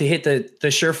long enough to hit the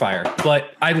Surefire,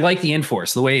 but I like the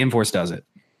Enforce, the way Enforce does it.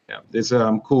 Yeah, it's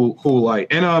cool light,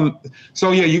 and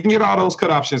so yeah, you can get all those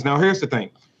cut options. Now here's the thing,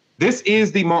 this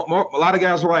is a lot of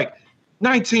guys were like,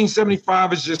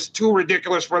 1975 is just too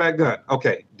ridiculous for that gun.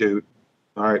 Okay, dude,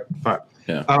 all right, fine.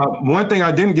 Yeah. One thing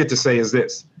I didn't get to say is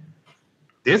this.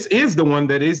 This is the one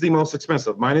that is the most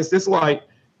expensive. Minus this light,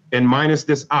 and minus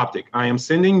this optic, I am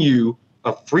sending you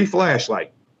a free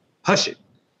flashlight. Hush it.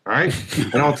 All right.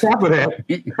 And on top of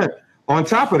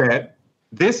that,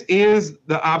 this is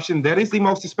the option that is the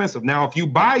most expensive. Now, if you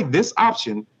buy this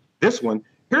option, this one,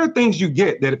 here are things you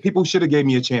get that people should have gave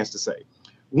me a chance to say.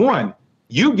 One,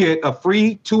 you get a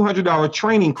free $200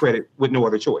 training credit with no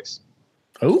other choice.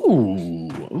 Ooh.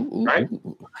 Right.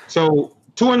 So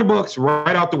 $200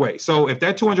 right out the way. So if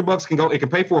that $200 can go, it can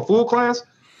pay for a full class,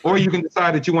 or you can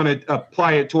decide that you want to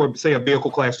apply it toward, say, a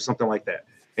vehicle class or something like that.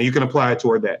 And you can apply it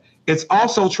toward that. It's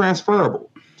also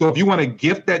transferable. So if you want to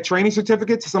gift that training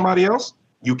certificate to somebody else,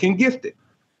 you can gift it.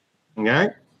 Okay.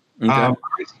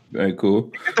 Very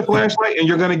cool. You get the flashlight, and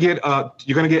you're gonna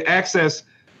get access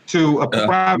to a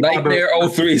private Nightmare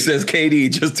 03 says,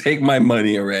 KD, just take my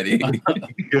money already.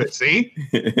 Good. See?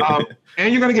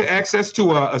 And you're going to get access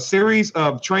to a series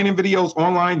of training videos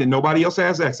online that nobody else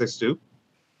has access to.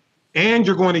 And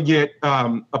you're going to get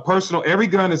every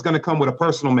gun is going to come with a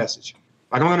personal message.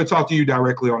 Like, I'm going to talk to you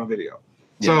directly on a video.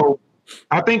 Yeah. So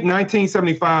I think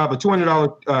 $19.75, a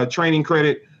 $200 training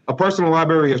credit, a personal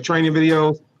library of training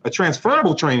videos, a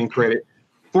transferable training credit,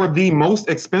 for the most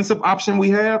expensive option we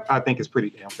have, I think is pretty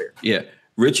damn fair. Yeah.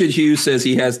 Richard Hughes says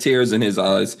he has tears in his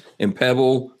eyes, and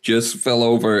Pebble just fell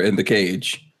over in the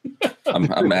cage. I'm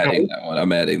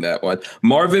adding that one.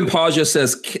 Marvin Paja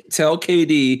says, tell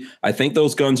KD, I think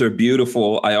those guns are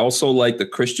beautiful. I also like the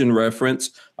Christian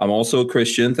reference. I'm also a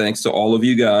Christian. Thanks to all of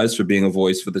you guys for being a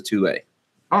voice for the 2A.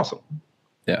 Awesome.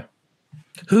 Yeah.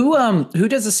 Who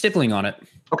does the stippling on it?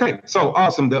 Okay, so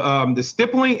awesome. The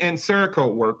stippling and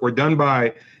Cerakote work were done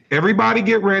by, everybody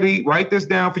get ready, write this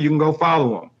down for you can go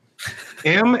follow them.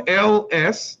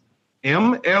 MLS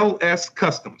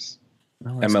Customs.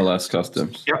 MLS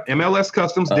Customs. Yep, MLS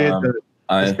Customs did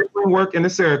the stippling work and the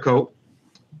Cerakote.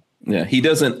 Yeah, he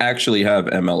doesn't actually have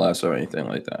MLS or anything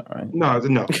like that, right? No.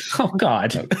 Oh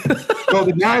God. So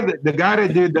the guy that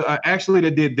did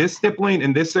that did this stippling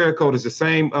and this Cerakote is the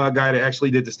same guy that actually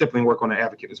did the stippling work on the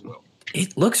Advocate as well.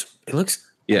 It looks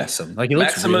awesome. Like, it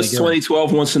looks Maximus really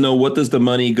 2012 wants to know, what does the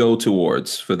money go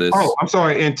towards for this? Oh, I'm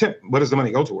sorry. And what does the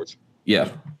money go towards? Yeah.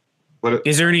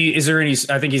 Is there any?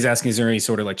 I think he's asking, is there any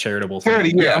sort of like charitable charity?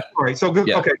 thing? Yeah. All right. So good.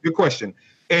 Yeah. Okay. Good question.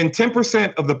 And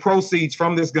 10% of the proceeds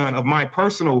from this gun, of my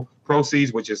personal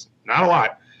proceeds, which is not a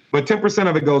lot, but 10%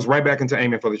 of it goes right back into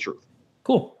Aiming for the Truth.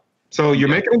 Cool. So you're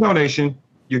making a donation,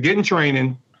 you're getting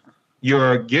training,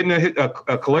 you're getting a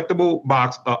collectible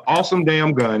box, an awesome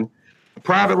damn gun, a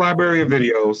private library of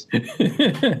videos. I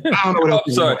don't know what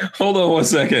else. Sorry. Hold on one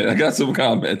second. I got some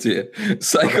comments here.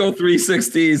 Psycho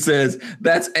 316 says,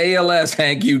 that's ALS,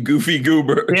 Hank, you goofy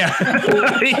goober. Yeah.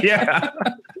 Yeah.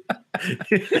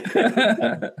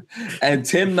 And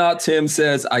Tim Not Tim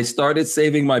says, I started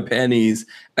saving my pennies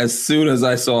as soon as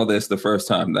I saw this the first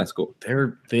time. That's cool.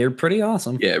 They're pretty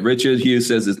awesome. Yeah. Richard Hughes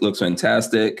says it looks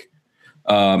fantastic.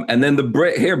 And then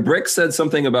Brick said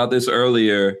something about this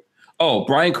earlier. Oh,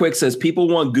 Brian Quick says people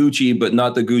want Gucci, but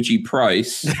not the Gucci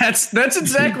price. That's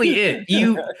exactly it.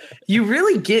 You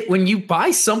really get, when you buy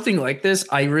something like this,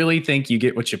 I really think you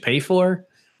get what you pay for.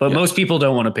 But most people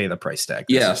don't want to pay the price tag.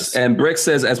 Yes. And Brick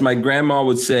says, as my grandma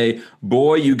would say,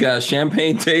 boy, you got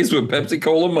champagne taste with Pepsi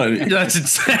Cola money. That's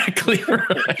exactly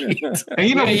right.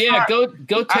 And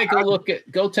go take a look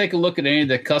at any of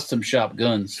the custom shop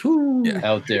guns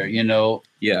out there,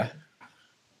 Yeah.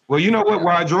 Well, you know what?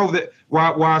 Why I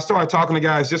started talking to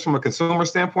guys just from a consumer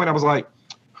standpoint, I was like,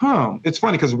 it's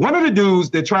funny because one of the dudes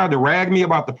that tried to rag me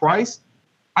about the price,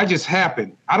 I just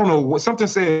happened. I don't know what, something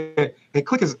said, hey,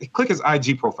 click his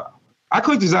IG profile. I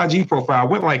clicked his IG profile,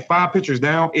 went like 5 pictures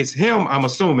down. It's him, I'm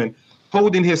assuming,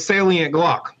 holding his Salient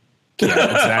Glock.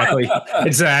 Yeah,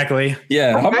 exactly.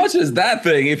 Yeah. How much is that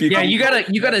thing? If you got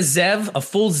a Zev, a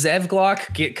full Zev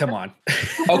Glock. Come on.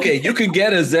 Okay, you can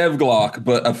get a Zev Glock,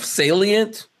 but a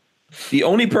Salient. The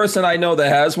only person I know that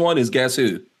has one is guess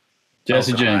who?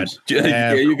 Jesse James.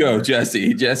 There you go,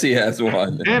 Jesse. Jesse has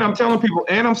one. And I'm telling people,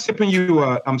 and I'm shipping you,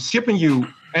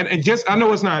 and just, I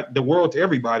know it's not the world to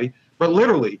everybody, but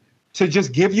literally to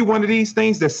just give you one of these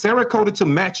things that's Cerakoted to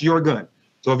match your gun.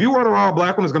 So if you order all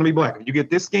black one, it's going to be black. If you get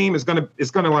this scheme, it's going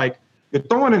to like, you're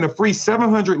throwing in a free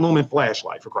 700 lumen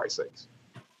flashlight, for Christ's sakes.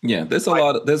 Yeah, there's a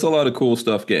lot of cool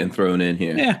stuff getting thrown in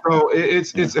here. Yeah. So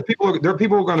it's there are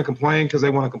people who are going to complain because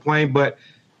they want to complain, but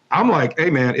I'm like, hey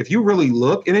man, if you really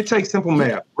look, and it takes simple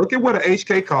math, look at what an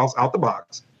HK costs out the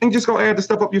box, and just go add the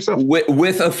stuff up yourself.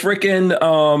 With a freaking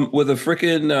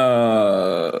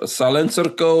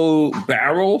Silencerco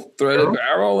barrel, threaded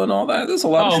barrel, and all that. There's a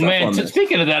lot of stuff on this.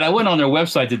 Speaking of that, I went on their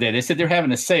website today. They said they're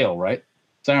having a sale, right?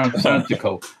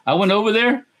 Silencerco. I went over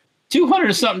there,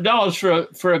 $200 something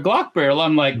for a Glock barrel.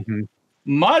 I'm like,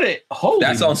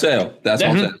 That's on sale. That's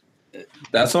on sale.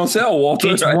 That's on sale,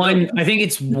 Walter. It's I think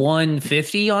it's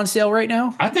 $150 on sale right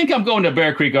now. I think I'm going to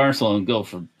Bear Creek Arsenal and go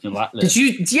for a lot less.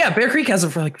 Yeah, Bear Creek has it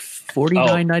for like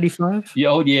 $49.95.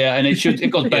 Yeah, and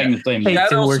it goes bang the same.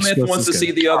 Shadow Smith wants to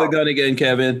see the other gun again,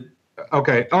 Kevin.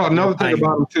 Okay. Oh, another thing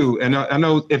about them too, and I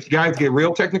know if you guys get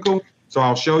real technical, so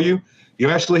I'll show you. You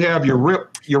actually have your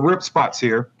rip spots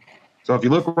here. So if you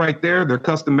look right there, they're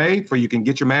custom made for you can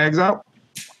get your mags out.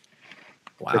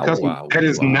 Wow.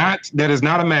 That is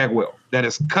not a mag well. That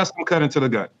is custom cut into the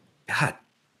gun. God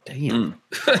damn.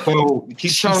 So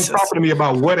keep talking to me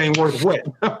about what ain't worth what.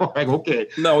 Like, okay.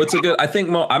 No, it's a good. I think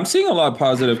I'm seeing a lot of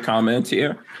positive comments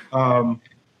here.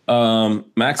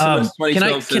 Maximus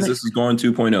 2012 says this is going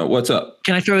 2.0. What's up?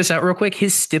 Can I throw this out real quick?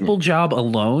 His stipple job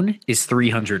alone is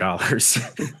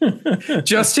 $300.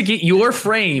 Just to get your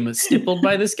frame stippled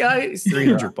by this guy is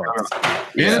 $300.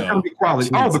 Yeah, it's gonna be quality.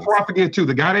 Jesus. Oh, before I forget too,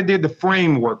 the guy that did the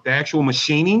framework, the actual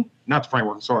machining, not the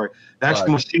framework, sorry, the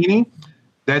actual machining,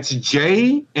 that's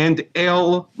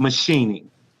J&L Machining.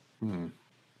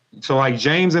 So like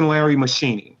James and Larry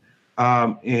Machining.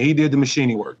 And he did the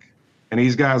machining work. And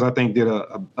these guys, I think, did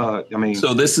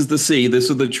So this is the C. This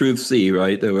is the Truth C,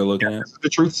 right? That we're looking at. This is the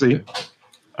Truth C.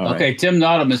 Okay, right. Tim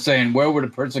Nottam is saying, where would a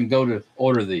person go to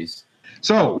order these?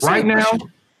 So right now,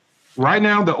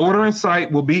 the ordering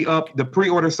site will be up. The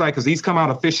pre-order site, because these come out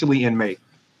officially in May.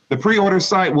 The pre-order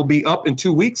site will be up in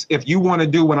 2 weeks. If you want to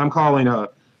do what I'm calling a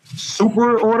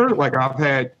super order, like I've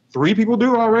had 3 people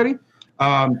do already,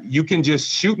 you can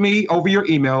just shoot me over your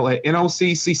email at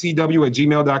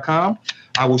noccccw@gmail.com.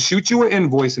 I will shoot you an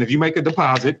invoice, and if you make a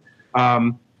deposit,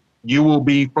 you will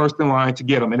be first in line to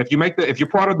get them. And if you're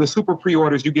part of the super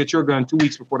pre-orders, you get your gun 2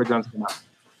 weeks before the guns come out.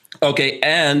 Okay,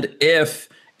 and if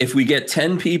we get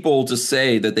 10 people to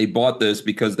say that they bought this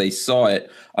because they saw it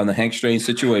on the Hank Strange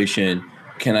situation,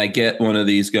 can I get one of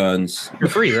these guns for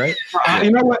free? Right?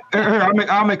 You know what?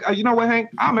 I'll make. You know what, Hank?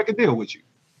 I'll make a deal with you,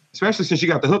 especially since you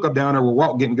got the hookup down there with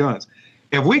Walt getting guns.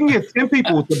 If we can get 10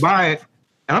 people to buy it.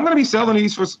 And I'm going to be selling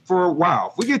these for a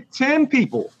while. If we get 10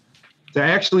 people to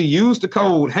actually use the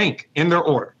code Hank in their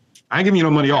order, I ain't giving you no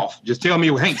money off. Just tell me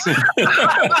what Hank sent you.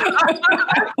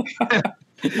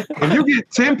 If you get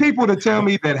 10 people to tell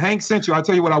me that Hank sent you, I'll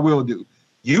tell you what I will do.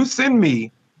 You send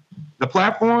me the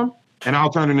platform, and I'll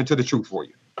turn it into the truth for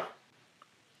you.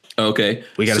 Okay.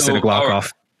 We got to send a Glock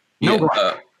off. No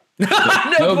Glock. No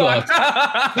Glock.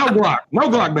 No Glock. No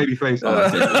Glock, babyface.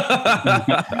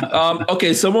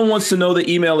 Okay, someone wants to know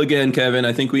the email again, Kevin.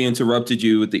 I think we interrupted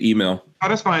you with the email. Oh,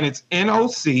 that's fine. It's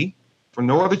NOC, for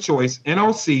no other choice,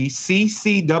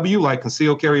 NOCCCW, like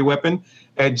concealed carry weapon,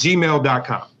 at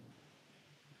gmail.com.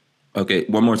 Okay,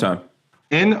 one more time.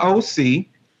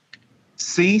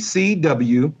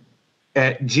 NOCCCW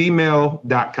at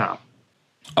gmail.com.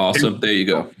 Awesome. There you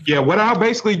go. Yeah, what I'll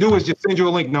basically do is just send you a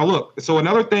link. Now, look, so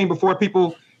another thing before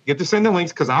people get to send the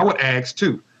links, because I would ask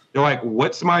too. They're like,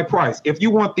 what's my price? If you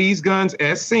want these guns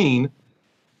as seen,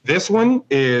 this one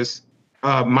is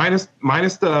minus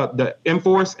the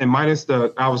M-Force and minus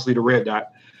obviously the red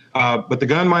dot. But the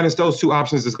gun minus those 2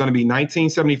 options is going to be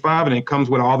 $19.75, and it comes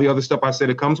with all the other stuff I said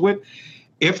it comes with.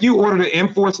 If you order the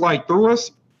M-Force Lite through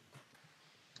us,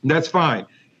 that's fine.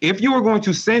 If you are going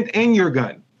to send in your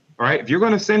gun, all right, if you're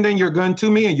going to send in your gun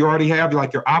to me and you already have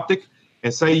like your optic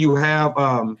and say you have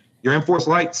your M-Force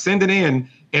Lite, send it in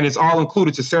and it's all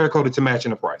included to Cerakote to match in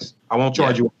the price. I won't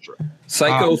charge you extra.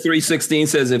 Psycho 316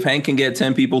 says if Hank can get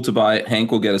 10 people to buy it,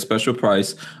 Hank will get a special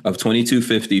price of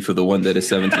 $22.50 for the one that is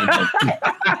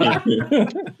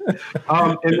 $17.50.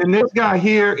 And then this guy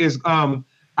here is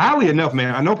oddly enough,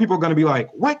 man, I know people are going to be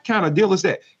like, what kind of deal is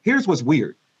that? Here's what's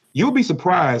weird. You'll be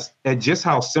surprised at just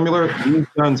how similar these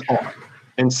guns are.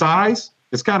 In size,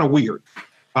 it's kind of weird.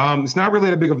 It's not really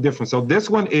that big of a difference. So this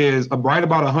one is right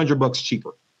about $100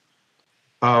 cheaper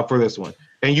for this one.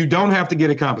 And you don't have to get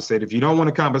it compensated. If you don't want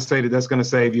to compensate it, that's going to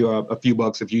save you a few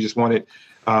bucks if you just want it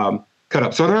cut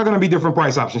up. So there are going to be different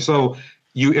price options. So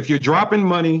if you're dropping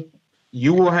money,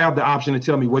 you will have the option to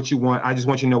tell me what you want. I just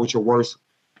want you to know what your worst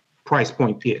price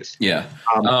point is. Yeah.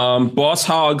 Boss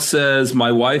Hog says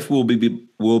my wife will be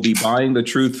buying the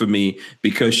truth for me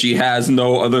because she has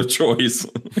no other choice.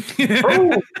 Yeah,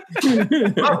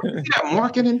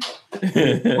 marketing.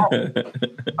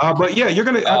 But yeah, you're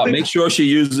gonna make sure she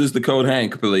uses the code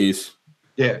Hank, please.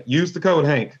 Yeah, use the code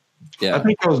Hank. Yeah, I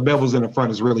think those bevels in the front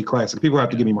is really classic. People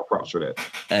have to give me more props for that.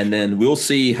 And then we'll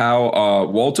see how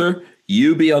Walter,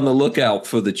 you be on the lookout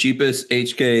for the cheapest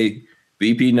HK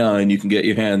VP9 you can get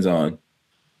your hands on.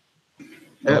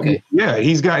 Okay. Yeah,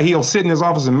 he'll sit in his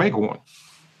office and make one.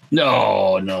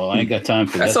 No, I ain't got time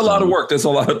for that. That's a lot of work. There's a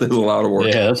lot of work.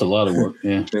 Yeah, that's a lot of work.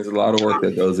 Yeah. There's a lot of work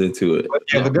that goes into it. But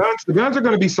yeah, the guns are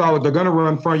going to be solid. They're going to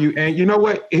run for you. And you know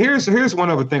what? Here's one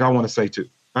other thing I want to say too.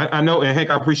 I know, and Hank,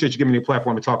 I appreciate you giving me a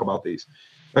platform to talk about these.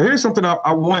 But here's something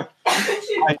I want,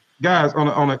 guys,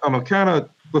 on a kind of,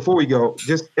 before we go,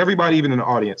 just everybody, even in the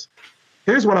audience,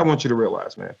 here's what I want you to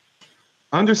realize, man.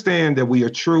 Understand that we are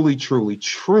truly, truly,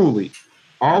 truly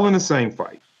all in the same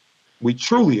fight. We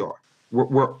truly are.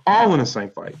 We're all in the same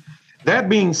fight. That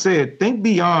being said, think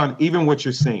beyond even what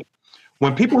you're seeing.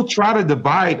 When people try to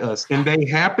divide us, and they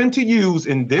happen to use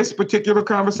in this particular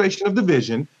conversation of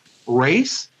division,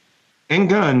 race and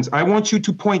guns, I want you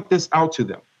to point this out to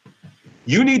them.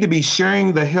 You need to be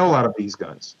sharing the hell out of these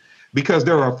guns, because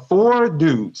there are 4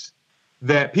 dudes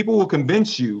that people will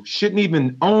convince you shouldn't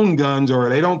even own guns, or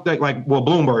they don't think, like, well,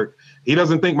 Bloomberg, he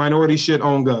doesn't think minorities should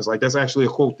own guns. Like, that's actually a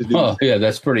quote to do. Oh, yeah,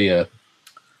 that's pretty,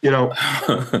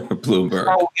 Bloomberg.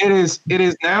 So it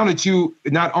is now that you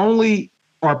not only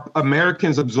are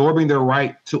Americans absorbing their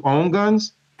right to own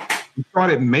guns, you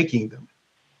started making them,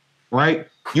 right?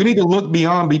 You need to look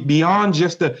beyond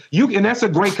just and that's a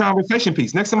great conversation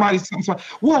piece. Next somebody's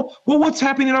well, what's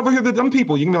happening over here to them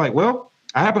people? You can be like, well,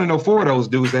 I happen to know 4 of those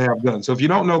dudes that have guns. So if you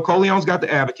don't know, Coleon's got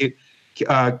the Advocate,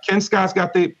 Ken Scott's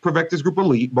got the Prevectus Group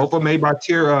Elite, both are made by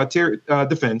Tier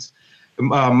Defense.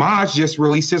 Maj just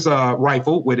released his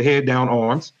rifle with head down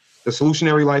arms, the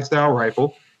Solutionary Lifestyle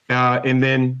rifle, and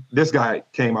then this guy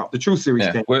came out. The True Series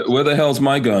came. Where the hell's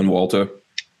my gun, Walter?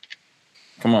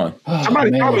 Come on.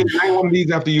 Somebody told me to name one of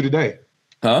these after you today.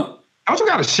 Huh? Don't you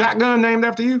got a shotgun named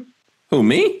after you? Who,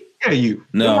 me? Yeah, you.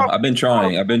 No, I've been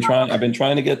trying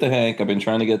to get the Hank.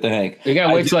 You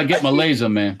gotta wait till I get my laser,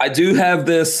 man. I do have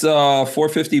this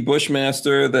 450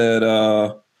 Bushmaster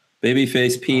that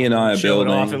Babyface P and I are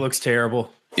building. Off. It looks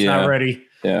terrible. It's not ready.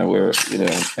 Yeah,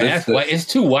 It's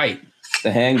too white. The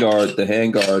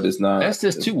handguard is not. That's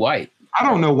just too white. I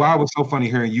don't know why it was so funny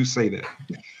hearing you say that.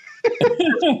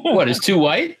 What, it's too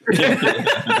white?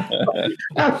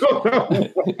 I don't know.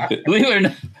 Believe it or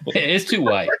not, it's too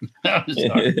white. I'm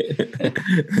sorry.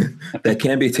 That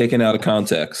can be taken out of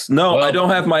context. No, I don't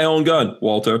have my own gun,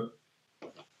 Walter.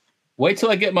 Wait till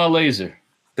I get my laser.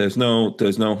 There's no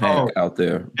Hank out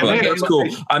there, but that's cool.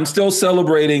 I'm still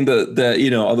celebrating that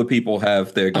other people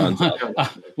have their guns out.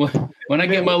 When I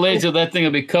get my laser, that thing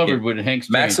will be covered with Hank's.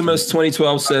 Maximus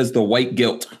 2012 says the white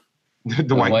guilt.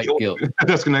 The white guilt.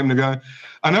 That's the name of the gun.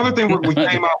 Another thing we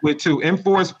came out with too.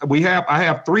 Enforce. I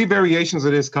have 3 variations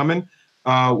of this coming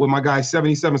with my guy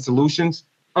 77 Solutions.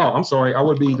 Oh, I'm sorry, I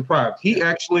would be deprived. He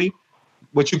actually,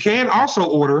 what you can also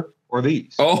order are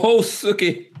these. Oh,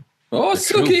 Suki. Oh,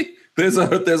 Suki. There's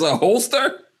a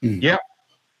holster. Yep.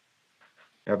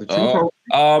 Have the 2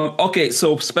 okay,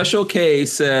 so Special K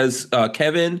says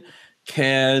Kevin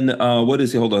can what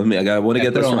is he? Hold on, I want to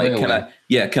get this right.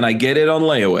 Can I get it on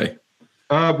layaway?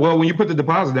 Well, when you put the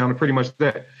deposit down, it's pretty much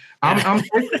that. I'm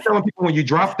basically telling people when you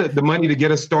drop the money to get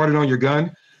us started on your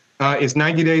gun, it's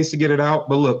 90 days to get it out.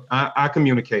 But look, I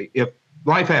communicate. If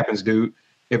life happens, dude,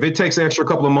 if it takes an extra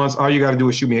couple of months, all you got to do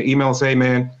is shoot me an email and say, hey,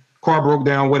 man, car broke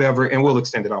down, whatever, and we'll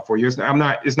extend it out for you. It's not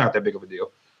that big of a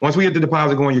deal. Once we get the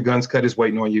deposit going, your gun's cut, is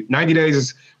waiting on you. 90 days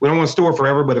is, we don't want to store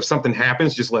forever, but if something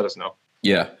happens, just let us know.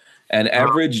 Yeah. And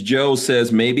Average Joe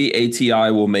says maybe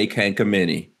ATI will make Hank a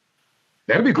mini.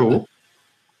 That'd be cool.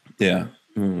 Yeah.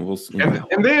 We'll see.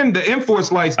 And then the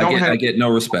Enforce lights I get no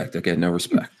respect.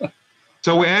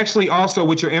 So we actually also,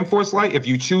 with your Enforce light, if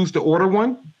you choose to order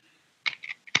one,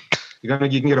 you can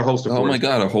get a holster. Oh my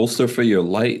God, a holster for your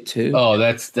light too. Oh,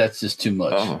 that's just too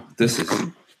much. Oh, this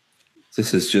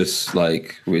is just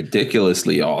like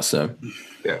ridiculously awesome.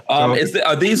 Yeah.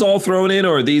 Are these all thrown in,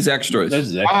 or are these extras? No,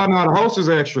 the holster's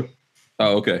extra.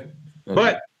 Oh, okay.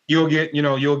 But you'll get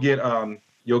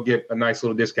a nice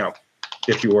little discount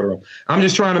if you order them. I'm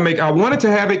just trying to I wanted to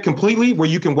have it completely where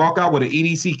you can walk out with an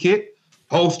EDC kit,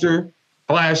 holster,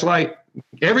 flashlight,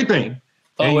 everything.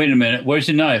 Oh, wait a minute. Where's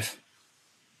your knife?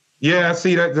 Yeah,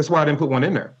 see that's why I didn't put one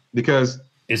in there, because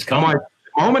it's coming.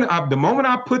 The moment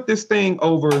I put this thing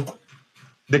over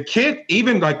the kit,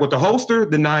 even like with the holster,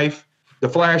 the knife, the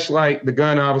flashlight, the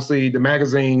gun, obviously, the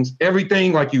magazines,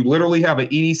 everything, like you literally have an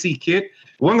EDC kit.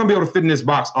 We weren't gonna be able to fit in this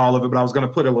box all of it, but I was gonna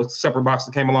put a separate box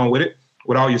that came along with it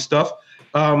with all your stuff.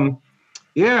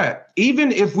 Yeah,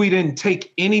 even if we didn't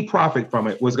take any profit from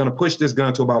it, was gonna push this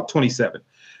gun to about 27,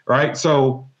 right?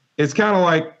 So it's kind of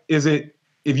like,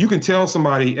 if you can tell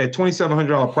somebody at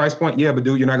 $2,700 price point, yeah, but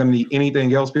dude, you're not gonna need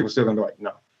anything else, people are still gonna be like,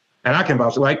 no. And I can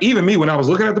vouch. Like even me, when I was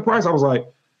looking at the price, I was like,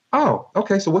 oh,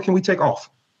 okay, so what can we take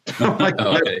off?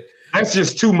 Okay. That's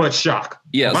just too much shock.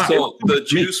 Yeah. So the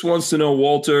Juice wants to know,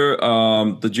 Walter.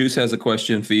 The Juice has a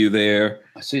question for you there.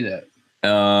 I see that.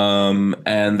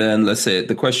 And then let's say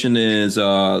the question is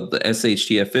the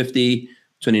SHTF 50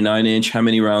 29-inch. How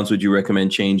many rounds would you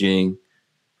recommend changing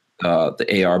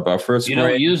the AR buffer spring? You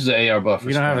don't use the AR buffer.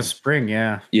 You don't have a spring,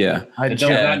 yeah. Yeah.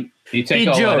 You take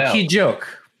all that out. He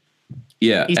joke.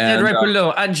 Yeah. He said right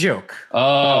below, I joke.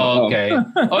 Oh, okay.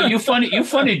 Oh, you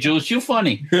funny, Juice. You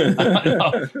funny.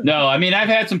 No, I mean, I've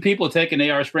had some people take an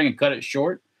AR spring and cut it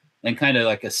short and kind of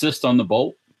like assist on the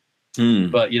bolt,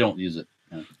 but you don't use it.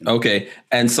 Okay.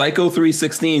 And Psycho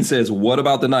 316 says, what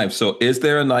about the knife? So is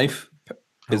there a knife?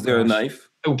 Is there a knife?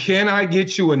 Can I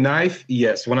get you a knife?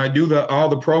 Yes. When I do all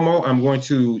the promo, I'm going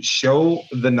to show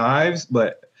the knives,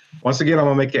 but once again, I'm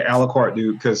gonna make it a la carte,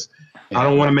 dude, because I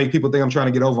don't want to make people think I'm trying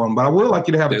to get over them. But I would like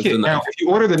you to have a kit. Now, if you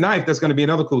order the knife, that's going to be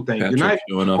another cool thing. Patrick, your knife,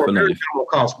 for a very minimal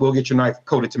cost, we'll get your knife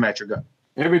coated to match your gun.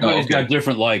 Everybody's got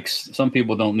different likes. Some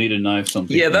people don't need a knife. Some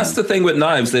people that's the thing with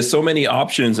knives. There's so many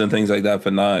options and things like that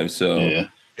for knives. So yeah,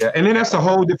 and then that's a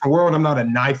whole different world. I'm not a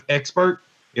knife expert.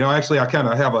 You know, actually, I kind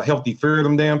of have a healthy fear of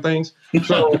them damn things.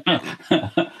 So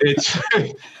it's kind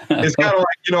of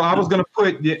like, you know, I was gonna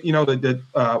put, you know,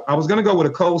 I was gonna go with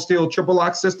a Cold Steel triple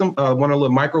lock system, one of the little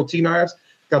micro T knives.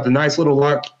 Got the nice little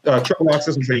lock, triple lock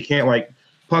system, so you can't like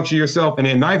puncture yourself. And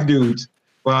then knife dudes,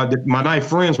 my knife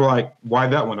friends were like, "Why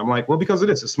that one?" I'm like, "Well, because of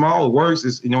this. It's small, it works.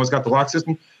 It's, you know, it's got the lock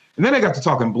system." And then they got to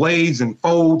talking blades and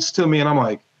folds to me, and I'm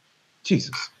like,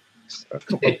 "Jesus."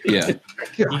 Yeah.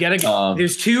 You gotta.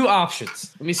 There's two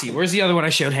options. Let me see. Where's the other one I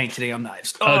showed Hank today on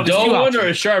knives? A dull one or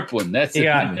a sharp one? That's it.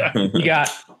 You got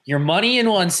your money in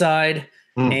one side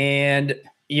and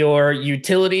your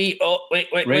utility. Oh, wait.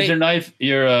 Razor knife.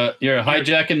 Your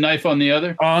hijacking knife on the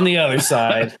other. On the other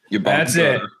side. That's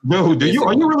it. No, are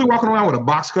you really walking around with a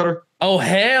box cutter? Oh,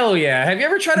 hell yeah. Have you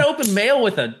ever tried to open mail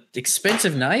with an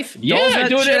expensive knife? Yeah, I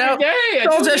do it every day.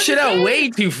 Dulls that shit out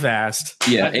way too fast.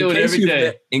 Yeah, I do it every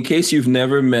day. In case you've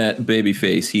never met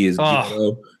Babyface, he is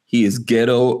ghetto. He is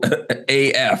ghetto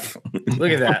AF.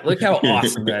 Look at that. Look how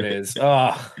awesome that is.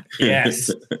 Oh, yes.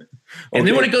 And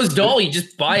then when it goes dull, you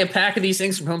just buy a pack of these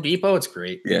things from Home Depot. It's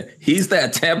great. Yeah, he's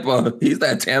that Tampa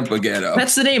ghetto.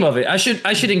 That's the name of it. I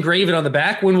should engrave it on the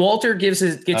back when Walter gets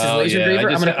his laser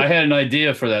engraver. I had an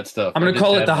idea for that stuff. I'm gonna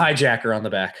call it the hijacker on the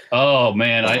back. Oh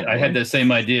man, I had that same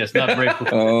idea. It's not very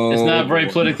it's not very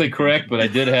politically correct, but I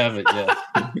did have it.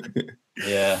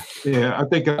 Yeah. Yeah. I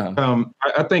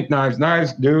think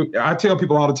knives, dude. I tell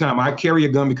people all the time, I carry a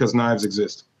gun because knives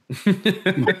exist.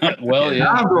 Well, yeah.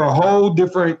 Knives are a whole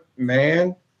different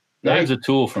man. Knives a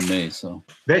tool for me, so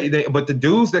but the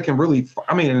dudes that can really,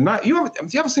 I mean, you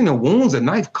ever seen the wounds a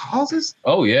knife causes?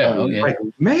 Oh yeah, like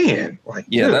man,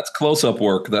 dude. That's close up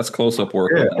work. That's close up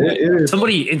work. Yeah, it is.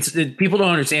 People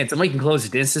don't understand. Somebody can close a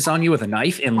distance on you with a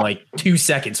knife in like 2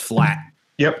 seconds flat.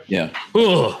 Yep. Yeah.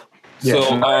 Ugh.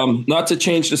 So, not to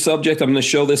change the subject, I'm going to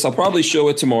show this. I'll probably show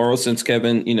it tomorrow since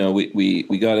Kevin, you know, we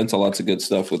got into lots of good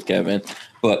stuff with Kevin.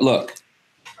 But look,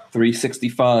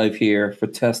 365 here for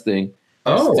testing.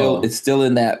 It's still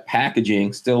in that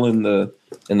packaging, still in the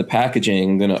packaging.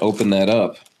 I'm going to open that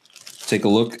up. Take a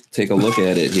look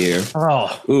at it here.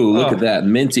 Look at that.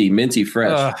 Minty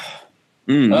fresh.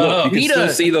 Look, you can still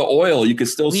see the oil. You can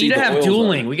still see the oil. We need to have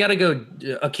dueling. We got to go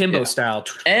akimbo style.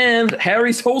 And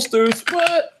Harry's holsters.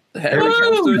 What? Harry's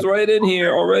holsters right in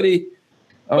here already.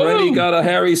 Got a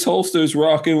Harry's holsters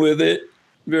rocking with it.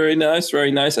 Very nice, very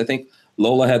nice. I think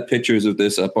Lola had pictures of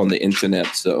this up on the internet.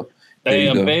 So, hey,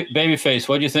 Babyface,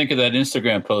 what do you think of that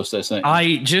Instagram post I sent?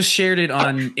 I just shared it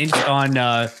on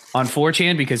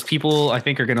 4chan because people I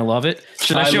think are gonna love it.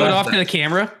 Should I show it off to the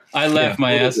camera? I laughed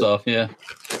my ass off. Yeah.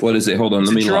 What is it? Hold on,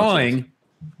 let me drawing.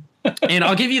 And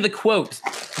I'll give you the quote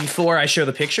before I show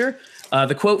the picture.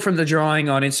 The quote from the drawing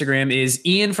on Instagram is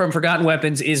Ian from Forgotten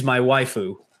Weapons is my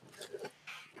waifu.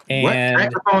 And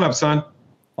crank the phone up, son.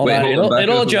 Hold on.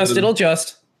 It'll adjust. It'll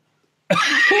adjust.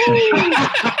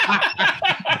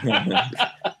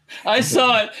 I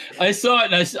saw it.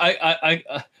 And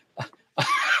I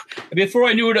before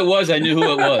I knew what it was, I knew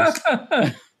who it was.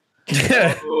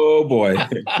 Oh boy!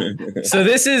 So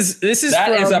this is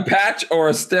that is a patch or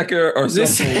a sticker or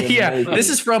something. This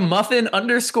is from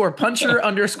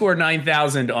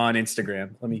Muffin_Puncher_9000 on Instagram.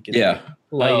 Let me get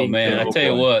Oh man, I tell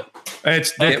you what,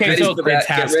 it's get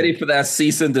ready for that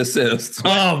cease and desist.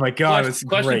 Oh my god!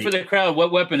 Question for the crowd: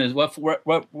 what weapon is what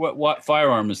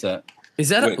firearm is that? Is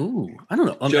that I don't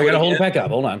know. I gotta hold it back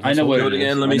up. Hold on. I know what it is.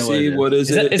 Again. Let me see. What is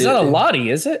it? It's not a Lottie,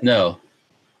 is it? No,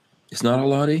 it's not a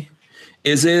Lottie.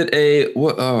 Is it a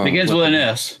what? Begins with an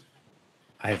S.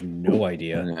 I have no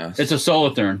idea. It's a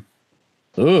Solitern.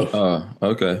 Ooh. Oh,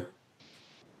 okay.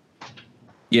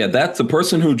 Yeah, that's the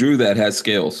person who drew that has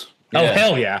skills. Oh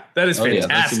hell yeah, that is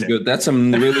fantastic. Yeah, that's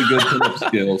some really good pinup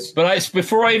skills. But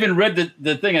before I even read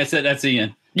the thing, I said that's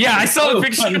Ian. Yeah, I saw the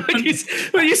picture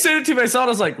when you sent it to me. I saw it. I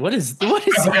was like, "What is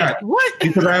that? What?"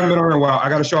 Because I haven't been on in a while. I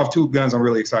got to show off 2 guns. I'm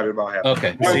really excited about having.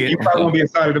 Okay, you probably won't be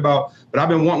excited about, but I've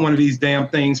been wanting one of these damn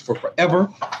things for forever,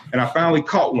 and I finally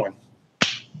caught one.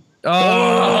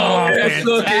 Oh,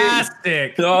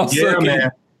 fantastic! Yeah,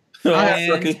 man.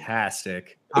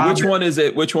 Fantastic. Which one is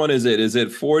it? Which one is it? Is it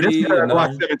 40? This is the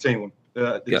Glock 17 one.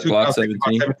 The Glock 17.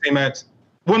 Glock 17 Max.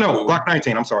 Well, no, Glock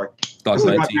 19. I'm sorry. Glock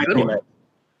 19. Max.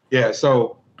 Yeah,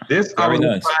 so this I was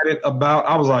excited about.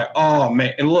 I was like, oh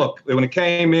man. And look, when it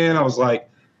came in, I was like,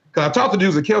 because I talked to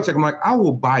dudes at Kel-Tec, I'm like, I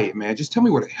will buy it, man. Just tell me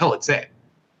where the hell it's at.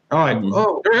 All right,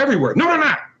 oh, they're everywhere. No, they're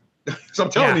not. So I'm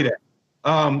telling you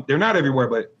that. They're not everywhere,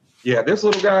 but yeah, this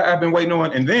little guy I've been waiting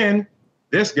on. And then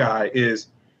this guy is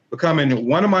becoming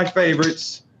one of my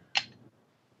favorites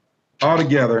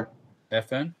altogether.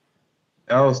 FN?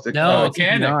 No,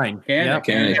 Canik.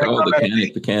 Canik. Oh,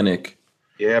 the Canik.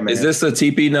 Yeah, man. Is this the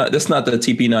TP9? This is not the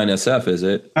TP9SF, is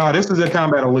it? No, this is a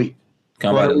Combat Elite.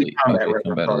 Combat Elite.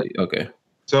 Okay.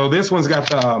 So this one's got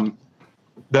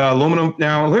the aluminum.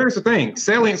 Now, here's the thing.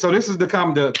 Salient. So this is the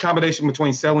combination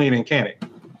between Salient and Canik.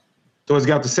 So it's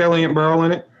got the Salient barrel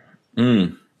in it.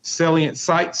 Salient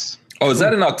sights. Oh, is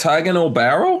that an octagonal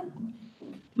barrel?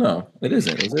 No, it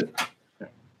isn't, is it?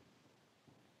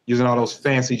 Using all those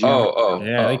fancy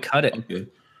they cut it. Okay.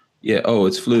 Yeah,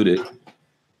 it's fluted.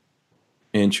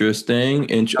 Interesting.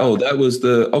 That was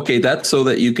that's so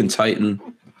that you can tighten.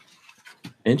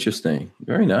 Interesting.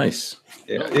 Very nice.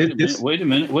 Yeah, wait a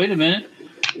minute.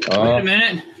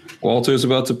 Walter's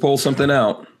about to pull something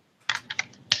out.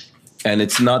 And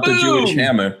it's not the Jewish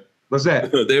hammer. What's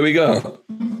that? There we go.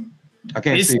 I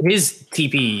can't see. His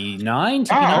TP9?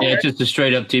 Yeah, it's just a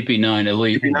straight up TP9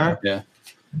 Elite. TP9? Yeah.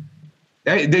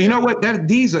 Hey, you know what?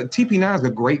 These are TP9s are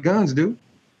great guns, dude.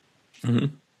 Mm-hmm.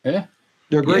 Yeah.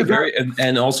 They're great,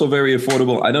 and also very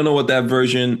affordable. I don't know what that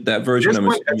version.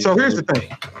 So here's the thing: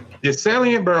 the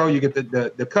Salient barrel, you get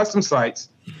the custom sights,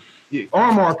 the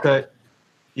armor cut.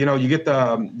 You know, you get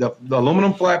the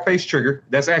aluminum flat face trigger.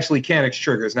 That's actually Canik's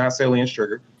trigger. It's not Salient's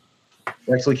trigger.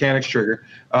 It's actually Canik's trigger.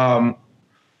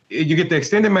 You get the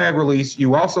extended mag release.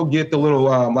 You also get the little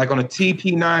like on a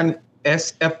TP9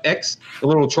 SFX, the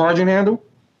little charging handle.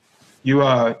 You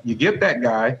get that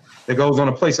guy that goes on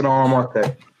a place in the armor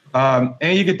cut.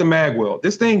 And you get the mag wheel.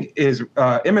 This thing is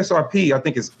MSRP, I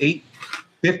think is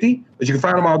 $850, but you can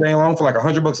find them all day long for like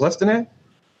 $100 less than that.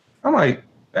 I'm like,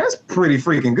 that's pretty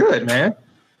freaking good, man.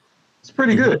 It's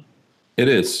pretty good. It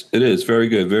is very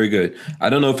good, very good. I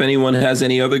don't know if anyone has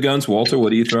any other guns. Walter,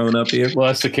 what are you throwing up here? Well,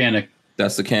 that's the Canik.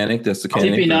 That's the Canik.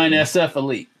 TP9 SF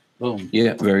Elite. Boom.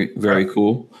 Yeah, very, very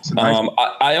cool.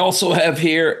 I also have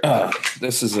here.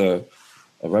 This is a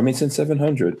Remington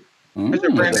 700.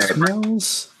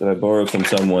 That I borrowed from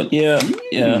someone. Yeah.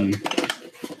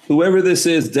 Whoever this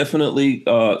is definitely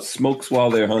smokes while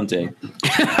they're hunting.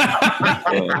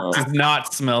 Does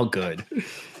not smell good.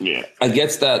 Yeah, I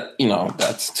guess that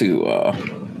that's too.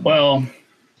 Well,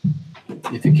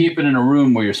 if you keep it in a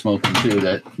room where you're smoking too,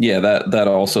 that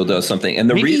also does something. And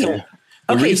the reason.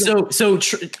 So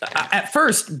at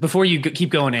first, before you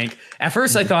keep going, Hank, at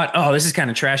first I thought, oh, this is kind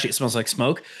of trashy. It smells like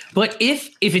smoke. But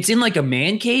if it's in like a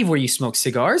man cave where you smoke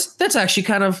cigars, that's actually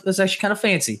kind of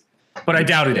fancy. But I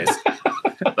doubt it is.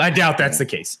 I doubt that's the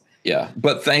case. Yeah,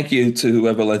 but thank you to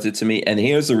whoever lent it to me. And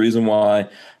here's the reason why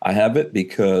I have it,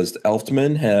 because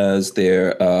Elftman has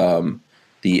their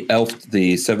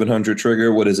the 700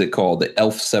 trigger. What is it called? The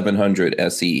Elf 700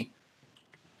 SE.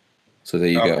 So there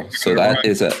you go. So that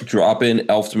is a drop-in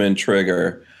Elftman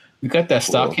trigger. You got that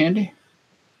stock handy?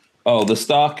 Oh, the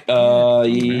stock.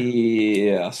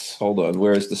 Yes. Hold on.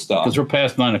 Where is the stock? Because we're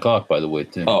past 9 o'clock, by the way,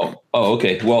 too. Oh,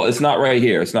 okay. Well, it's not right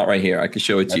here. I can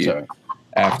show it to you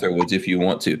afterwards if you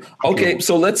want to. Okay,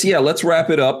 so let's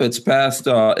wrap it up. It's past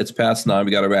 9.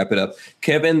 We got to wrap it up.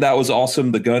 Kevin, that was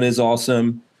awesome. The gun is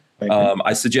awesome.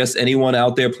 I suggest anyone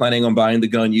out there planning on buying the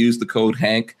gun, use the code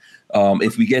Hank.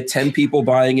 If we get 10 people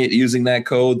buying it using that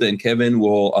code, then Kevin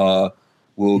will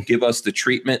give us the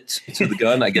treatment to the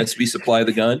gun. I guess we supply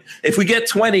the gun. If we get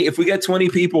 20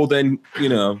 people, then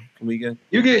can we get?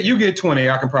 You get 20.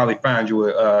 I can probably find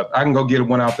you. I can go get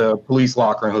one out the police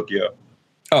locker and hook you up.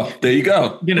 Oh, there you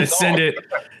go. You're gonna send it.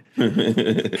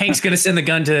 Hank's gonna send the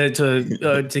gun to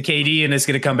KD, and it's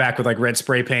gonna come back with like red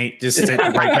spray paint, just sit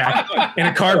right back in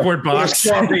a cardboard box.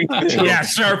 Sharpie. Yeah,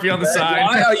 Sharpie on the side.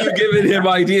 Why are you giving him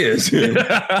ideas?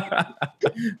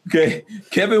 Okay,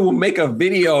 Kevin will make a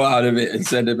video out of it and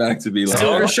send it back to me.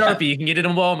 Silver Sharpie, you can get it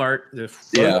in Walmart.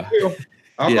 Yeah.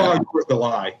 I'll call yours the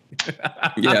lie.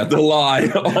 Yeah, the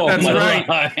lie. Oh, That's right.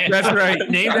 Lie. That's right.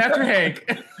 Named after Hank.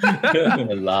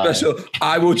 The lie. Special.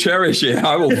 I will cherish it.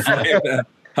 I will frame that.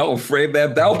 I will frame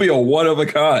that. That'll be a one of a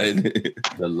kind.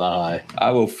 The lie.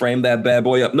 I will frame that bad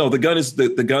boy up. No, the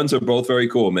guns are both very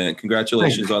cool, man.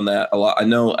 Congratulations on that. A lot. I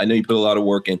know you put a lot of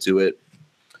work into it.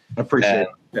 I appreciate it.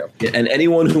 Yeah. And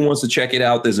anyone who wants to check it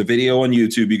out, there's a video on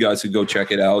YouTube. You guys could go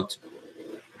check it out.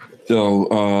 So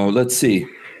let's see.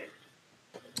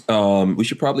 We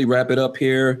should probably wrap it up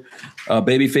here.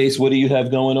 Babyface, what do you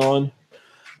have going on?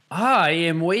 I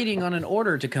am waiting on an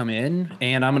order to come in,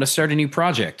 and I'm going to start a new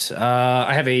project.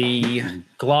 I have a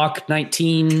Glock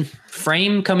 19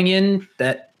 frame coming in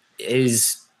that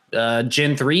is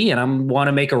Gen 3, and I want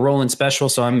to make a Roland special,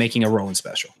 so I'm making a Roland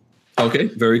special. Okay,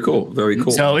 very cool. Very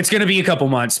cool. So it's going to be a couple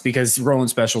months because Roland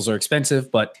specials are expensive,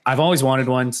 but I've always wanted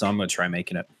one, so I'm going to try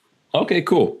making it. Okay,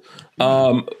 cool.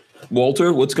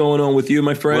 Walter, what's going on with you,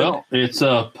 my friend? Well, it's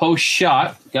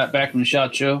post-shot. Got back from the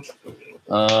SHOT Show.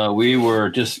 We were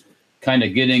just kind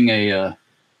of getting a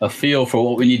feel for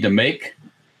what we need to make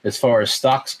as far as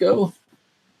stocks go.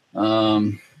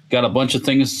 Got a bunch of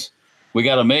things we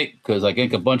got to make because I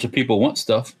think a bunch of people want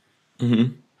stuff.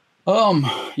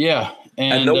 Mm-hmm. Yeah.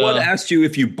 And no one asked you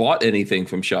if you bought anything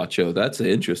from SHOT Show. That's an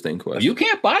interesting question. You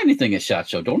can't buy anything at SHOT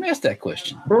Show. Don't ask that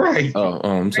question. Right. Oh,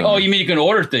 I'm sorry. Oh, you mean you can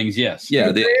order things? Yes.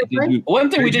 Yeah. One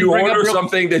thing we didn't bring up. Order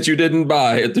something that you didn't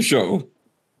buy at the show?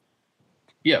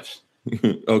 Yes.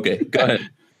 Okay, go ahead.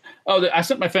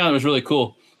 Something I found that was really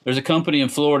cool. There's a company in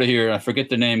Florida here. I forget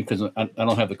the name because I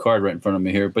don't have the card right in front of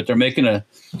me here, but they're making an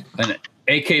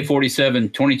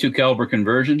AK-47 22 caliber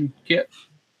conversion kit.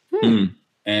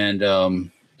 And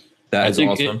that is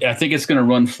awesome. I think it's going to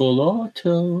run full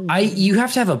auto. You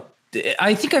have to have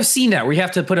I think I've seen that where you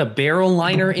have to put a barrel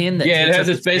liner in. That it has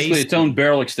basically its own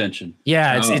barrel extension.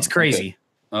 Yeah, it's crazy.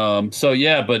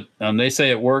 Okay. But they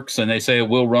say it works, and they say it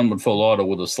will run with full auto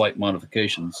with a slight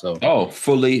modification. So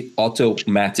fully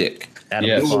automatic.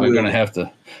 So we're going to have to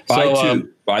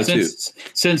buy two.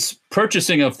 Since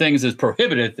purchasing of things is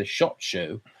prohibited at the SHOT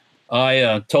Show,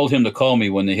 I told him to call me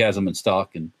when he has them in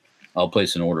stock, and I'll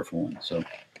place an order for one. So.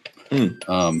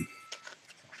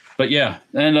 But yeah,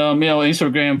 and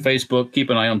Instagram, Facebook, keep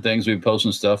an eye on things. We've been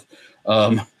posting stuff.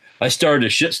 I started a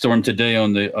shitstorm today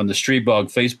on the Street Bog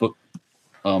Facebook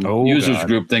users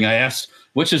group thing. I asked,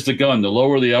 which is the gun, the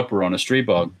lower or the upper on a Street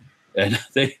Bog? And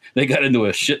they got into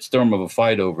a shitstorm of a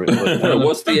fight over it.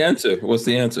 What's the answer?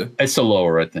 It's the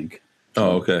lower, I think.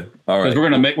 Oh, okay. All right.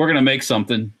 Because we're gonna make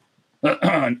something. A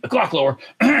Glock lower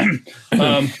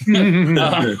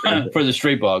for the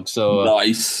Street Bog. So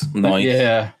nice.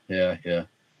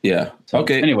 Yeah. So,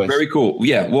 okay. Anyways, very cool.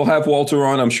 Yeah, we'll have Walter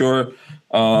on. I'm sure.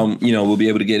 We'll be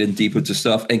able to get in deeper into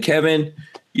stuff. And Kevin,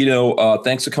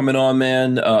 thanks for coming on,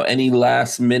 man. Any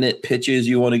last minute pitches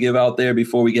you want to give out there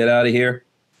before we get out of here?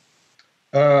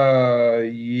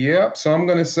 Yep. So I'm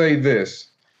gonna say this.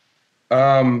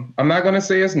 I'm not gonna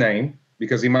say his name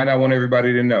because he might not want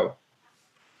everybody to know.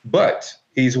 But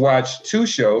he's watched 2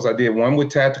 shows. I did one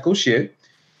with Tactical Shit,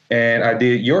 and I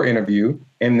did your interview.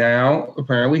 And now,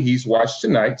 apparently, he's watched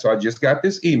tonight. So I just got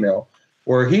this email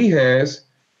where he has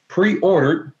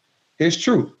pre-ordered his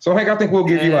Truth. So, Hank, I think we'll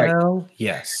give you half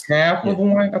of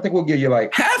one. I think we'll give you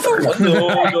half of one.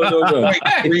 No.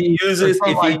 If he uses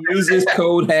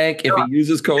code Hank, he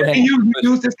uses code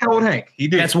Hank. He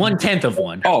did. That's 1/10 of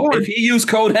one. Oh, if he used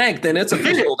code Hank, then it's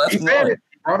official. That's one.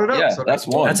 Brought it up. Yeah, so that's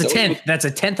one. That's a 10th. That's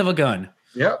a 10th of a gun.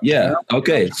 Yep. Yeah.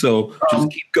 Okay. So just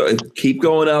keep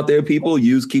going out there, people.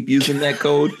 Keep using that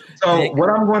code. So what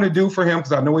I'm going to do for him,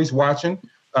 because I know he's watching.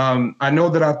 I know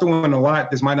that I threw in a lot.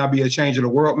 This might not be a change of the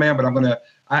world, man, but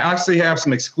I actually have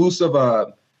some exclusive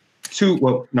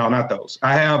not those.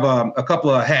 I have a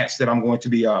couple of hats that I'm going to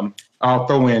be I'll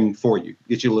throw in for you.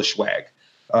 Get you a little swag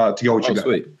to go with you guys.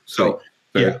 Sweet. So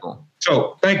very cool.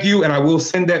 So thank you, and I will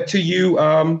send that to you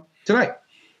tonight.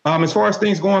 As far as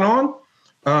things going on,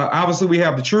 obviously we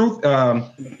have the Truth.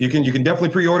 You can definitely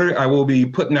pre-order it. I will be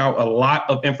putting out a lot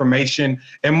of information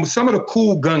and some of the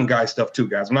cool gun guy stuff too,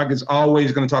 guys. I'm not just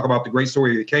always going to talk about the great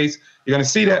story of the case. You're going to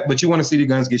see that, but you want to see the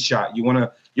guns get shot. You want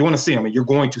to see them, and you're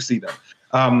going to see them.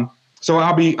 So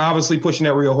I'll be obviously pushing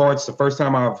that real hard. It's the first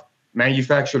time I've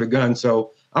manufactured a gun,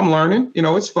 so I'm learning.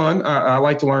 It's fun. I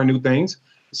like to learn new things,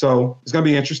 so it's going to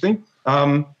be interesting.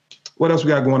 What else we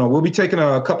got going on? We'll be taking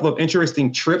a couple of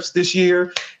interesting trips this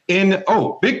year.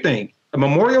 Big thing, a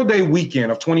Memorial Day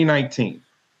weekend of 2019.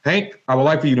 Hank, I would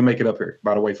like for you to make it up here,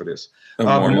 by the way, for this.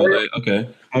 Memorial Day, okay.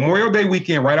 Memorial Day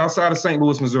weekend, right outside of St.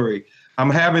 Louis, Missouri.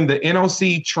 I'm having the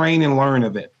NOC Train and Learn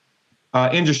event,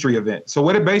 industry event. So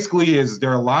what it basically is there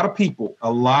are a lot of people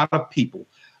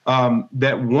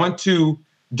that want to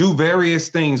do various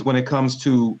things when it comes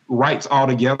to rights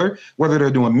altogether, whether they're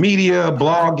doing media,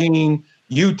 blogging,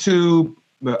 YouTube,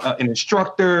 an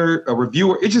instructor, a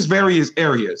reviewer. It's just various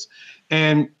areas.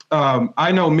 And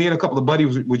I know me and a couple of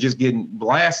buddies were just getting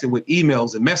blasted with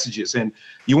emails and messages, and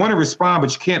you want to respond,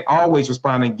 but you can't always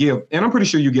respond and give. And I'm pretty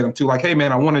sure you get them too. Like, hey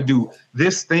man, I want to do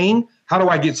this thing. How do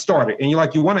I get started? And you're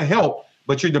like, you want to help,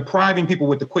 but you're depriving people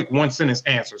with the quick 1-sentence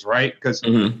answers, right? Because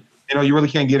you really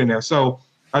can't get in there. So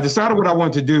I decided what I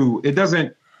want to do. It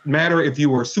doesn't matter if you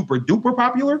were super duper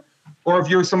popular or if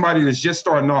you're somebody that's just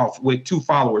starting off with 2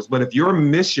 followers. But if your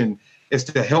mission is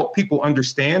to help people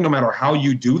understand, no matter how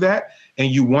you do that, and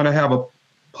you want to have a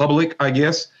public, I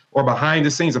guess, or behind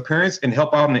the scenes appearance and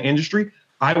help out in the industry,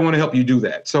 I want to help you do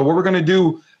that. So what we're going to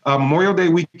do Memorial Day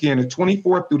weekend, the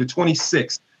 24th through the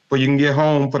 26th, where you can get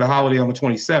home for the holiday on the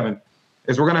 27th,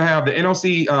 is we're going to have the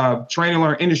NLC Train and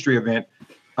Learn Industry event.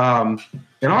 And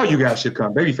all you guys should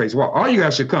come. Babyface, well, all you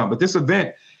guys should come. But this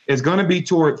event is going to be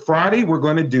toward Friday. We're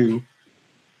going to do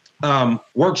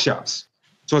workshops.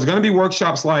 So it's going to be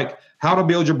workshops like how to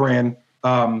build your brand,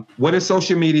 what is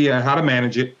social media, how to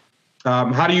manage it,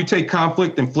 how do you take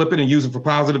conflict and flip it and use it for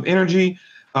positive energy,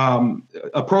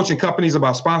 approaching companies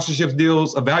about sponsorships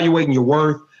deals, evaluating your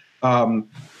worth,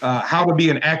 how to be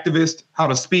an activist, how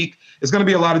to speak. It's going to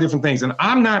be a lot of different things. And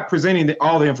I'm not presenting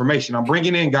all the information. I'm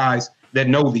bringing in guys that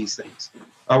know these things.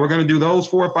 We're going to do those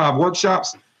 4 or 5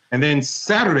 workshops. And then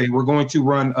Saturday, we're going to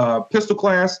run a pistol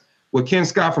class with Ken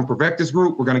Scott from Perfectus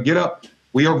Group. We're going to get up.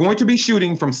 We are going to be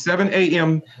shooting from 7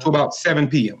 a.m. to about 7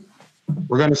 p.m.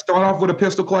 We're going to start off with a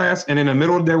pistol class, and in the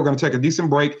middle of the day, we're going to take a decent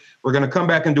break. We're going to come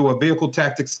back and do a vehicle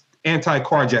tactics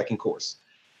anti-carjacking course.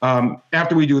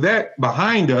 After we do that,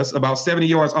 behind us, about 70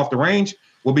 yards off the range,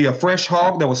 will be a fresh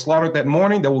hog that was slaughtered that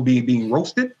morning that will be being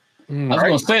roasted. I was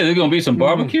going to say, there's going to be some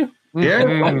barbecue. Yeah,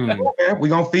 we're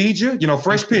going to feed you,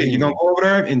 fresh pig. You're going to go over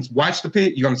there and watch the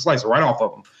pig. You're going to slice it right off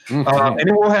of them. And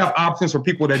then we'll have options for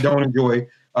people that don't enjoy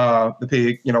the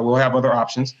pig. We'll have other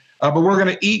options. But we're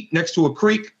going to eat next to a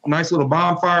creek, nice little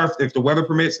bonfire. If the weather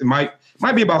permits, it might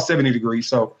be about 70 degrees.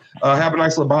 So have a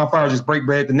nice little bonfire, just break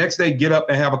bread. The next day, get up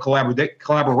and have a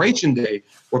collaboration day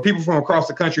where people from across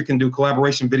the country can do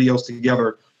collaboration videos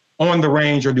together on the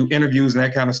range or do interviews and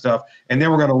that kind of stuff. And then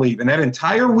we're going to leave. And that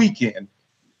entire weekend,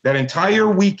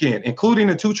 including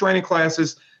the 2 training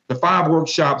classes, the 5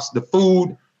 workshops, the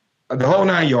food, the whole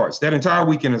 9 yards, that entire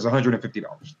weekend is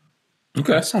 $150.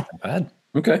 Okay. That's not bad.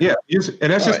 Okay. Yeah.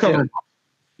 And that's just covering,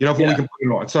 if we can put it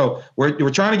on. So we're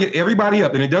trying to get everybody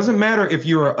up. And it doesn't matter if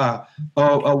you're a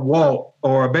Walt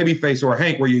or a Babyface or a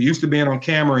Hank, where you're used to being on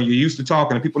camera and you're used to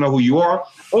talking and people know who you are,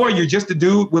 or you're just a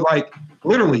dude with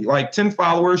literally 10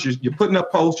 followers. You're putting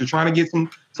up posts. You're trying to get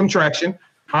some traction.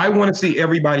 I want to see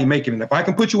everybody making it. If I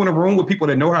can put you in a room with people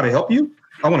that know how to help you,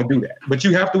 I want to do that. But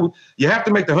you have to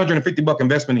make the $150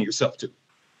 investment in yourself too.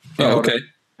 Okay.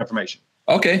 Information.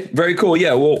 Okay, very cool.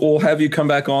 Yeah, we'll have you come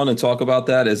back on and talk about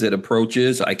that as it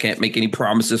approaches. I can't make any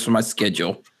promises for my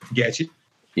schedule. Get you.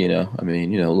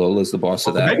 Lola's the boss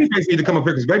of that. Babyface need to come up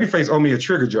here because Babyface owe me a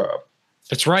trigger job.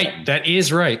 That's right. That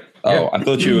is right. Oh, I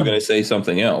thought you were going to say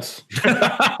something else.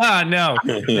 No,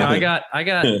 I got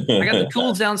the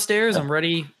tools downstairs. I'm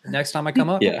ready next time I come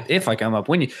up. Yeah. If I come up,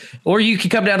 or you can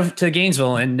come down to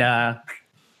Gainesville and,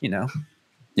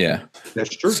 Yeah,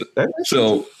 that's true.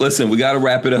 So listen, we got to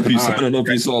wrap it up. I don't know if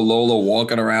you saw Lola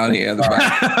walking around here in the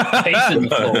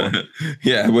back.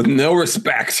 Yeah, with no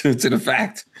respect to the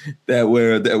fact that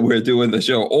we're doing the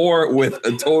show, or with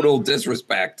a total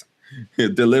disrespect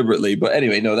deliberately. But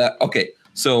anyway, okay.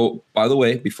 So by the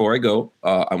way, before I go,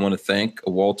 I want to thank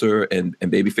Walter and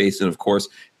Babyface, and of course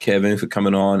Kevin, for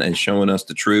coming on and showing us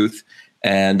the truth.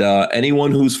 And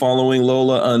anyone who's following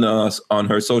Lola on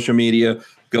her social media,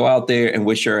 go out there and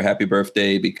wish her a happy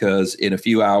birthday, because in a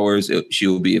few hours she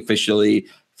will be officially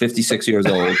 56 years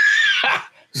old.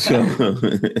 So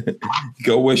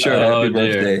go wish her a happy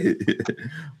birthday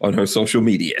on her social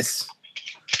medias.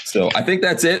 So I think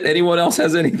that's it. Anyone else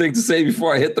has anything to say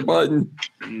before I hit the button?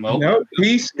 No.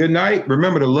 Peace. Good night.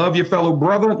 Remember to love your fellow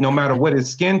brother, no matter what his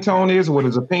skin tone is, what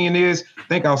his opinion is.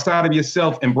 Think outside of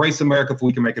yourself. Embrace America, so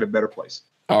we can make it a better place.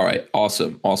 All right.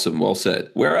 Awesome. Well said.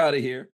 We're out of here.